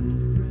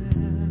you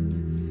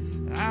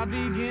friend, I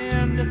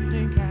begin to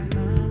think I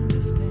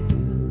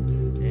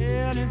understand.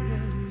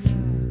 Anyway,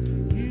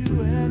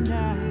 you and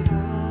I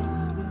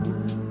always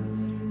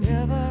been.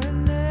 Ever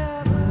and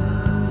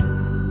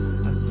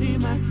ever, I see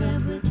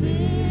myself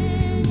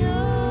within your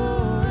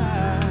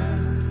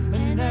eyes,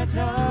 and that's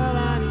all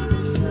I need.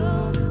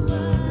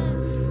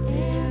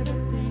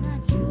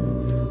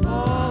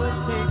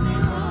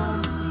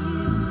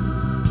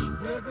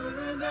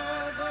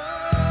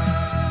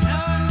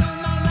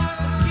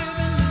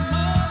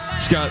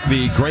 Got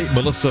the great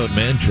Melissa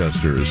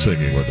Manchester is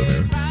singing with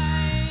him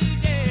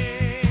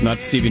here. Not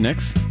Stevie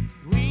Nicks?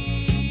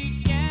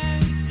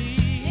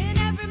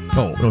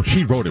 Oh, no,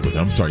 she wrote it with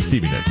him. I'm sorry,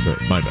 Stevie Nicks.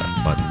 My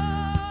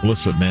bad.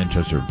 Melissa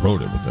Manchester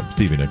wrote it with him.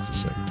 Stevie Nicks is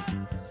singing.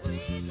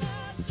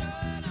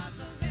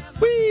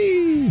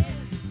 Whee!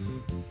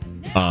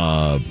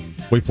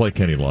 We play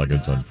Kenny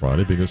Loggins on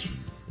Friday because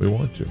we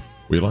want to.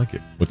 We like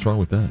it. What's wrong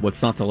with that?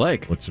 What's not to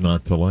like? What's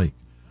not to like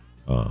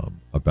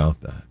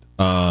about that?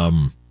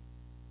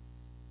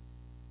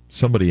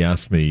 Somebody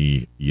asked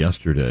me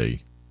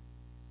yesterday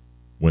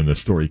when the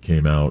story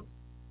came out,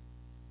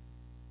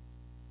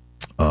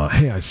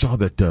 hey, I saw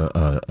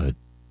that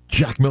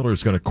Jack Miller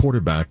is going to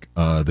quarterback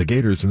the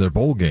Gators in their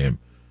bowl game.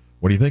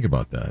 What do you think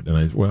about that? And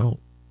I said, well,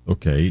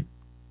 okay,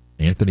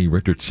 Anthony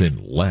Richardson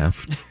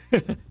left.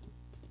 The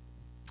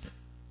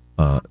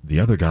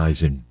other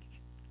guy's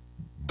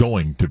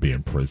going to be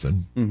in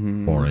prison,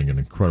 barring an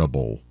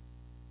incredible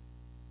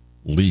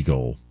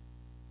legal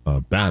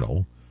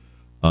battle.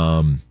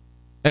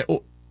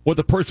 What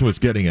the person was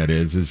getting at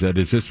is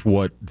this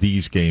what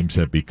these games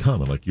have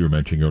become? And like you were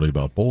mentioning earlier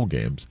about bowl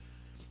games.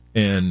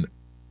 And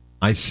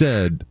I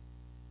said,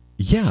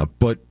 yeah,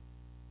 but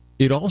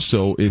it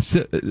also is.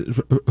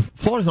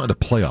 Florida's not a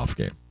playoff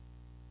game.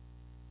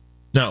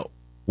 Now,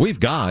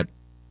 we've got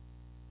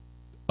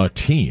a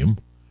team,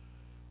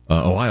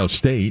 Ohio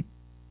State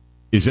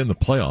is in the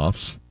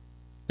playoffs,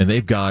 and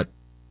they've got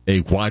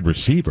a wide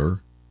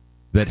receiver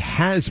that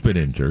has been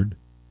injured,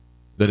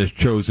 that has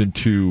chosen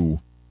to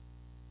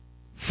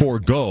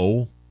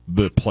forego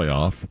the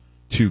playoff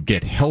to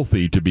get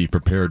healthy to be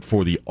prepared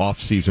for the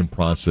offseason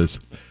process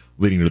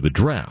leading to the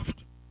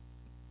draft.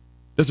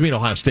 Doesn't mean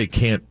Ohio State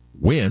can't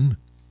win,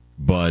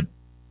 but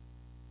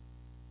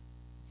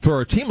for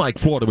a team like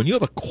Florida, when you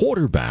have a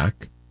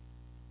quarterback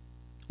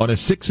on a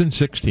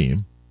 6-6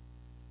 team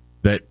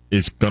that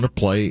is going to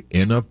play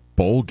in a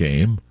bowl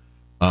game,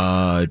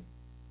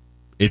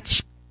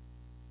 it's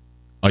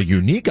a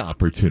unique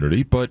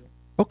opportunity, but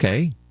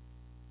okay,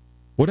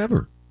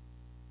 whatever.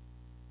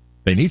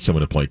 They need someone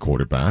to play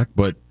quarterback,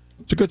 but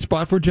it's a good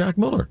spot for Jack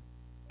Miller.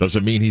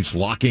 Doesn't mean he's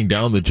locking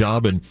down the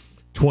job in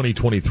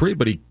 2023,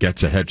 but he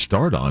gets a head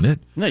start on it.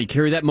 No, you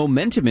carry that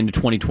momentum into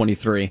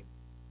 2023.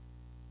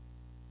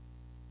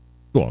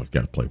 Well, he's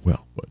got to play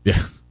well, but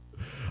yeah.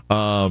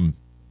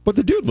 But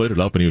the dude lit it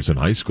up when he was in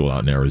high school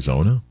out in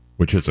Arizona,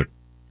 which has a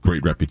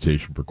great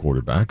reputation for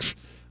quarterbacks.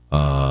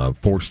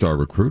 4-star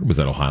recruit, was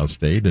at Ohio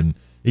State, and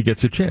he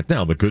gets a chance.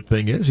 Now, the good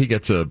thing is he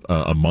gets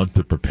a month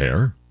to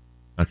prepare.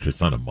 Actually,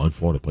 it's not a month.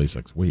 Florida plays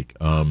next week.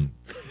 He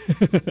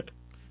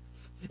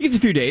gets a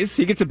few days.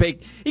 He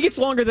gets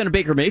longer than a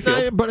Baker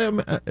Mayfield.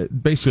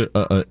 But basically,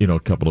 a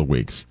couple of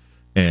weeks.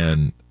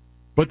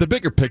 But the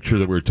bigger picture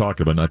that we were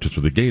talking about, not just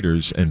with the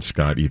Gators, and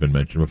Scott even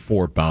mentioned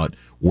before about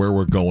where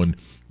we're going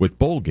with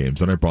bowl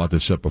games, and I brought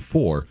this up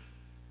before.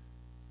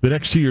 The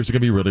next 2 years are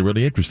going to be really,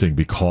 really interesting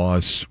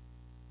because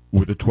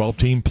with a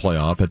 12-team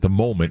playoff at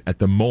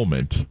the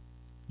moment,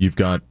 you've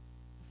got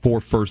 4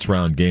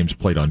 first-round games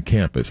played on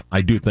campus.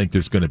 I do think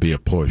there's going to be a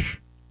push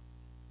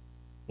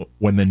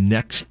when the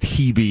next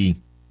TV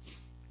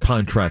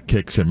contract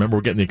kicks in. Remember,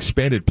 we're getting the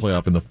expanded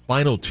playoff in the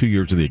final 2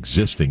 years of the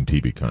existing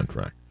TV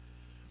contract.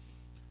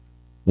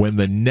 When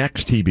the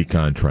next TV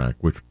contract,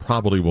 which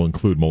probably will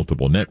include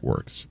multiple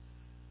networks,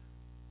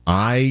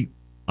 I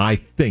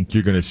think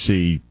you're going to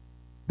see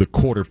the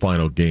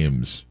quarterfinal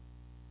games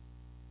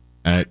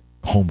at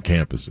home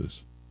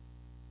campuses.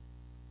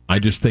 I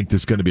just think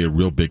there's going to be a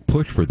real big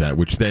push for that,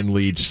 which then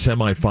leads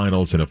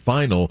semifinals and a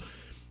final.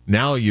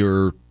 Now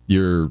your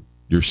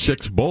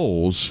 6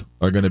 bowls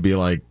are going to be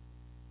like,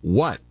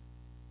 what?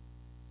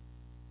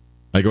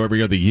 I go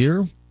every other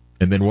year,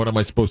 and then what am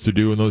I supposed to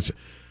do in those?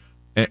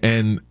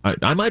 And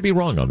I might be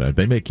wrong on that.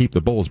 They may keep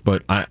the bowls,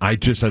 but I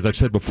just, as I've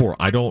said before,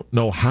 I don't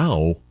know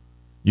how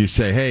you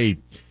say, hey,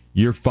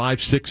 you're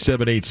 5, 6,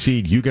 7, 8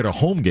 seed, you get a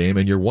home game,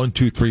 and you're 1,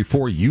 2, 3,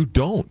 4, you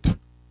don't.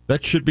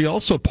 that should be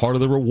also part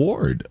of the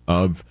reward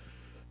of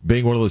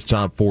being one of those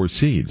top 4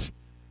 seeds.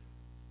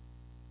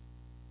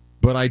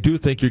 But I do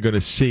think you're going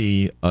to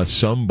see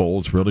some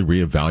bowls really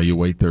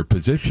reevaluate their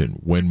position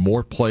when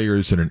more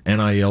players in an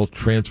NIL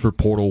transfer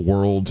portal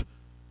world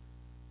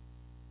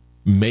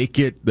make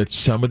it that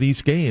some of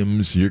these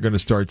games you're going to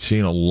start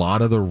seeing a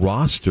lot of the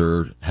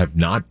roster have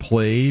not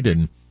played,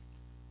 and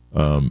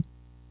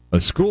a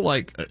school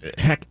like,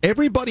 heck,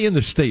 everybody in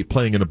the state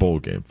playing in a bowl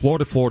game,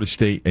 Florida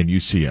State, and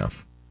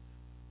UCF,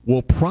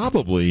 will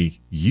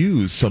probably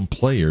use some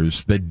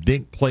players that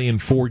didn't play in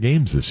 4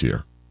 games this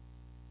year.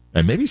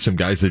 And maybe some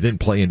guys that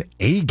didn't play in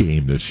a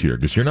game this year,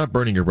 because you're not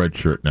burning your red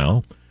shirt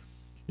now.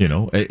 You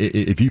know,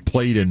 if you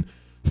played in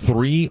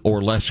 3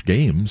 or less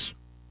games,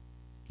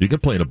 you can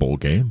play in a bowl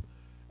game,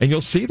 and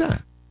you'll see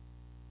that.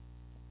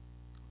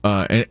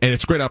 And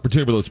it's a great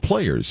opportunity for those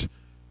players.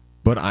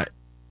 But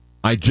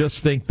I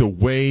just think the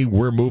way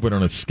we're moving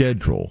on a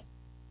schedule,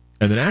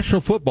 and the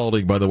National Football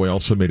League, by the way,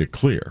 also made it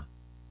clear,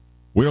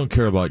 we don't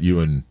care about you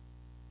in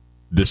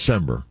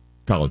December,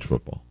 college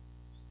football.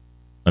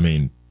 I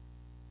mean,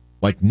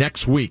 like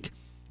next week,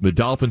 the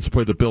Dolphins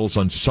play the Bills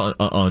on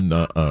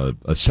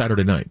a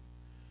Saturday night.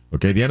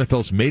 Okay, the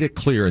NFL's made it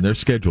clear in their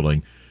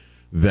scheduling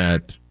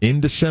that in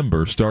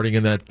December, starting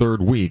in that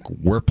 3rd week,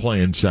 we're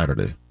playing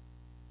Saturday.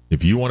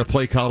 If you want to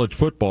play college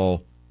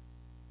football,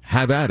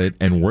 have at it,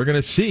 and we're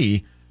going to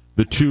see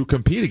the two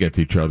compete against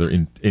each other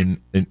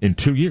in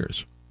 2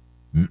 years.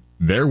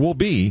 There will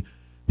be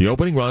the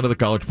opening round of the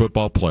college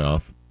football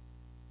playoff,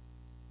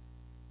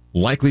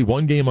 likely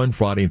 1 game on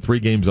Friday and 3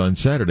 games on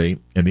Saturday,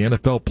 and the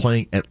NFL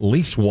playing at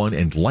least 1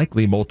 and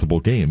likely multiple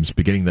games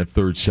beginning that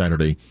 3rd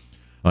Saturday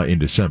in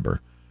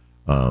December.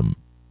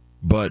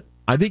 But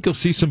I think you'll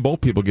see some bowl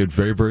people get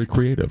very, very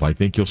creative. I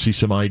think you'll see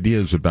some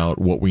ideas about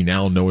what we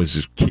now know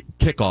as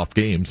kickoff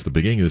games at the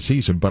beginning of the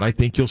season, but I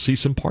think you'll see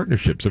some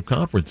partnerships of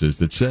conferences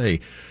that say,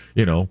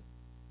 you know,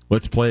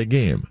 let's play a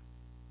game.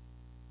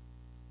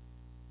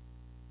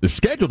 The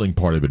scheduling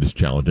part of it is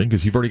challenging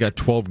because you've already got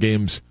 12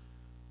 games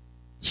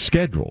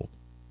scheduled.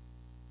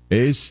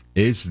 Is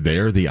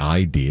there the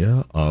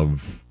idea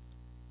of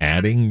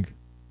adding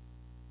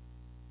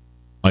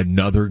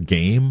another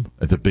game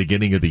at the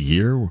beginning of the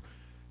year?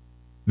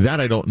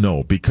 That I don't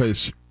know,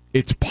 because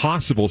it's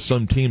possible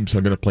some teams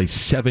are going to play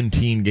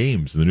 17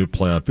 games in the new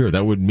playoff year.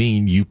 That would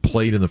mean you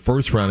played in the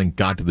first round and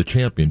got to the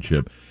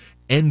championship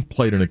and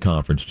played in a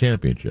conference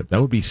championship.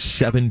 That would be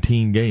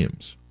 17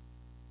 games.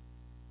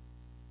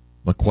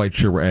 I'm not quite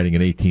sure we're adding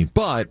an 18th,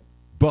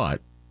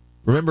 but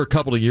remember a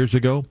couple of years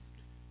ago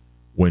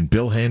when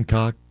Bill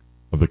Hancock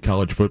of the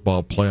college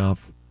football playoff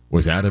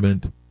was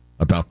adamant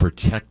about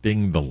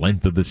protecting the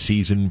length of the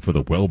season for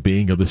the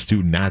well-being of the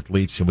student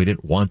athletes, and we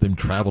didn't want them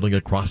traveling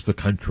across the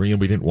country, and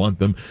we didn't want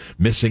them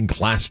missing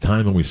class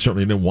time, and we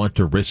certainly didn't want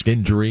to risk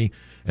injury,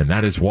 and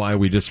that is why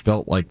we just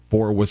felt like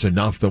 4 was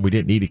enough, and we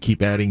didn't need to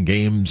keep adding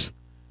games.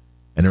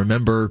 And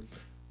remember,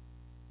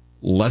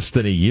 less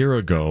than a year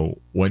ago,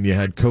 when you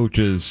had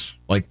coaches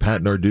like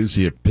Pat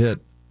Narduzzi at Pitt,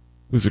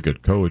 who's a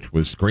good coach,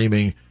 was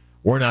screaming,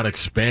 "We're not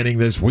expanding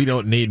this. We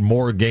don't need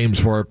more games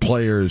for our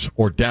players."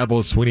 Or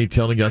Dabo Swinney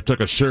telling you, "I took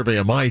a survey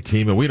of my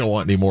team, and we don't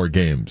want any more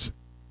games."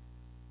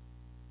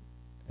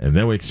 And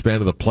then we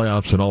expanded the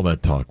playoffs, and all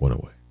that talk went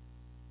away.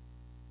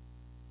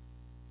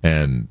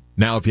 And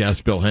now if you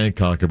ask Bill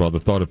Hancock about the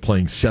thought of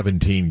playing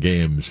 17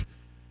 games,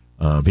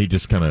 he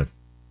just kind of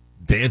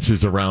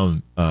dances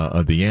around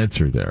the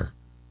answer there.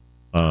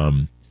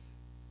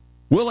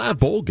 We'll have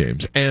bowl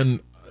games, and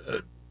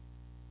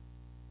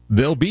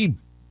there'll be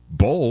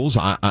bowls.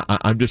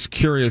 I'm just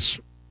curious,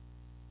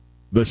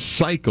 the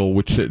cycle,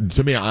 which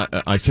to me,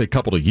 I say a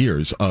couple of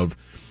years of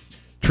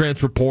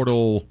transfer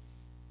portal,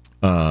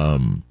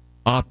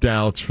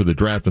 opt-outs for the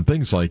draft and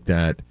things like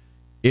that,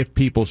 if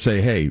people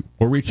say, hey,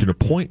 we're reaching a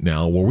point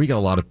now where we got a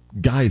lot of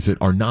guys that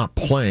are not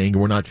playing,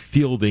 and we're not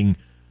fielding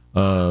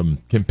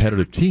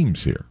competitive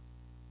teams here.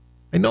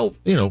 I know,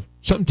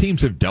 some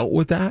teams have dealt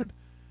with that,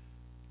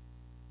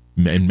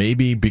 and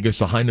maybe because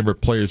the high number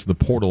of players in the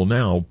portal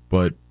now,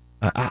 but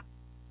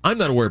I'm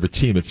not aware of a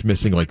team that's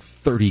missing like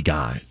 30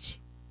 guys.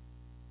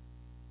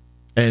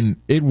 And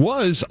it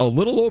was a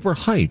little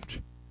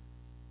overhyped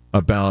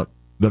about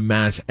the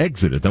mass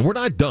exodus. And we're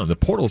not done. The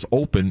portal's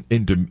open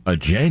into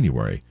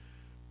January.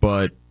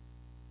 But,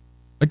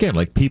 again,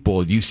 like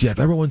people at UCF,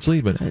 everyone's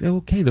leaving.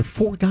 Okay, there are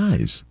 4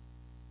 guys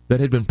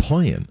that had been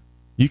playing.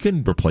 You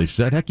can replace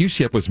that. Heck,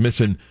 UCF was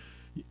missing.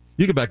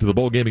 You go back to the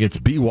bowl game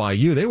against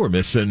BYU. They were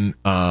missing,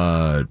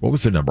 what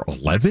was the number,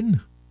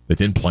 11? That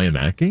didn't play in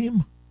that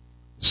game?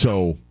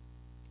 So,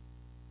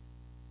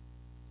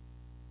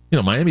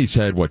 Miami's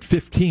had,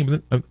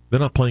 15? They're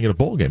not playing in a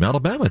bowl game.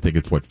 Alabama, I think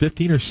it's,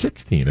 15 or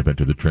 16 have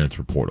entered the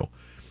transfer portal.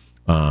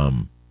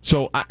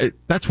 So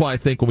that's why I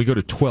think when we go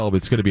to 12,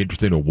 it's going to be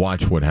interesting to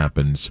watch what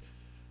happens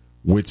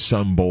with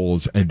some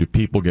bowls, and do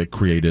people get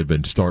creative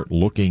and start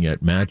looking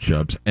at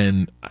matchups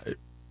and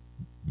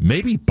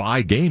maybe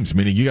buy games,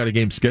 meaning you got a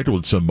game scheduled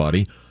with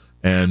somebody,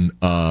 and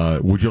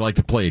would you like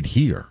to play it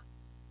here?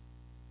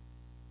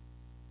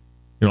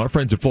 Our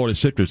friends at Florida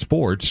Citrus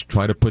Sports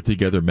try to put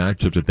together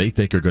matchups that they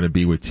think are going to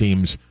be with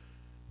teams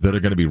that are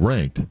going to be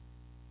ranked.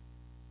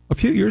 A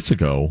few years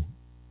ago,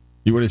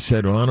 you would have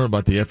said, well, I don't know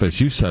about the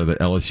FSU side of the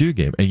LSU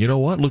game. And you know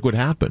what? Look what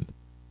happened.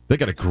 They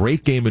got a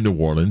great game in New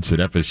Orleans,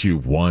 and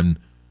FSU won.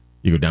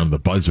 You go down to the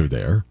buzzer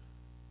there.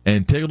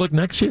 And take a look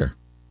next year.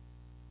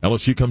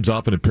 LSU comes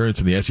off an appearance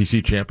in the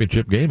SEC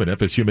championship game, and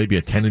FSU may be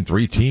a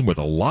 10-3 team with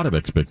a lot of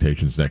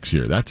expectations next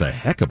year. That's a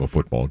heck of a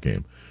football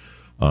game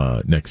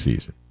next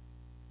season.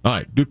 All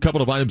right, do a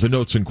couple of items and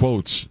notes and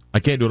quotes. I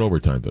can't do it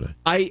overtime today.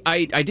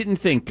 I didn't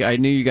think. I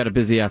knew you got a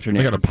busy afternoon.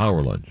 I got a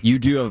power lunch. You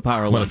do have a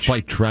power lunch. I'm going to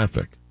fight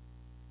traffic.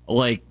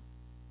 Like,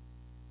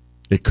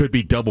 it could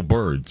be double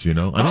birds, I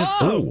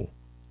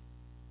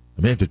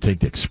may have to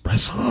take the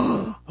express.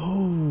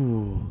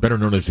 Better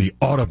known as the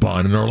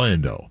Autobahn in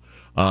Orlando.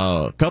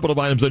 A couple of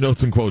items and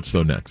notes and quotes,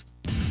 though, next.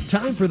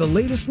 Time for the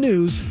latest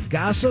news,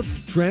 gossip,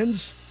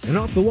 trends, and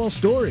off-the-wall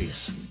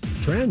stories.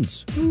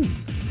 Trends. Ooh.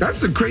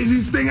 That's the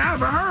craziest thing I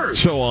ever heard.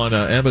 So on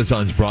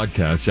Amazon's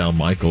broadcast, Al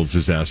Michaels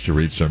is asked to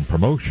read some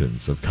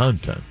promotions of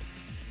content.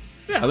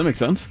 Yeah, that makes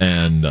sense.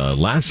 And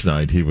last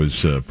night he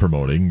was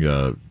promoting,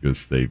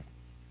 because they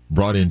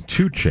brought in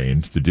 2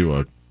 Chainz to do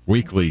a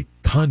weekly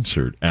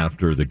concert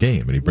after the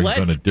game. And he brings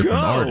on a different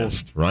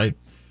artist, right?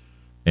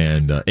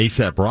 And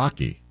A$AP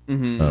Rocky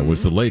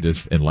was the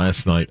latest. And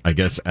last night, I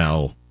guess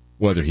Al,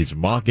 whether he's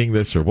mocking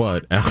this or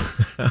what, Al,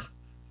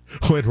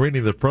 when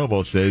reading the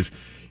promo, says,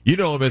 you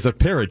know him as a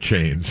pair of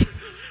chains.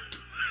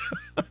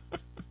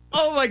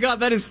 Oh, my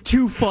God, that is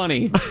too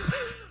funny.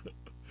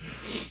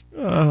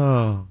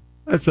 Oh,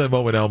 that's that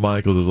moment Al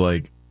Michaels is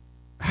like,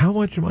 how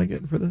much am I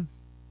getting for this?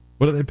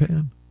 What are they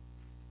paying?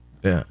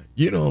 Yeah,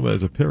 you know him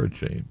as a pair of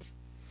chains.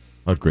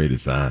 How great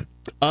is that?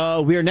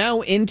 We are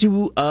now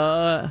into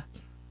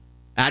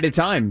added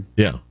time.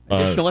 Yeah.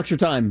 Additional extra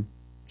time.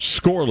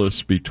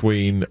 Scoreless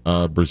between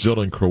Brazil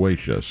and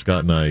Croatia.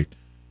 Scott and I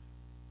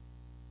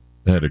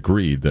had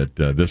agreed that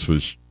this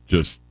was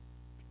just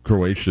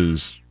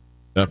Croatia's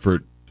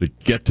effort to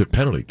get to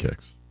penalty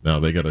kicks. Now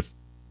they got to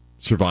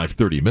survive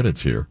 30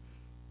 minutes here,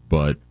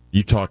 but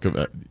you talk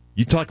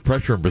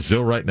pressure in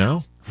Brazil right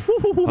now?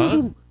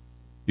 Huh?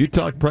 You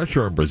talk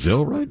pressure on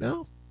Brazil right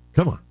now?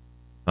 Come on.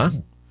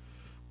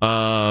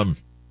 Huh?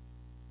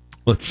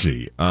 Let's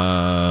see.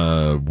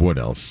 What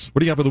else?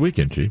 What do you got for the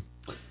weekend, Chief?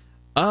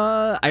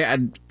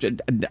 I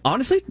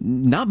honestly,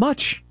 not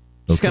much.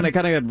 Just kind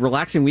of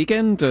relaxing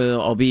weekend.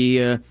 I'll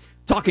be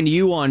talking to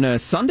you on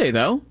Sunday,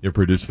 though. You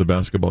produce the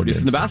basketball game.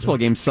 Producing the basketball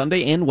game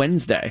Sunday and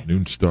Wednesday.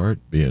 Noon start.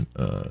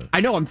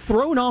 I know, I'm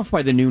thrown off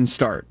by the noon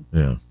start.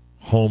 Yeah.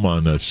 Home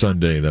on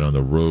Sunday, then on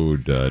the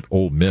road at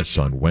Ole Miss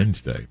on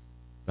Wednesday.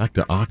 Back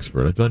to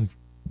Oxford. I've done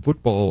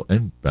football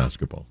and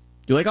basketball.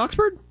 Do you like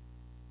Oxford?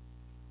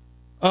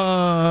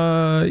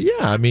 Yeah.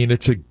 I mean,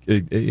 it's a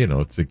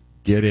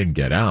get in,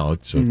 get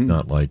out. So it's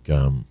not like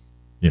a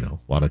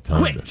lot of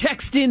time. Quick,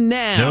 text in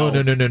now.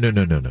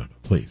 No.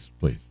 Please,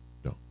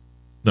 no.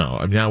 No,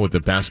 I'm now with the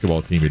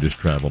basketball team. You just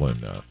travel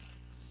and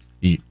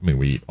eat. I mean,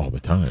 we eat all the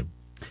time.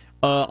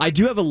 I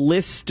do have a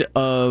list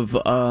of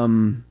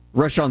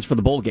restaurants for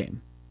the bowl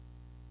game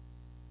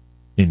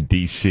in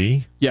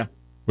D.C. Yeah.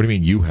 What do you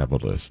mean you have a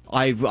list?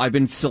 I've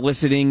been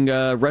soliciting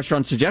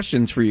restaurant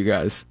suggestions for you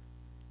guys,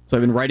 so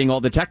I've been writing all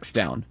the texts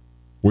down.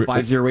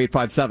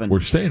 50857. We're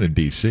staying in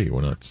D.C.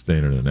 We're not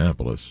staying in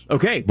Annapolis.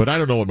 Okay, but I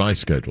don't know what my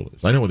schedule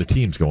is. I know when the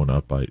team's going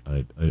up. I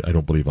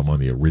don't believe I'm on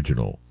the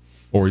original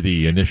or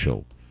the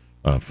initial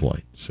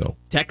flight. So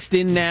text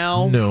in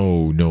now.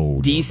 No.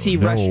 D.C.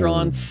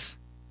 restaurants.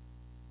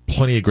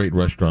 Plenty of great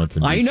restaurants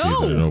in D.C. I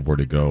know. that I know where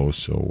to go.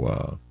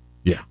 So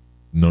yeah.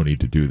 No need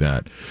to do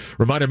that.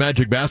 Reminder,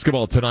 Magic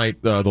Basketball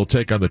tonight, they'll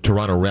take on the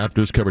Toronto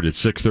Raptors, covered at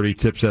 6:30,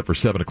 tip set for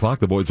 7 o'clock.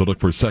 The boys will look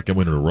for a second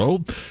win in a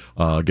row,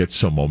 get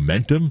some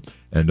momentum.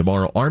 And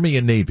tomorrow, Army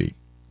and Navy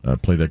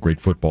play that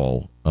great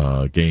football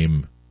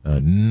game,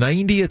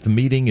 90th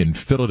meeting in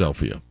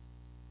Philadelphia.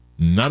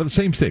 Not at the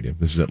same stadium.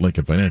 This is at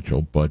Lincoln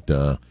Financial, but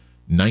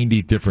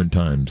 90 different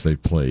times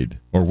they've played,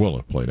 or will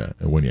have played at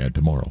when you add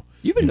tomorrow.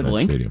 You've been to the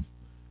Link? Stadium.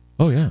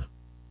 Oh, yeah.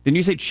 Didn't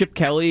you say Chip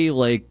Kelly,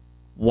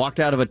 walked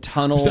out of a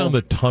tunnel? He's down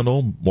the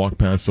tunnel, walked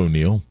past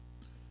O'Neal.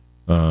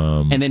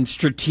 And then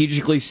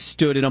strategically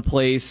stood in a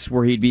place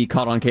where he'd be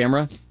caught on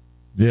camera?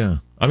 Yeah.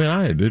 I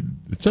mean,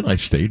 it's a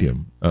nice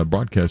stadium.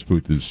 Broadcast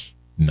booth is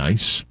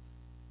nice.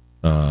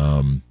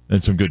 And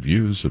some good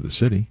views of the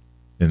city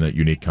in that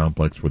unique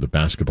complex where the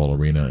basketball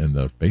arena and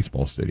the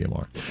baseball stadium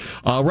are.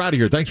 We're out of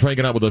here. Thanks for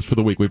hanging out with us for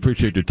the week. We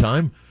appreciate your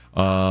time.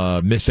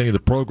 Missed any of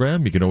the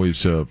program, you can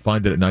always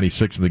find it at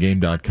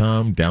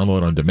 96thethegame.com.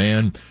 Download on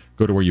demand.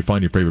 Go to where you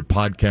find your favorite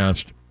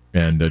podcast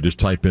and just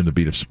type in the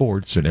beat of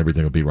sports, and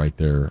everything will be right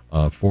there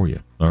for you.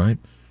 All right?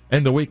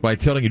 End the week by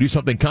telling you do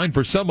something kind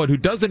for someone who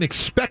doesn't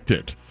expect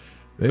it.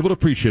 They will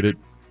appreciate it.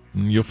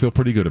 You'll feel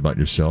pretty good about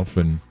yourself,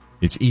 and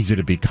it's easy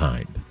to be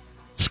kind.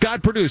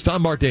 Scott produced.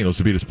 I'm Mark Daniels,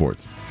 the beat of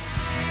sports.